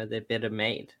plastic. You know, they're better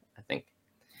made, I think.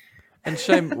 And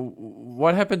shame,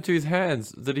 what happened to his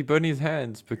hands? Did he burn his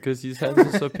hands because his hands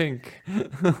are so pink? You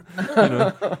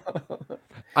know,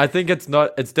 I think it's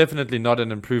definitely not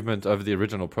an improvement over the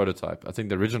original prototype. I think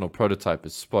the original prototype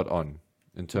is spot on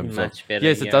in terms Much of better,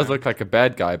 yes, it does look like a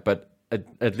bad guy, but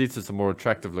at least it's a more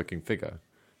attractive looking figure.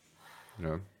 You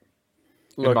know,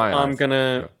 Look, I'm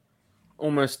gonna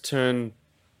almost turn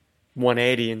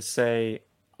 180 and say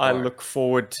I look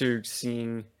forward to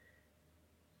seeing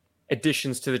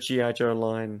additions to the G.I. Joe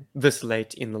line this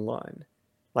late in the line.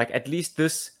 Like, at least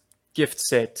this gift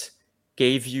set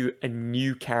gave you a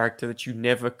new character that you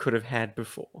never could have had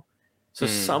before. So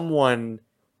someone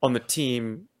on the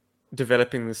team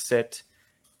developing this set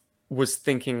was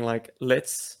thinking like,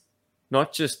 let's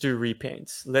not just do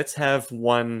repaints. Let's have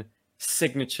one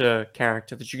signature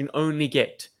character that you can only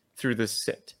get through this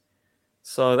set.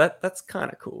 So that's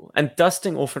kind of cool. And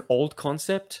dusting off an old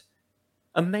concept,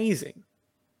 amazing.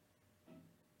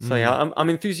 So yeah, I'm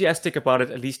enthusiastic about it,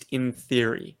 at least in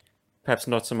theory. Perhaps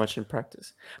not so much in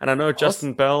practice. And I know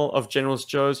Justin Bell of General's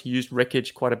Joe's used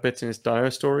Wreckage quite a bit in his Dio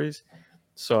stories.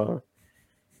 So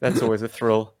that's always a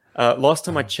thrill. Last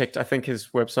time I checked, I think his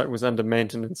website was under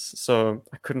maintenance, so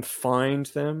I couldn't find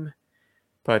them.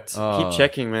 But keep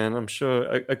checking, man. I'm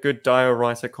sure a good Dio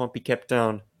writer can't be kept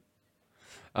down.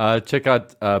 Check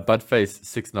out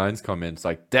Budface69's comments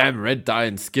like, damn, red dye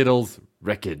and Skittles,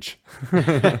 Wreckage.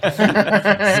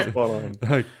 Spot on.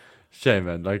 Like, shame,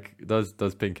 man. Like those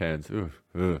pink hands. Ooh,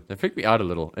 they freak me out a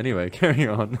little. Anyway, carry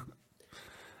on.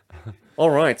 All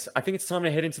right. I think it's time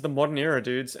to head into the modern era,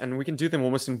 dudes, and we can do them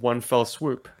almost in one fell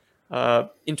swoop.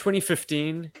 In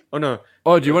 2015... Oh, no.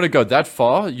 Oh, do you want to go that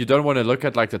far? You don't want to look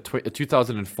at like the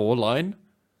 2004 line?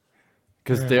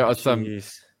 Because there are some...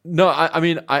 Jeez. No, I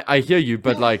mean, I hear you,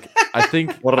 but like, I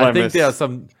think What did I miss? there are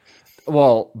some...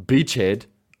 Well, Beachhead.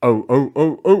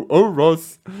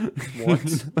 Ross.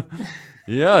 What?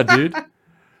 Yeah, dude.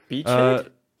 Beachhead?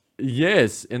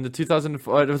 Yes, in the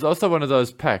 2004, it was also one of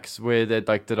those packs where they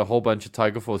like did a whole bunch of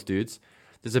Tiger Force dudes.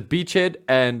 There's a Beachhead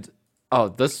and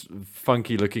this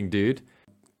funky looking dude.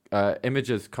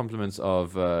 Images, compliments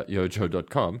of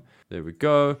yojo.com. There we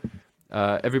go.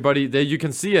 Everybody, there you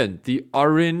can see it, the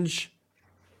orange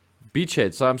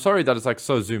Beachhead. So I'm sorry that it's like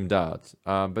so zoomed out.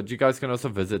 But you guys can also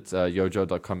visit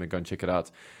yojo.com and go and check it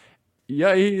out.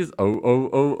 Yeah, he's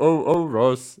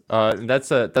Ross. And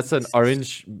that's an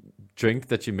orange drink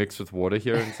that you mix with water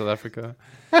here in South Africa.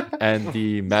 And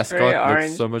the mascot looks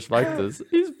orange. so much like this.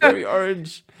 He's very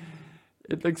orange.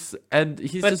 It looks, and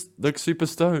he just looks super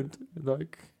stoned.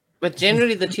 Like, But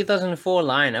generally, the 2004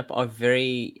 lineup are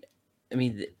very. I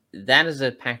mean, that is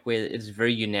a pack where it's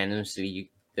very unanimously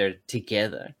they're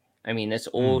together. I mean, it's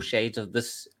all shades of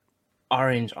this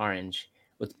orange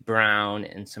with brown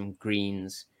and some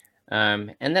greens,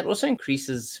 and that also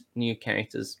increases new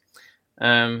characters.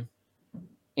 A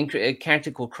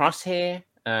character called Crosshair,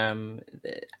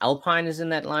 Alpine is in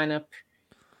that lineup.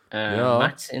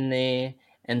 Mutt's in there,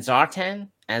 and Zartan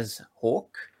as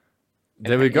Hawk.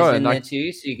 there we go. Is And in there like,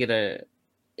 too, so you get a.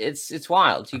 It's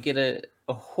wild. You get a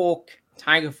Hawk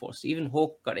Tiger Force. Even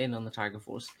Hawk got in on the Tiger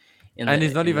Force. And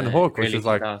he's not even Hawk, which early is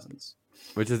like 2000s.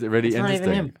 which is really It's not even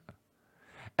interesting. him.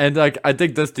 And like, I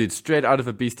dig this dude straight out of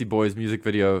a Beastie Boys music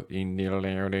video. The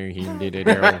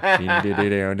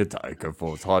Tiger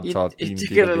Force hot top. You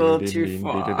took it a little too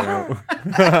far.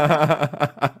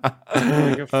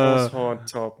 Tiger Force hard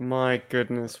top. My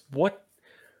goodness. What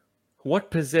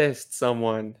possessed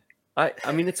someone?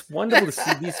 I mean, it's wonderful to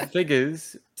see these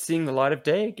figures seeing the light of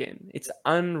day again. It's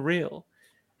unreal.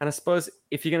 And I suppose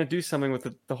if you're going to do something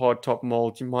with the hard top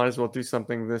mold, you might as well do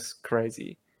something this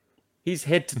crazy. He's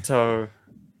head to toe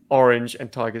orange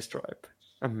and tiger stripe.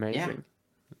 Amazing.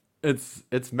 It's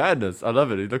madness. I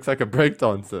love it. He looks like a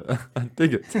breakdancer. I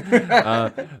dig it.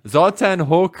 Zartan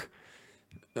Hawk.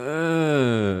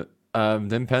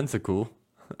 Them pants are cool.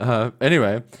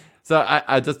 Anyway, so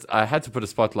I had to put a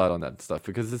spotlight on that stuff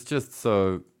because it's just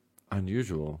so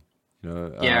unusual. You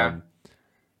know. Yeah.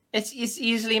 It's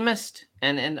easily missed,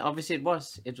 and obviously it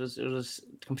was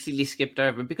completely skipped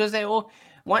over because they all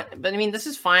want. But I mean, this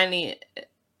is finally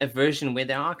a version where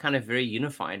they are kind of very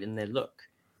unified in their look.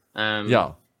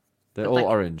 Yeah, they're all like,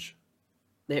 orange.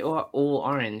 They are all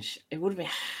orange. It would be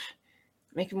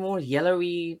make it more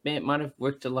yellowy. It might have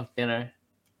worked a lot better,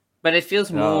 but it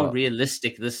feels more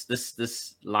realistic.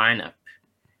 This lineup,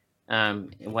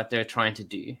 what they're trying to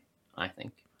do, I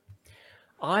think.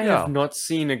 I have not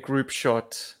seen a group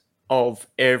shot of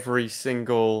every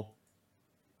single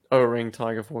O-ring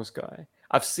Tiger Force guy.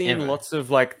 I've seen lots of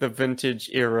like the vintage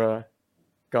era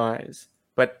guys,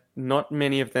 but not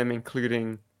many of them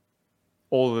including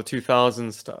all the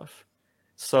 2000 stuff.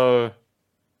 So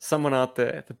someone out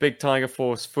there, the big Tiger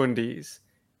Force fundies,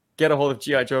 get a hold of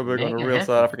G.I. Joburg on a real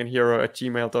South African hero at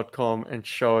gmail.com and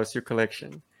show us your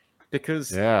collection.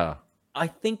 Because I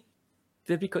think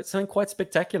there'd be something quite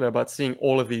spectacular about seeing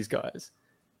all of these guys.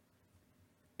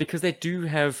 Because they do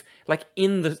have, like,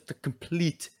 in the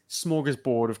complete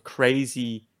smorgasbord of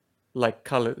crazy, like,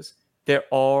 colors, there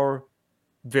are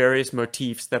various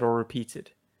motifs that are repeated.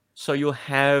 So you'll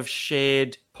have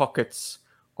shared pockets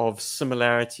of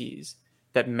similarities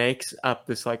that makes up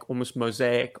this, like, almost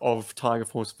mosaic of Tiger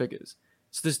Force figures.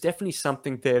 So there's definitely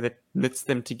something there that knits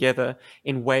them together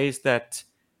in ways that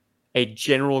a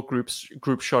general group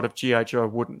shot of G.I. Joe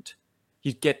wouldn't.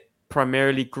 You'd get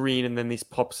primarily green and then these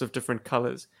pops of different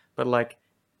colors. But like,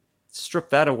 strip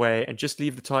that away and just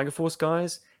leave the Tiger Force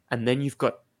guys, and then you've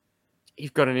got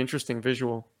an interesting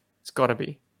visual. It's got to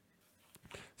be.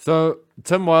 So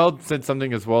Tim Wild said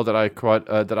something as well that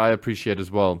I appreciate as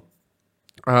well.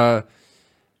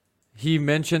 He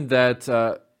mentioned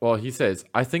that. He says,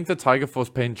 I think the Tiger Force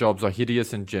paint jobs are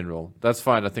hideous in general. That's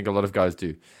fine. I think a lot of guys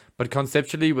do. But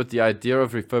conceptually, with the idea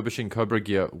of refurbishing Cobra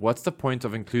gear, what's the point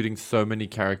of including so many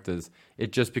characters?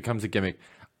 It just becomes a gimmick.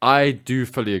 I do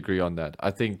fully agree on that. I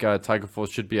think Tiger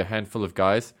Force should be a handful of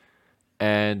guys.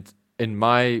 And in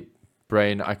my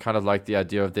brain, I kind of like the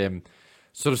idea of them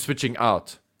sort of switching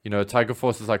out. You know, Tiger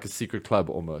Force is like a secret club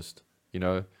almost, you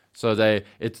know? So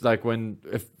it's like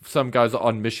if some guys are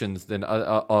on missions, then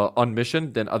are on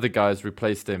mission, then other guys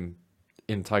replace them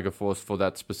in Tiger Force for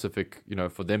that specific, you know,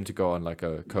 for them to go on like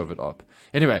a covert op.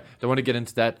 Anyway, don't want to get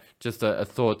into that. Just a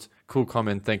thought. Cool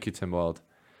comment. Thank you, Tim Wild.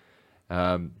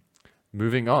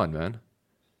 Moving on, man.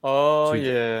 Oh,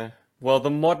 yeah. Well, the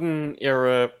modern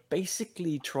era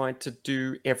basically tried to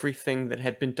do everything that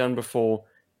had been done before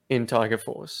in Tiger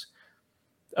Force.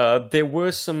 There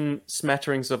were some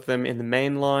smatterings of them in the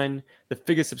main line. The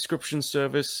figure subscription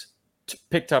service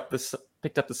picked up the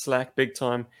slack big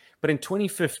time. But in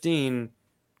 2015,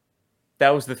 that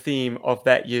was the theme of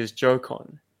that year's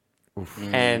JoeCon,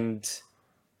 and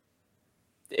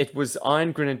it was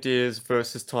Iron Grenadiers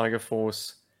versus Tiger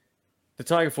Force. The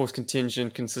Tiger Force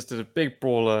contingent consisted of Big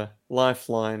Brawler,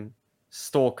 Lifeline,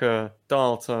 Stalker,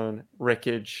 Dial Tone,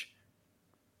 Wreckage,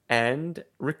 and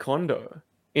Recondo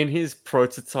in his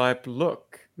prototype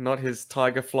look, not his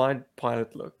Tiger Flight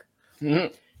pilot look.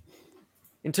 In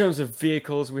terms of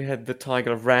vehicles, we had the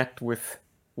Tiger Rat with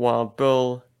Wild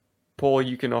Bill. Paul,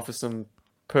 you can offer some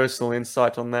personal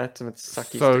insight on that and its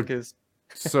sucky stickers.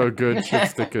 So good, shit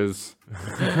stickers.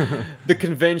 The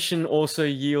convention also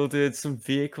yielded some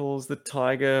vehicles. The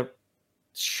Tiger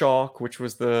Shark, which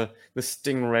was the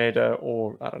Stingraider,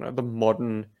 or I don't know, the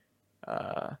modern,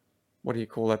 what do you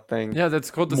call that thing? Yeah,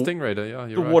 that's called the Stingraider. Yeah,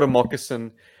 you're the right. Water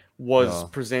Moccasin was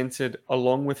presented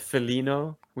along with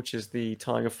Felino, which is the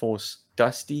Tiger Force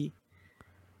Dusty.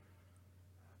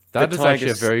 That is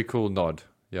actually a very cool nod.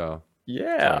 Yeah.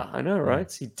 Yeah, I know,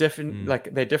 right? He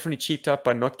definitely they definitely cheaped up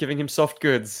by not giving him soft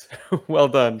goods. Well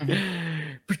done.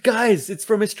 But guys, it's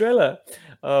from Estrella.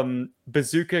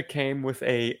 Bazooka came with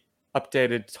a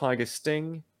updated Tiger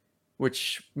Sting,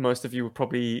 which most of you will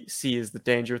probably see as the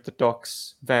Danger at the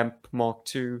Docks Vamp Mark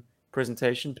II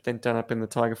presentation, but then done up in the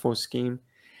Tiger Force scheme.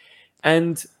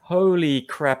 And holy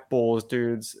crap balls,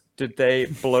 dudes, did they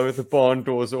blow the barn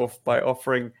doors off by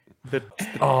offering the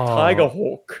Tiger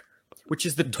Hawk, which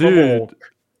is the Tomahawk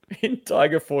in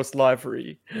Tiger Force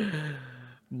livery.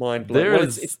 Mind blowing. Well,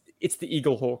 it's the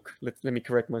Eagle Hawk. Let me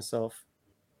correct myself.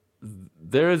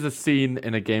 There is a scene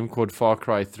in a game called Far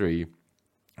Cry 3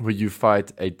 where you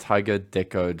fight a Tiger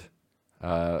decoed,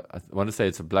 I want to say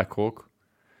it's a Black Hawk.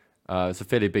 It's a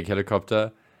fairly big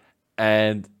helicopter.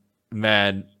 And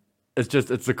man, it's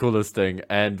the coolest thing.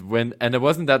 And it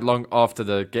wasn't that long after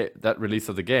that release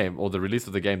of the game, or the release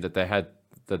of the game, that they had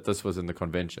that this was in the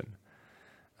convention.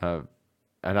 And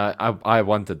I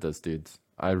wanted this, dudes.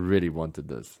 I really wanted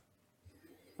this.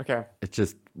 Okay. It's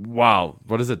just, wow.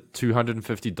 What is it?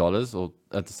 $250 or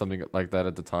something like that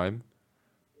at the time?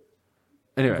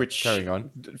 Anyway, which carrying on.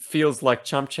 Feels like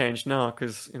chump change now,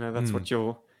 because that's what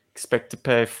you'll expect to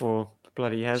pay for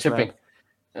bloody HasLab. Shipping.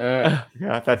 Yeah,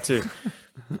 that too.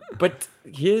 But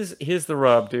here's the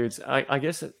rub, dudes. I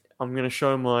guess I'm gonna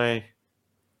show my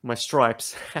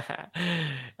stripes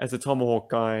as a Tomahawk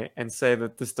guy and say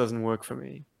that this doesn't work for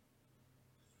me.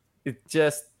 It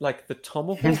just, like, the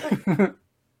Tomahawk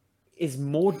is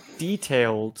more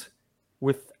detailed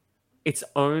with its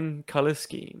own color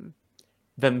scheme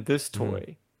than this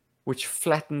toy, which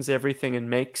flattens everything and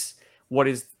makes what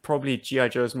is probably G.I.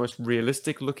 Joe's most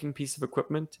realistic looking piece of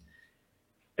equipment,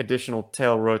 additional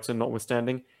tail rotor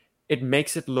notwithstanding, it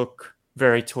makes it look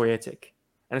very toyetic.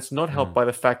 And it's not helped by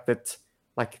the fact that,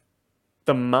 like,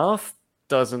 the mouth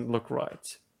doesn't look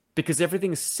right, because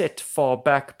everything's set far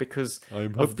back because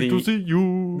of the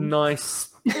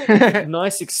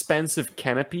nice expansive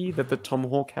canopy that the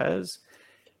Tomahawk has,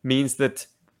 means that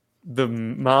the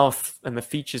mouth and the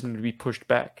features need to be pushed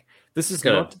back. This is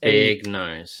not a big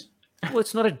nose. Well,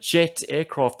 it's not a jet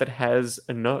aircraft that has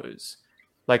a nose.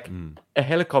 Like a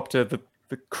helicopter, the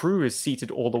crew is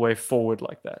seated all the way forward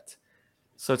like that.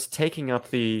 So it's taking up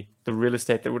the real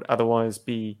estate that would otherwise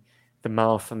be the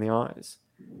mouth and the eyes.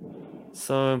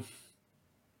 So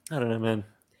I don't know, man.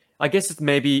 I guess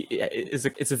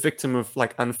it's a victim of,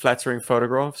 like, unflattering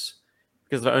photographs,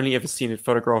 because I've only ever seen it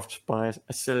photographed by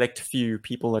a select few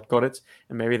people that got it,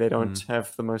 and maybe they don't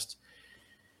have the most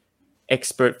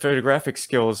expert photographic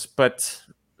skills. But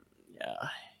yeah,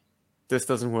 this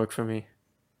doesn't work for me.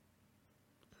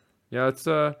 Yeah, it's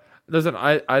listen,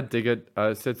 I dig it.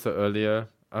 I said so earlier.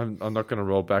 I'm not gonna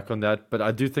roll back on that, but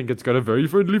I do think it's got a very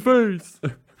friendly face.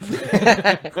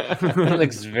 It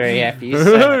looks very happy.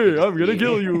 Hey, I'm gonna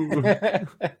kill you.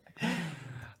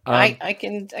 I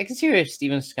can see where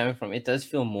Steven's coming from. It does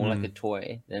feel more like a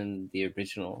toy than the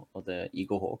original or the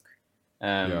Eagle Hawk.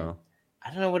 Yeah. I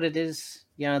don't know what it is.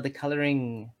 Yeah, the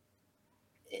coloring.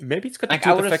 Maybe it's got to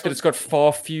do with the fact that it's got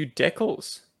far few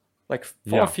decals, like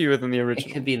far fewer than the original.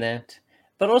 It could be that,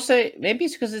 but also maybe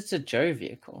it's because it's a Joe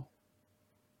vehicle,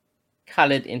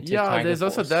 colored into. Yeah, Tiger there's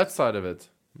Force. also that side of it.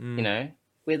 You know,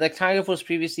 with like Tiger Force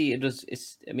previously,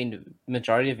 the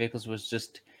majority of vehicles was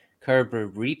just Cobra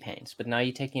repaints, but now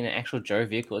you're taking an actual Joe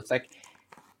vehicle.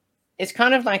 It's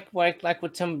kind of like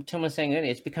what Tim was saying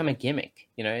earlier. It's become a gimmick.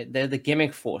 You know, they're the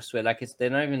gimmick force where, like, they're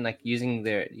not even like using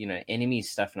their enemy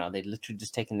stuff now. They're literally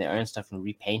just taking their own stuff and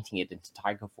repainting it into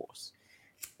Tiger Force.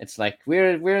 It's like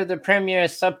we're the premier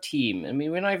sub team. I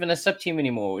mean, we're not even a sub team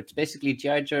anymore. It's basically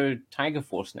GI Joe Tiger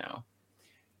Force now.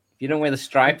 If you don't wear the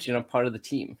stripes, you're not part of the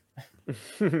team.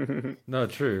 No,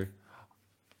 true.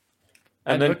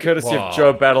 And then, look at- courtesy wow. of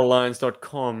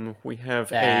JoeBattleLines.com, we have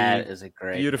That a is a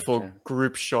great beautiful picture.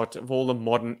 group shot of all the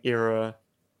modern era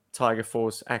Tiger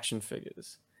Force action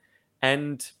figures.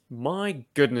 And my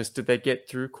goodness, did they get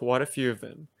through quite a few of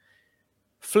them.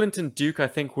 Flint and Duke, I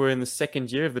think, were in the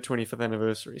second year of the 25th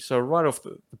anniversary. So right off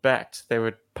the bat, they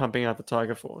were pumping out the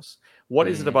Tiger Force. What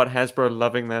is it about Hasbro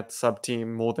loving that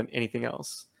sub-team more than anything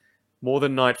else? More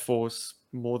than Night Force,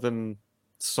 more than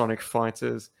Sonic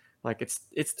Fighters. Like,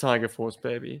 it's Tiger Force,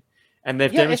 baby. And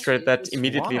they've Yeah, demonstrated that it's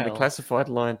immediately in the wild. classified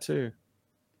line, too.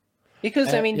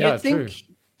 Because I mean, yeah, you'd think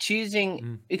true.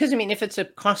 choosing because I mean, if it's a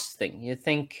cost thing, you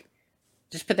think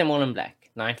just put them all in black.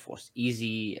 Night Force,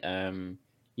 easy.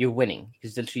 You're winning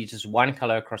because literally just one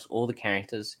color across all the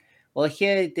characters. Well,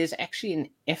 here there's actually an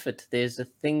effort. There's a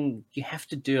thing you have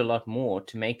to do a lot more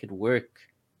to make it work.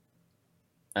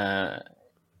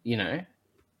 You know,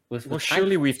 with Well, Tiger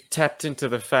surely Force. we've tapped into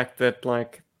the fact that,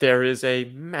 like, there is a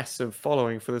massive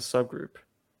following for this subgroup.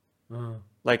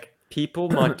 Like, people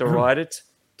might deride it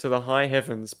to the high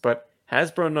heavens, but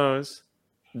Hasbro knows,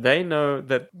 they know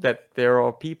that there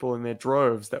are people in their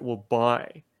droves that will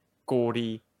buy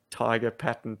gaudy tiger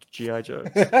patterned G.I. Joes.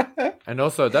 And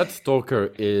also, that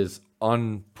Stalker is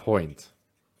on point.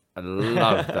 I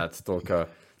love that Stalker.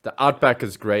 The Outback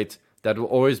is great. That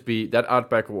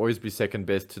Outback will always be second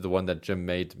best to the one that Jim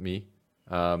made me,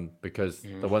 because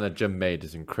the one that Jim made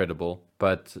is incredible.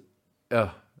 But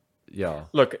yeah,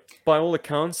 Look, by all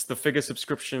accounts, the figure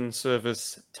subscription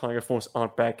service Tiger Force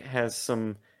Outback has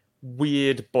some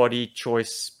weird body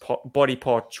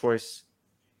part choice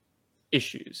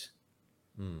issues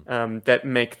that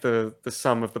make the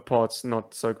sum of the parts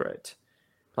not so great.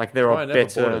 Like, there I are never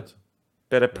bought it.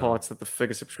 better parts that the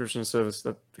figure subscription service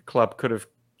that the club could have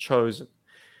chosen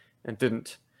and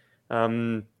didn't.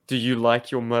 Do you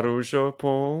like your Marujo,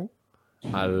 Paul?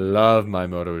 I love my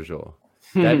Morojo.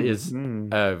 That is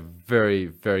a very,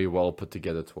 very well put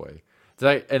together toy. It's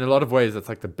like, in a lot of ways, it's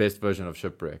like the best version of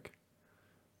Shipwreck.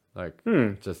 Like,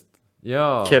 just,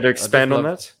 yeah. Care to I just expand on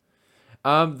love-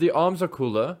 that? The arms are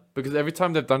cooler because every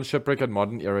time they've done Shipwreck at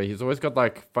Modern Era, he's always got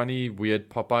like funny, weird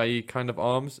Popeye kind of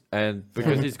arms, and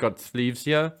because he's got sleeves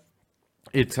here,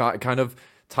 it kind of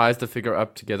ties the figure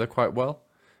up together quite well,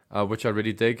 which I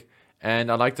really dig.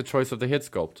 And I like the choice of the head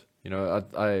sculpt. You know,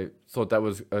 I thought that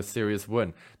was a serious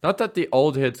win. Not that the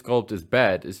old head sculpt is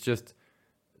bad. It's just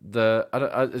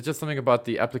it's just something about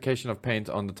the application of paint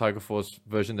on the Tiger Force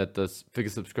version that this figure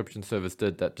subscription service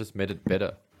did that just made it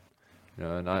better. You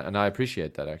know, and I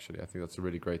appreciate that actually. I think that's a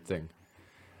really great thing.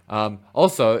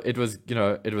 Also, it was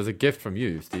a gift from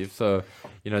you, Steve. So,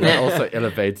 that also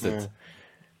elevates it.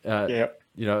 Yep.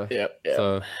 Yep.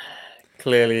 So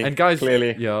Clearly. and guys,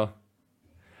 clearly. yeah.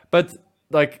 But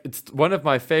like, it's one of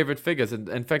my favorite figures, and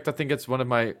in fact, I think it's one of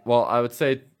my. Well, I would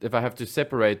say if I have to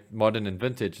separate modern and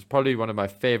vintage, it's probably one of my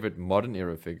favorite modern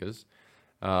era figures.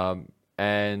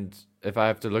 And if I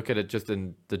have to look at it just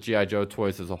in the G.I. Joe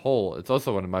toys as a whole, it's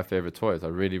also one of my favorite toys. I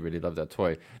really, really love that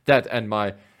toy. That and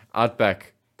my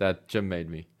Outback that Jim made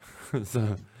me.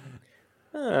 So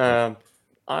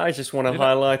I just want to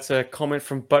highlight a comment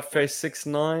from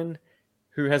Buttface69,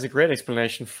 who has a great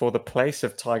explanation for the place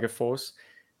of Tiger Force,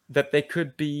 that they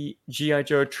could be G.I.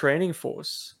 Joe training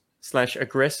force /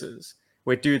 aggressors,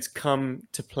 where dudes come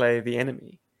to play the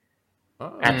enemy.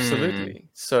 Absolutely.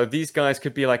 So these guys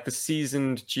could be like the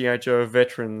seasoned G.I. Joe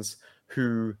veterans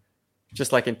who,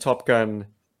 just like in Top Gun,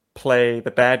 play the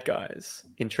bad guys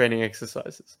in training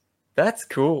exercises. That's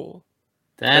cool.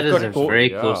 That They've is got a gold- very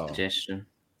cool Yeah. suggestion.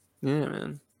 Yeah,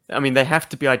 man. I mean, they have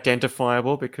to be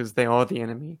identifiable because they are the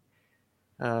enemy.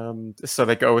 So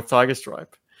they go with Tiger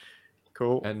Stripe.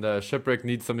 Cool. and Shipwreck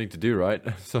needs something to do, right?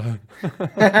 So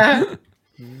I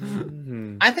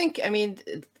think, I mean,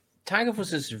 Tiger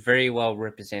Force is very well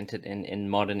represented in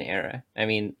modern era. I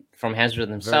mean, from Hasbro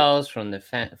themselves, from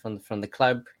the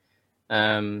club.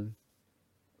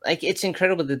 Like, it's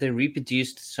incredible that they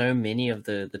reproduced so many of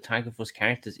the Tiger Force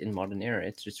characters in modern era.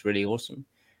 It's just really awesome.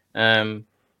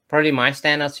 Probably my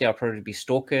standouts here will probably be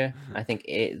Stalker. I think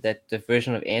that the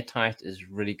version of Airtight is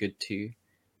really good too.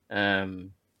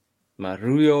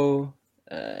 Maruyo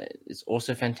is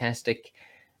also fantastic.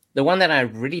 The one that I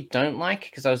really don't like,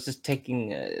 because I was just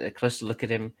taking a closer look at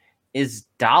him, is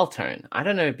Daltone. I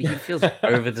don't know, but he feels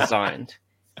over-designed.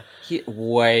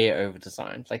 Way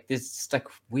over-designed. Like, there's just, like,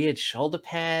 weird shoulder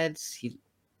pads.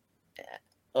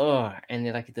 And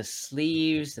they're like the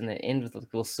sleeves, and they end with like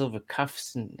little silver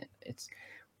cuffs, and it's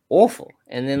awful.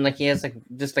 And then like he has like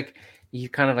just like he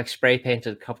kind of like spray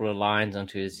painted a couple of lines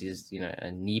onto his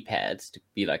knee pads to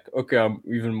be like, okay, I'm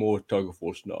even more Tiger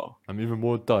Force now. I'm even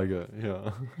more Tiger.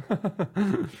 Yeah.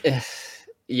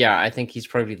 Yeah, I think he's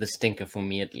probably the stinker for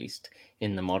me, at least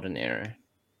in the modern era.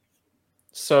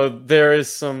 So there is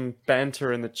some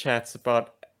banter in the chats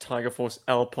about Tiger Force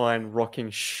Alpine rocking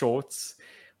shorts,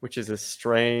 which is a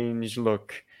strange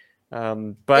look.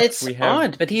 But it's we have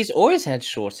odd, but he's always had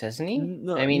shorts, hasn't he?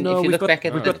 No, I mean, no, if you we've look got- back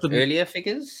at we've the got the- earlier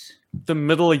figures, the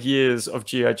middle years of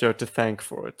G.I. Joe to thank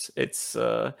for it. It's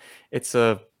a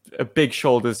big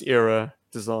shoulders era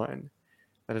design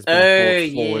that has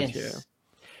been brought forward here.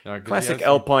 Yeah, 'cause he Classic has-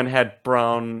 Alpine had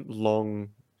brown long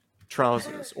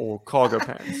trousers or cargo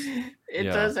pants. it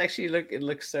Yeah. does actually look. It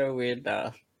looks so weird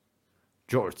now.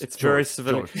 George. It's very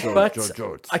civilian. George, But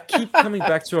George. I keep coming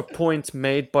back to a point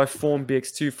made by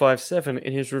FormBX257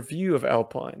 in his review of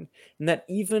Alpine, and that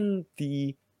even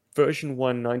the version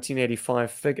 1 1985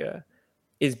 figure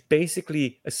is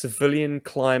basically a civilian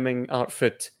climbing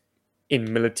outfit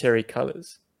in military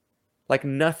colors. Like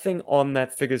nothing on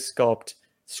that figure's sculpt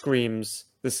screams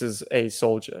this is a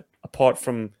soldier, apart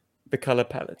from the color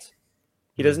palette.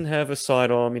 He doesn't have a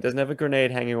sidearm, he doesn't have a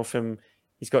grenade hanging off him.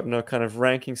 He's got no kind of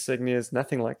ranking signatures,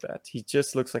 nothing like that. He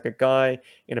just looks like a guy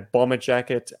in a bomber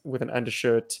jacket with an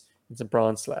undershirt and some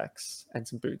brown slacks and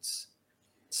some boots.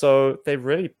 So they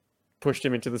really pushed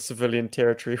him into the civilian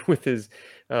territory with his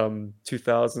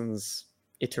 2000s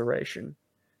iteration.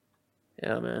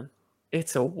 Yeah, man.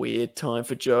 It's a weird time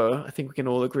for Joe. I think we can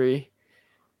all agree.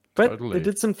 But Totally. they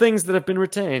did some things that have been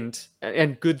retained,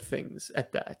 and good things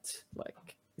at that.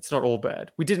 Like, it's not all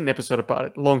bad. We did an episode about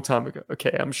it a long time ago.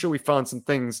 Okay, I'm sure we found some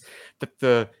things that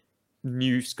the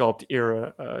new sculpt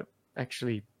era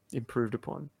actually improved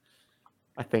upon.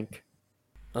 I think.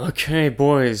 Okay,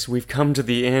 boys, we've come to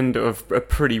the end of a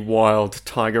pretty wild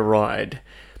tiger ride.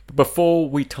 But before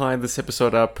we tie this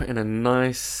episode up in a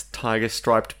nice tiger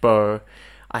striped bow,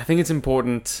 I think it's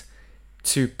important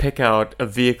to pick out a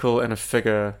vehicle and a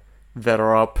figure that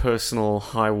are our personal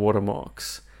high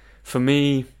watermarks. For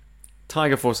me,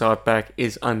 Tiger Force Outback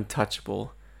is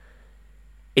untouchable.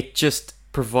 It just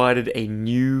provided a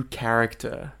new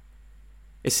character,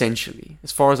 essentially.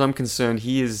 As far as I'm concerned,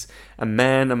 he is a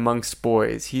man amongst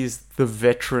boys. He is the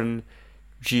veteran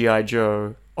G.I.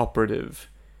 Joe operative.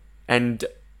 And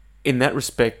in that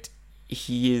respect,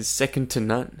 he is second to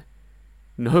none.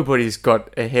 Nobody's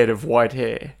got a head of white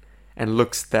hair and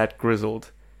looks that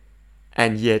grizzled,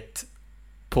 and yet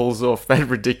pulls off that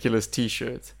ridiculous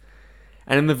t-shirt.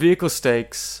 And in the vehicle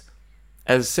stakes,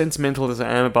 as sentimental as I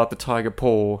am about the Tiger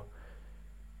Paw,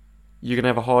 you're going to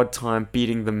have a hard time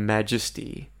beating the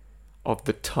majesty of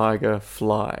the Tiger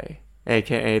Fly,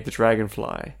 aka the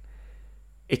Dragonfly.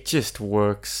 It just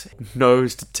works,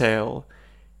 nose to tail,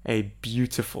 a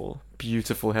beautiful,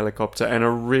 beautiful helicopter, and a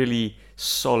really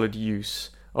solid use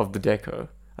of the deco.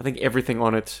 I think everything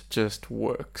on it just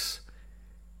works.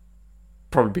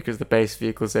 Probably because the base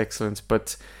vehicle is excellent,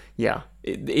 but yeah,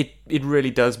 it really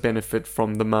does benefit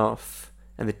from the mouth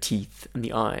and the teeth and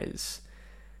the eyes.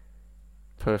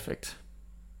 Perfect.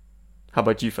 How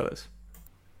about you, fellas?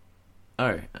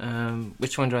 Oh,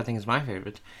 which one do I think is my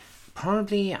favorite?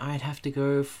 Probably I'd have to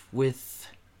go with,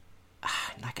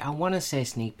 like, I want to say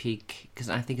Sneak Peek because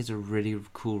I think it's a really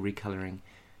cool recoloring,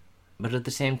 but at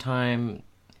the same time,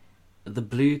 the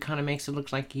blue kind of makes it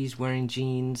look like he's wearing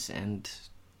jeans, and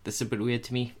that's a bit weird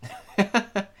to me.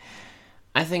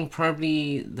 I think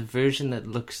probably the version that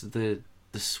looks the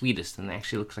sweetest and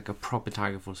actually looks like a proper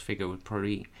Tiger Force figure would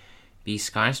probably be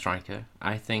Sky Striker.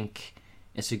 I think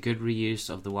it's a good reuse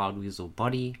of the Wild Weasel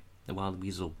body, the Wild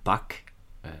Weasel buck,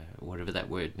 whatever that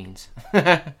word means.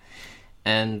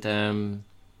 And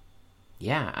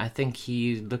yeah, I think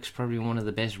he looks probably one of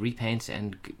the best repaints,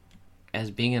 and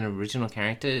as being an original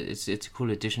character, it's a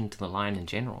cool addition to the line in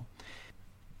general.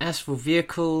 As for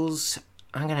vehicles,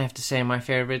 I'm going to have to say my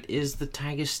favorite is the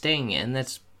Tiger Sting, and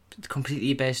that's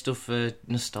completely based off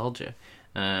nostalgia.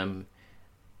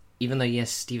 Even though, yes,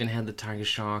 Steven had the Tiger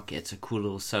Shark, it's a cool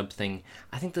little sub thing,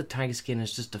 I think the Tiger Skin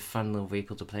is just a fun little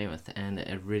vehicle to play with, and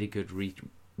a really good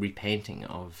repainting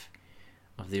of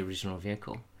the original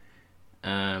vehicle.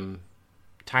 Tiger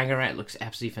Rat looks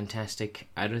absolutely fantastic.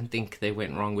 I don't think they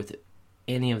went wrong with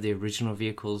any of the original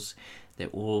vehicles. They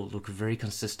all look very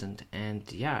consistent,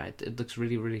 and yeah, it looks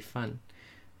really, really fun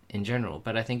in general.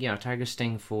 But I think, yeah, Tiger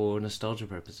Sting for nostalgia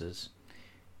purposes,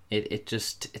 it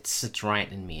sits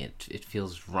right in me. It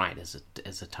feels right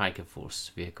as a Tiger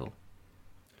Force vehicle.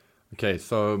 Okay,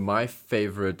 so my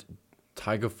favorite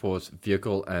Tiger Force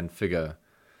vehicle and figure.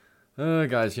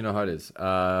 Guys, you know how it is.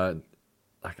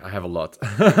 like I have a lot.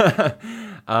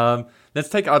 Let's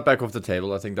take Outback off the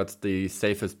table. I think that's the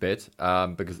safest bet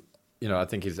because I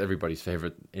think he's everybody's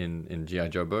favorite in GI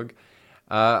Joe Bug.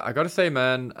 I gotta say,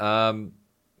 man,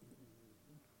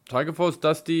 Tiger Force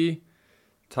Dusty,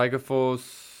 Tiger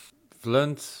Force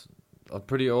Flint are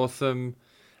pretty awesome.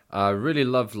 I really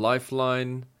love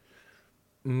Lifeline.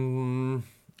 And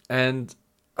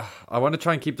I want to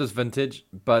try and keep this vintage,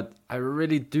 but I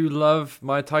really do love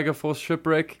my Tiger Force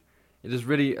Shipwreck. It is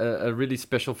really a really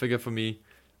special figure for me.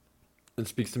 It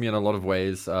speaks to me in a lot of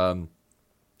ways. And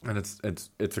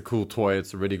it's a cool toy.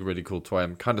 It's a really, really cool toy.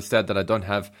 I'm kind of sad that I don't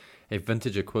have a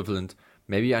vintage equivalent.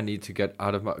 Maybe I need to go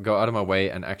out of my way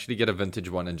and actually get a vintage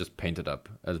one and just paint it up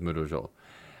as Mudojol.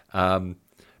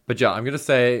 But yeah, I'm gonna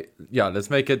say let's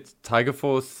make it Tiger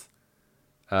Force.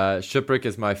 Shipwreck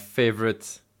is my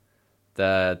favorite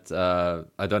that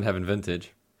I don't have in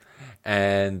vintage,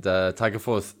 and Tiger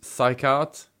Force Psych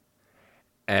Out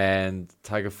and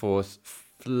Tiger Force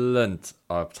Flint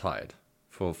are tied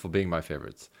for being my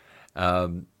favorites.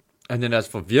 And then as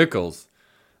for vehicles,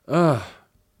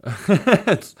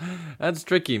 that's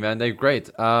tricky, man. They're great.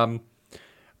 Is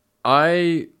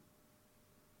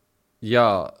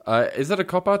it a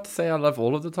cop-out to say I love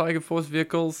all of the Tiger Force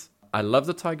vehicles? I love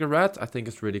the Tiger Rat. I think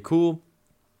it's really cool.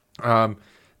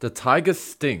 The Tiger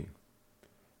Sting.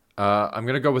 I'm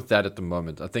going to go with that at the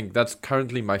moment. I think that's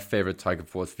currently my favorite Tiger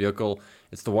Force vehicle.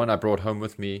 It's the one I brought home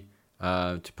with me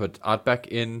to put Outback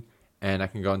in, and I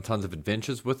can go on tons of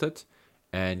adventures with it.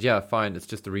 And yeah, fine, it's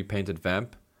just a repainted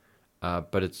Vamp.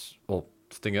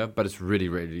 Stinger, but it's really,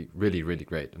 really, really, really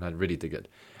great, and I really dig it.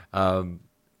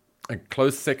 A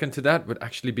close second to that would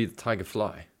actually be the Tiger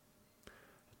Fly.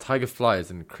 Tiger Fly is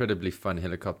an incredibly fun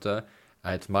helicopter.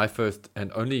 It's my first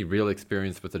and only real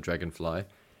experience with the Dragonfly,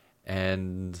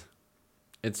 and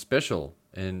it's special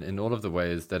in all of the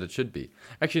ways that it should be.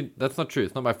 Actually, that's not true.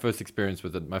 It's not my first experience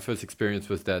with it. My first experience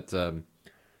was that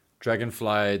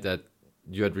Dragonfly that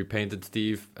you had repainted,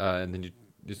 Steve, and then you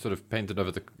sort of painted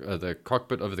over the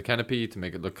cockpit, over the canopy to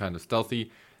make it look kind of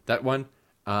stealthy. That one,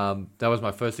 that was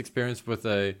my first experience with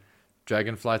a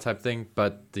Dragonfly type thing,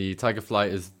 but the Tiger Fly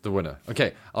is the winner.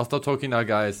 Okay, I'll stop talking now,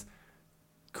 guys.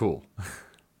 Cool.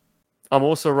 I'm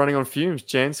also running on fumes,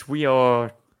 gents. We've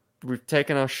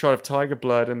taken our shot of tiger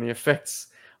blood, and the effects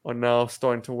are now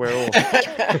starting to wear off.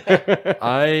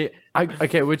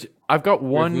 I've got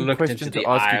one question to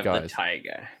ask you guys. The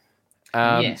tiger.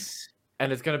 Yes.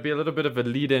 And it's going to be a little bit of a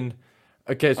lead-in.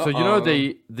 Okay, so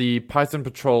the Python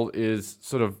Patrol is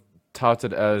sort of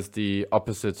touted as the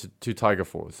opposite to Tiger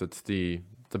Force. It's the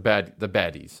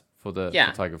baddies for the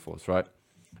Tiger Force, right?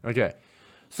 Okay.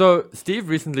 So Steve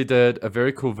recently did a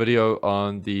very cool video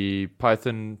on the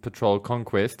Python Patrol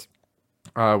Conquest,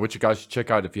 which you guys should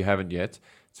check out if you haven't yet.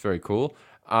 It's very cool.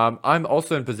 I'm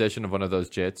also in possession of one of those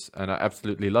jets, and I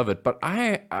absolutely love it. But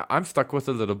I'm stuck with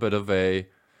a little bit of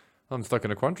I'm stuck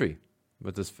in a quandary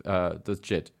with this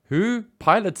jet. Who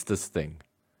pilots this thing?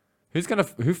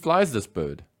 Who flies this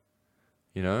bird?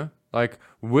 Like,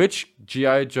 which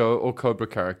G.I. Joe or Cobra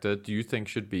character do you think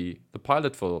should be the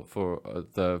pilot for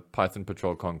the Python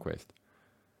Patrol Conquest?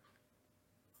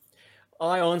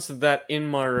 I answered that in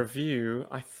my review.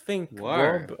 I think,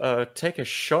 Rob, take a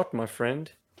shot, my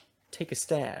friend. Take a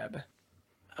stab.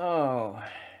 Oh.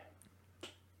 I'm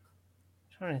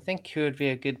trying to think who would be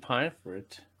a good pilot for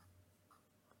it.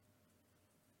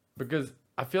 Because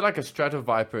I feel like a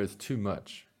Stratoviper is too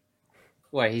much.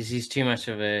 Why, he's too much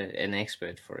of an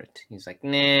expert for it. He's like,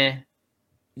 nah.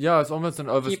 Yeah, it's almost an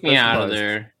over. Keep me out of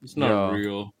there. It's not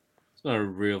real. It's not a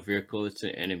real vehicle. It's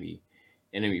an enemy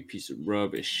piece of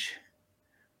rubbish.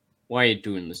 Why are you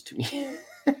doing this to me?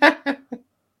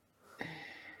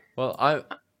 Well, I'm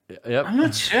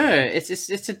not sure.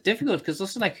 It's a difficult because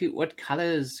also like what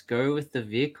colors go with the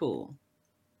vehicle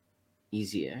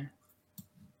easier.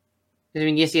 I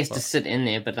mean, yes, he has to sit in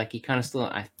there, but like he kind of still.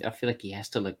 I feel like he has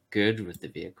to look good with the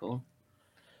vehicle.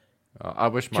 I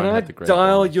wish mine had the great. Can I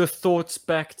dial your thoughts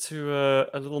back to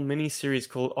a little mini series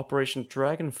called Operation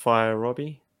Dragonfire,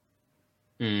 Robbie?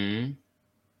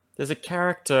 There's a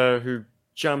character who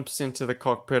jumps into the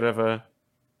cockpit of a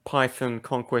Python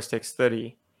Conquest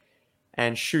X30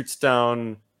 and shoots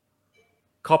down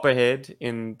Copperhead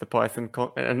in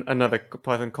the another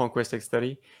Python Conquest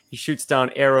X30. He shoots down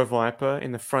Aero Viper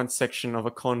in the front section of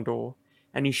a Condor,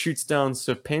 and he shoots down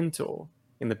Serpentor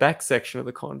in the back section of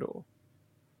the Condor.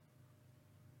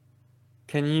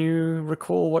 Can you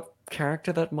recall what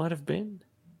character that might have been?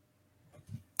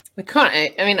 I can't.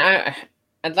 I mean,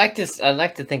 I'd like to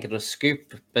think it was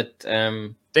Scoop, but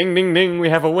Ding, ding, ding. We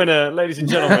have a winner, ladies and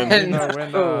gentlemen. No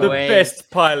winner. The way. best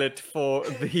pilot for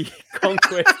the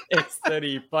Conquest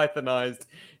X30 Pythonized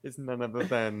is none other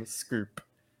than Scoop.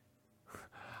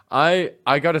 I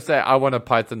gotta say, I want a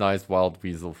Pythonized Wild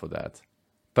Weasel for that.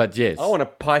 But yes. I want a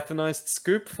Pythonized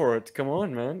Scoop for it. Come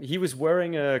on, man. He was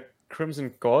wearing a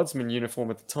Crimson Guardsman uniform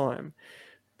at the time,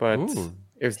 but Ooh.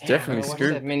 it was Damn, definitely I watched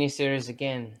Scoop. that miniseries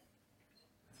again.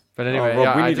 But Oh, anyway, Rob,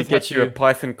 yeah, we I need to just get had you a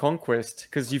Python Conquest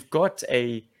because you've got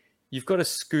a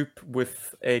Scoop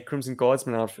with a Crimson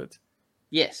Guardsman outfit,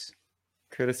 Yes.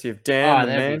 courtesy of Dan the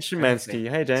that'd Man be Szymanski.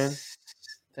 perfect. Hey, Dan.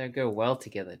 They go well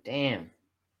together. Damn.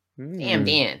 Hmm. Damn,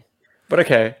 Dan. But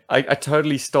okay, I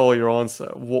totally stole your answer.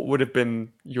 What would have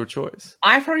been your choice?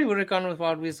 I probably would have gone with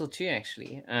Wild Weasel too,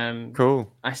 actually.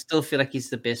 Cool. I still feel like he's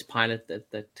the best pilot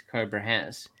that Cobra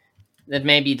has. That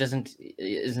maybe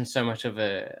isn't so much of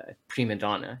a prima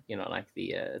donna, like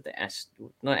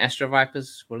not Astro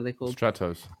Vipers. What are they called?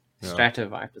 Stratos. Yeah. Strato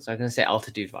Vipers. I was going to say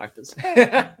Altitude Vipers. No,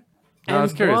 I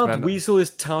was And curious, Wild man. Weasel is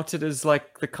touted as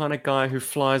like the kind of guy who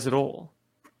flies it all,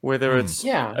 whether it's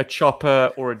Yeah. a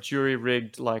chopper or a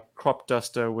jury-rigged like crop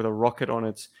duster with a rocket on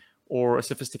it, or a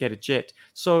sophisticated jet.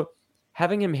 So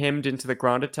having him hemmed into the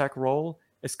ground attack role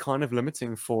is kind of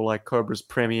limiting for like Cobra's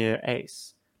premier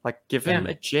ace. Like, give him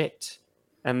a jet,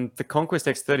 and the Conquest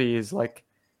X30 is like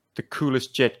the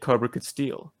coolest jet Cobra could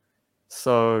steal.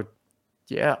 So,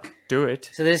 yeah, do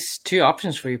it. So there's two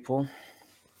options for you, Paul.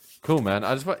 Cool, man.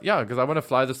 I just want, because I want to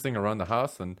fly this thing around the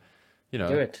house and, Do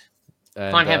it.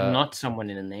 And, Can't have not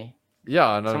someone in there.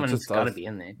 Yeah, and Someone's got to be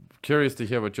in there. curious to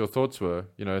hear what your thoughts were.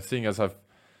 Seeing as I've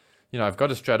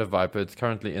got a Strato Viper. It's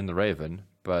currently in the Raven,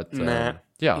 but Nah.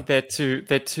 yeah, They're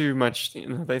too much.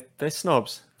 They're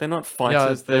snobs. They're not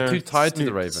fighters. they're too tied to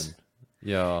the snoops. Raven.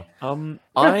 Yeah,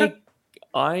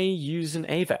 I use an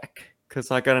AVAC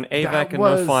because I got an AVAC That and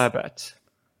was- no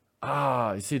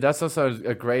Firebat. you see, that's also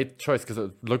a great choice because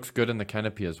it looks good in the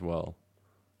canopy as well.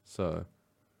 So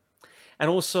And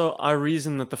also, I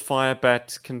reason that the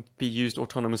Firebat can be used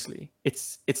autonomously.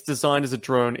 It's designed as a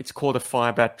drone. It's called a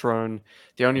Firebat drone.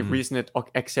 The only reason it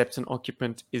accepts an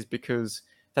occupant is because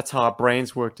that's how our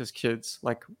brains worked as kids.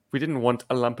 Like, we didn't want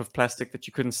a lump of plastic that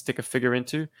you couldn't stick a figure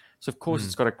into. So, of course,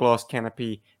 it's got a glass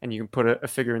canopy and you can put a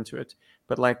figure into it.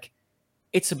 But, like,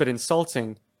 it's a bit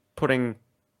insulting putting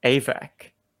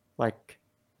AVAC, like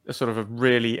a sort of a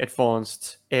really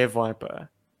advanced Air Viper.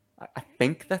 I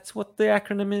think that's what the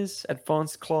acronym is,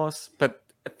 advanced class. But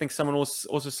I think someone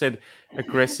also said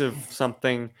aggressive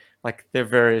something. Like, there are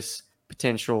various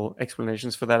potential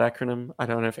explanations for that acronym. I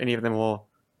don't know if any of them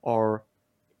are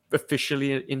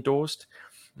officially endorsed.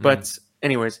 But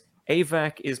anyways,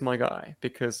 AVAC is my guy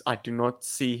because I do not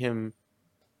see him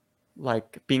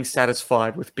like being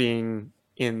satisfied with being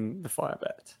in the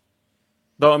Firebat.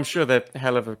 Though I'm sure they're a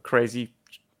hell of a crazy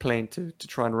plane to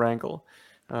try and wrangle.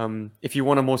 If you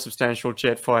want a more substantial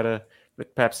jet fighter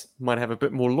that perhaps might have a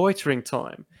bit more loitering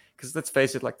time, because let's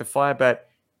face it, like the Firebat,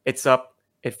 it's up,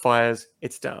 it fires,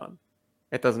 it's down.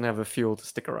 It doesn't have the fuel to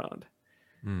stick around.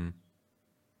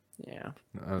 Yeah.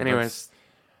 Anyways.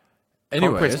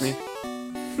 Conquest me.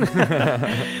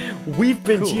 We've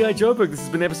been G.I. Joburg. This has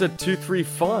been episode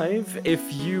 235.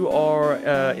 If you are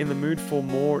in the mood for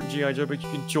more G.I. Joburg, you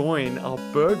can join our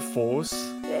Berg Force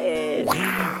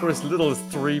for as little as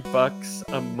 $3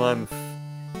 a month.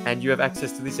 And you have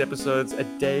access to these episodes a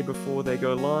day before they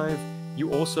go live.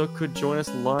 You also could join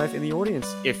us live in the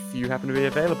audience if you happen to be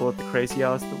available at the crazy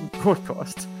hours that we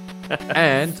broadcast.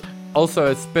 and also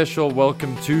a special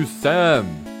welcome to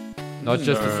Sam. Not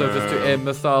just a surface-to-air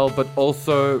missile, but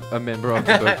also a member of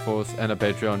the Berg Force and a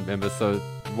Patreon member. So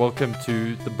welcome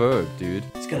to the Berg, dude.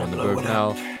 It's gonna on the blow Berg it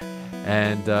now. up.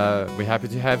 And we're happy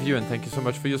to have you, and thank you so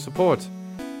much for your support.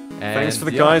 And Thanks for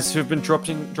the guys who've been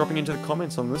dropping into the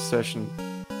comments on this session.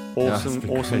 it's Awesome, been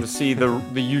awesome great. to see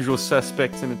the usual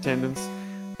suspects in attendance,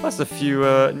 plus a few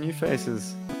new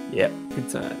faces. Yep, good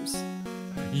times.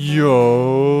 Yo,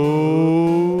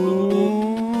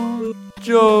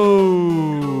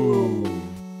 Joe.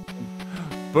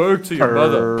 Berg to your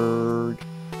mother. Berg.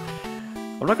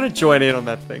 I'm not going to join in on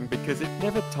that thing because it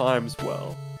never times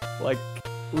well. Like,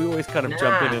 we always kind of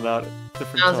jump in and out at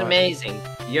different Sounds times. amazing.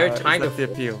 You're Is Tiger that the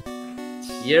Force. appeal?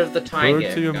 Year of the Tiger.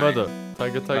 Berg to your guys. mother.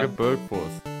 Tiger, Berg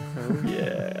Force. Oh,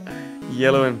 yeah.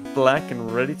 Yellow and black and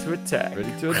ready to attack.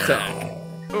 Ready to attack.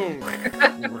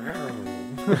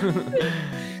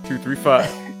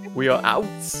 235. We are out.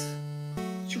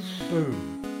 Boom.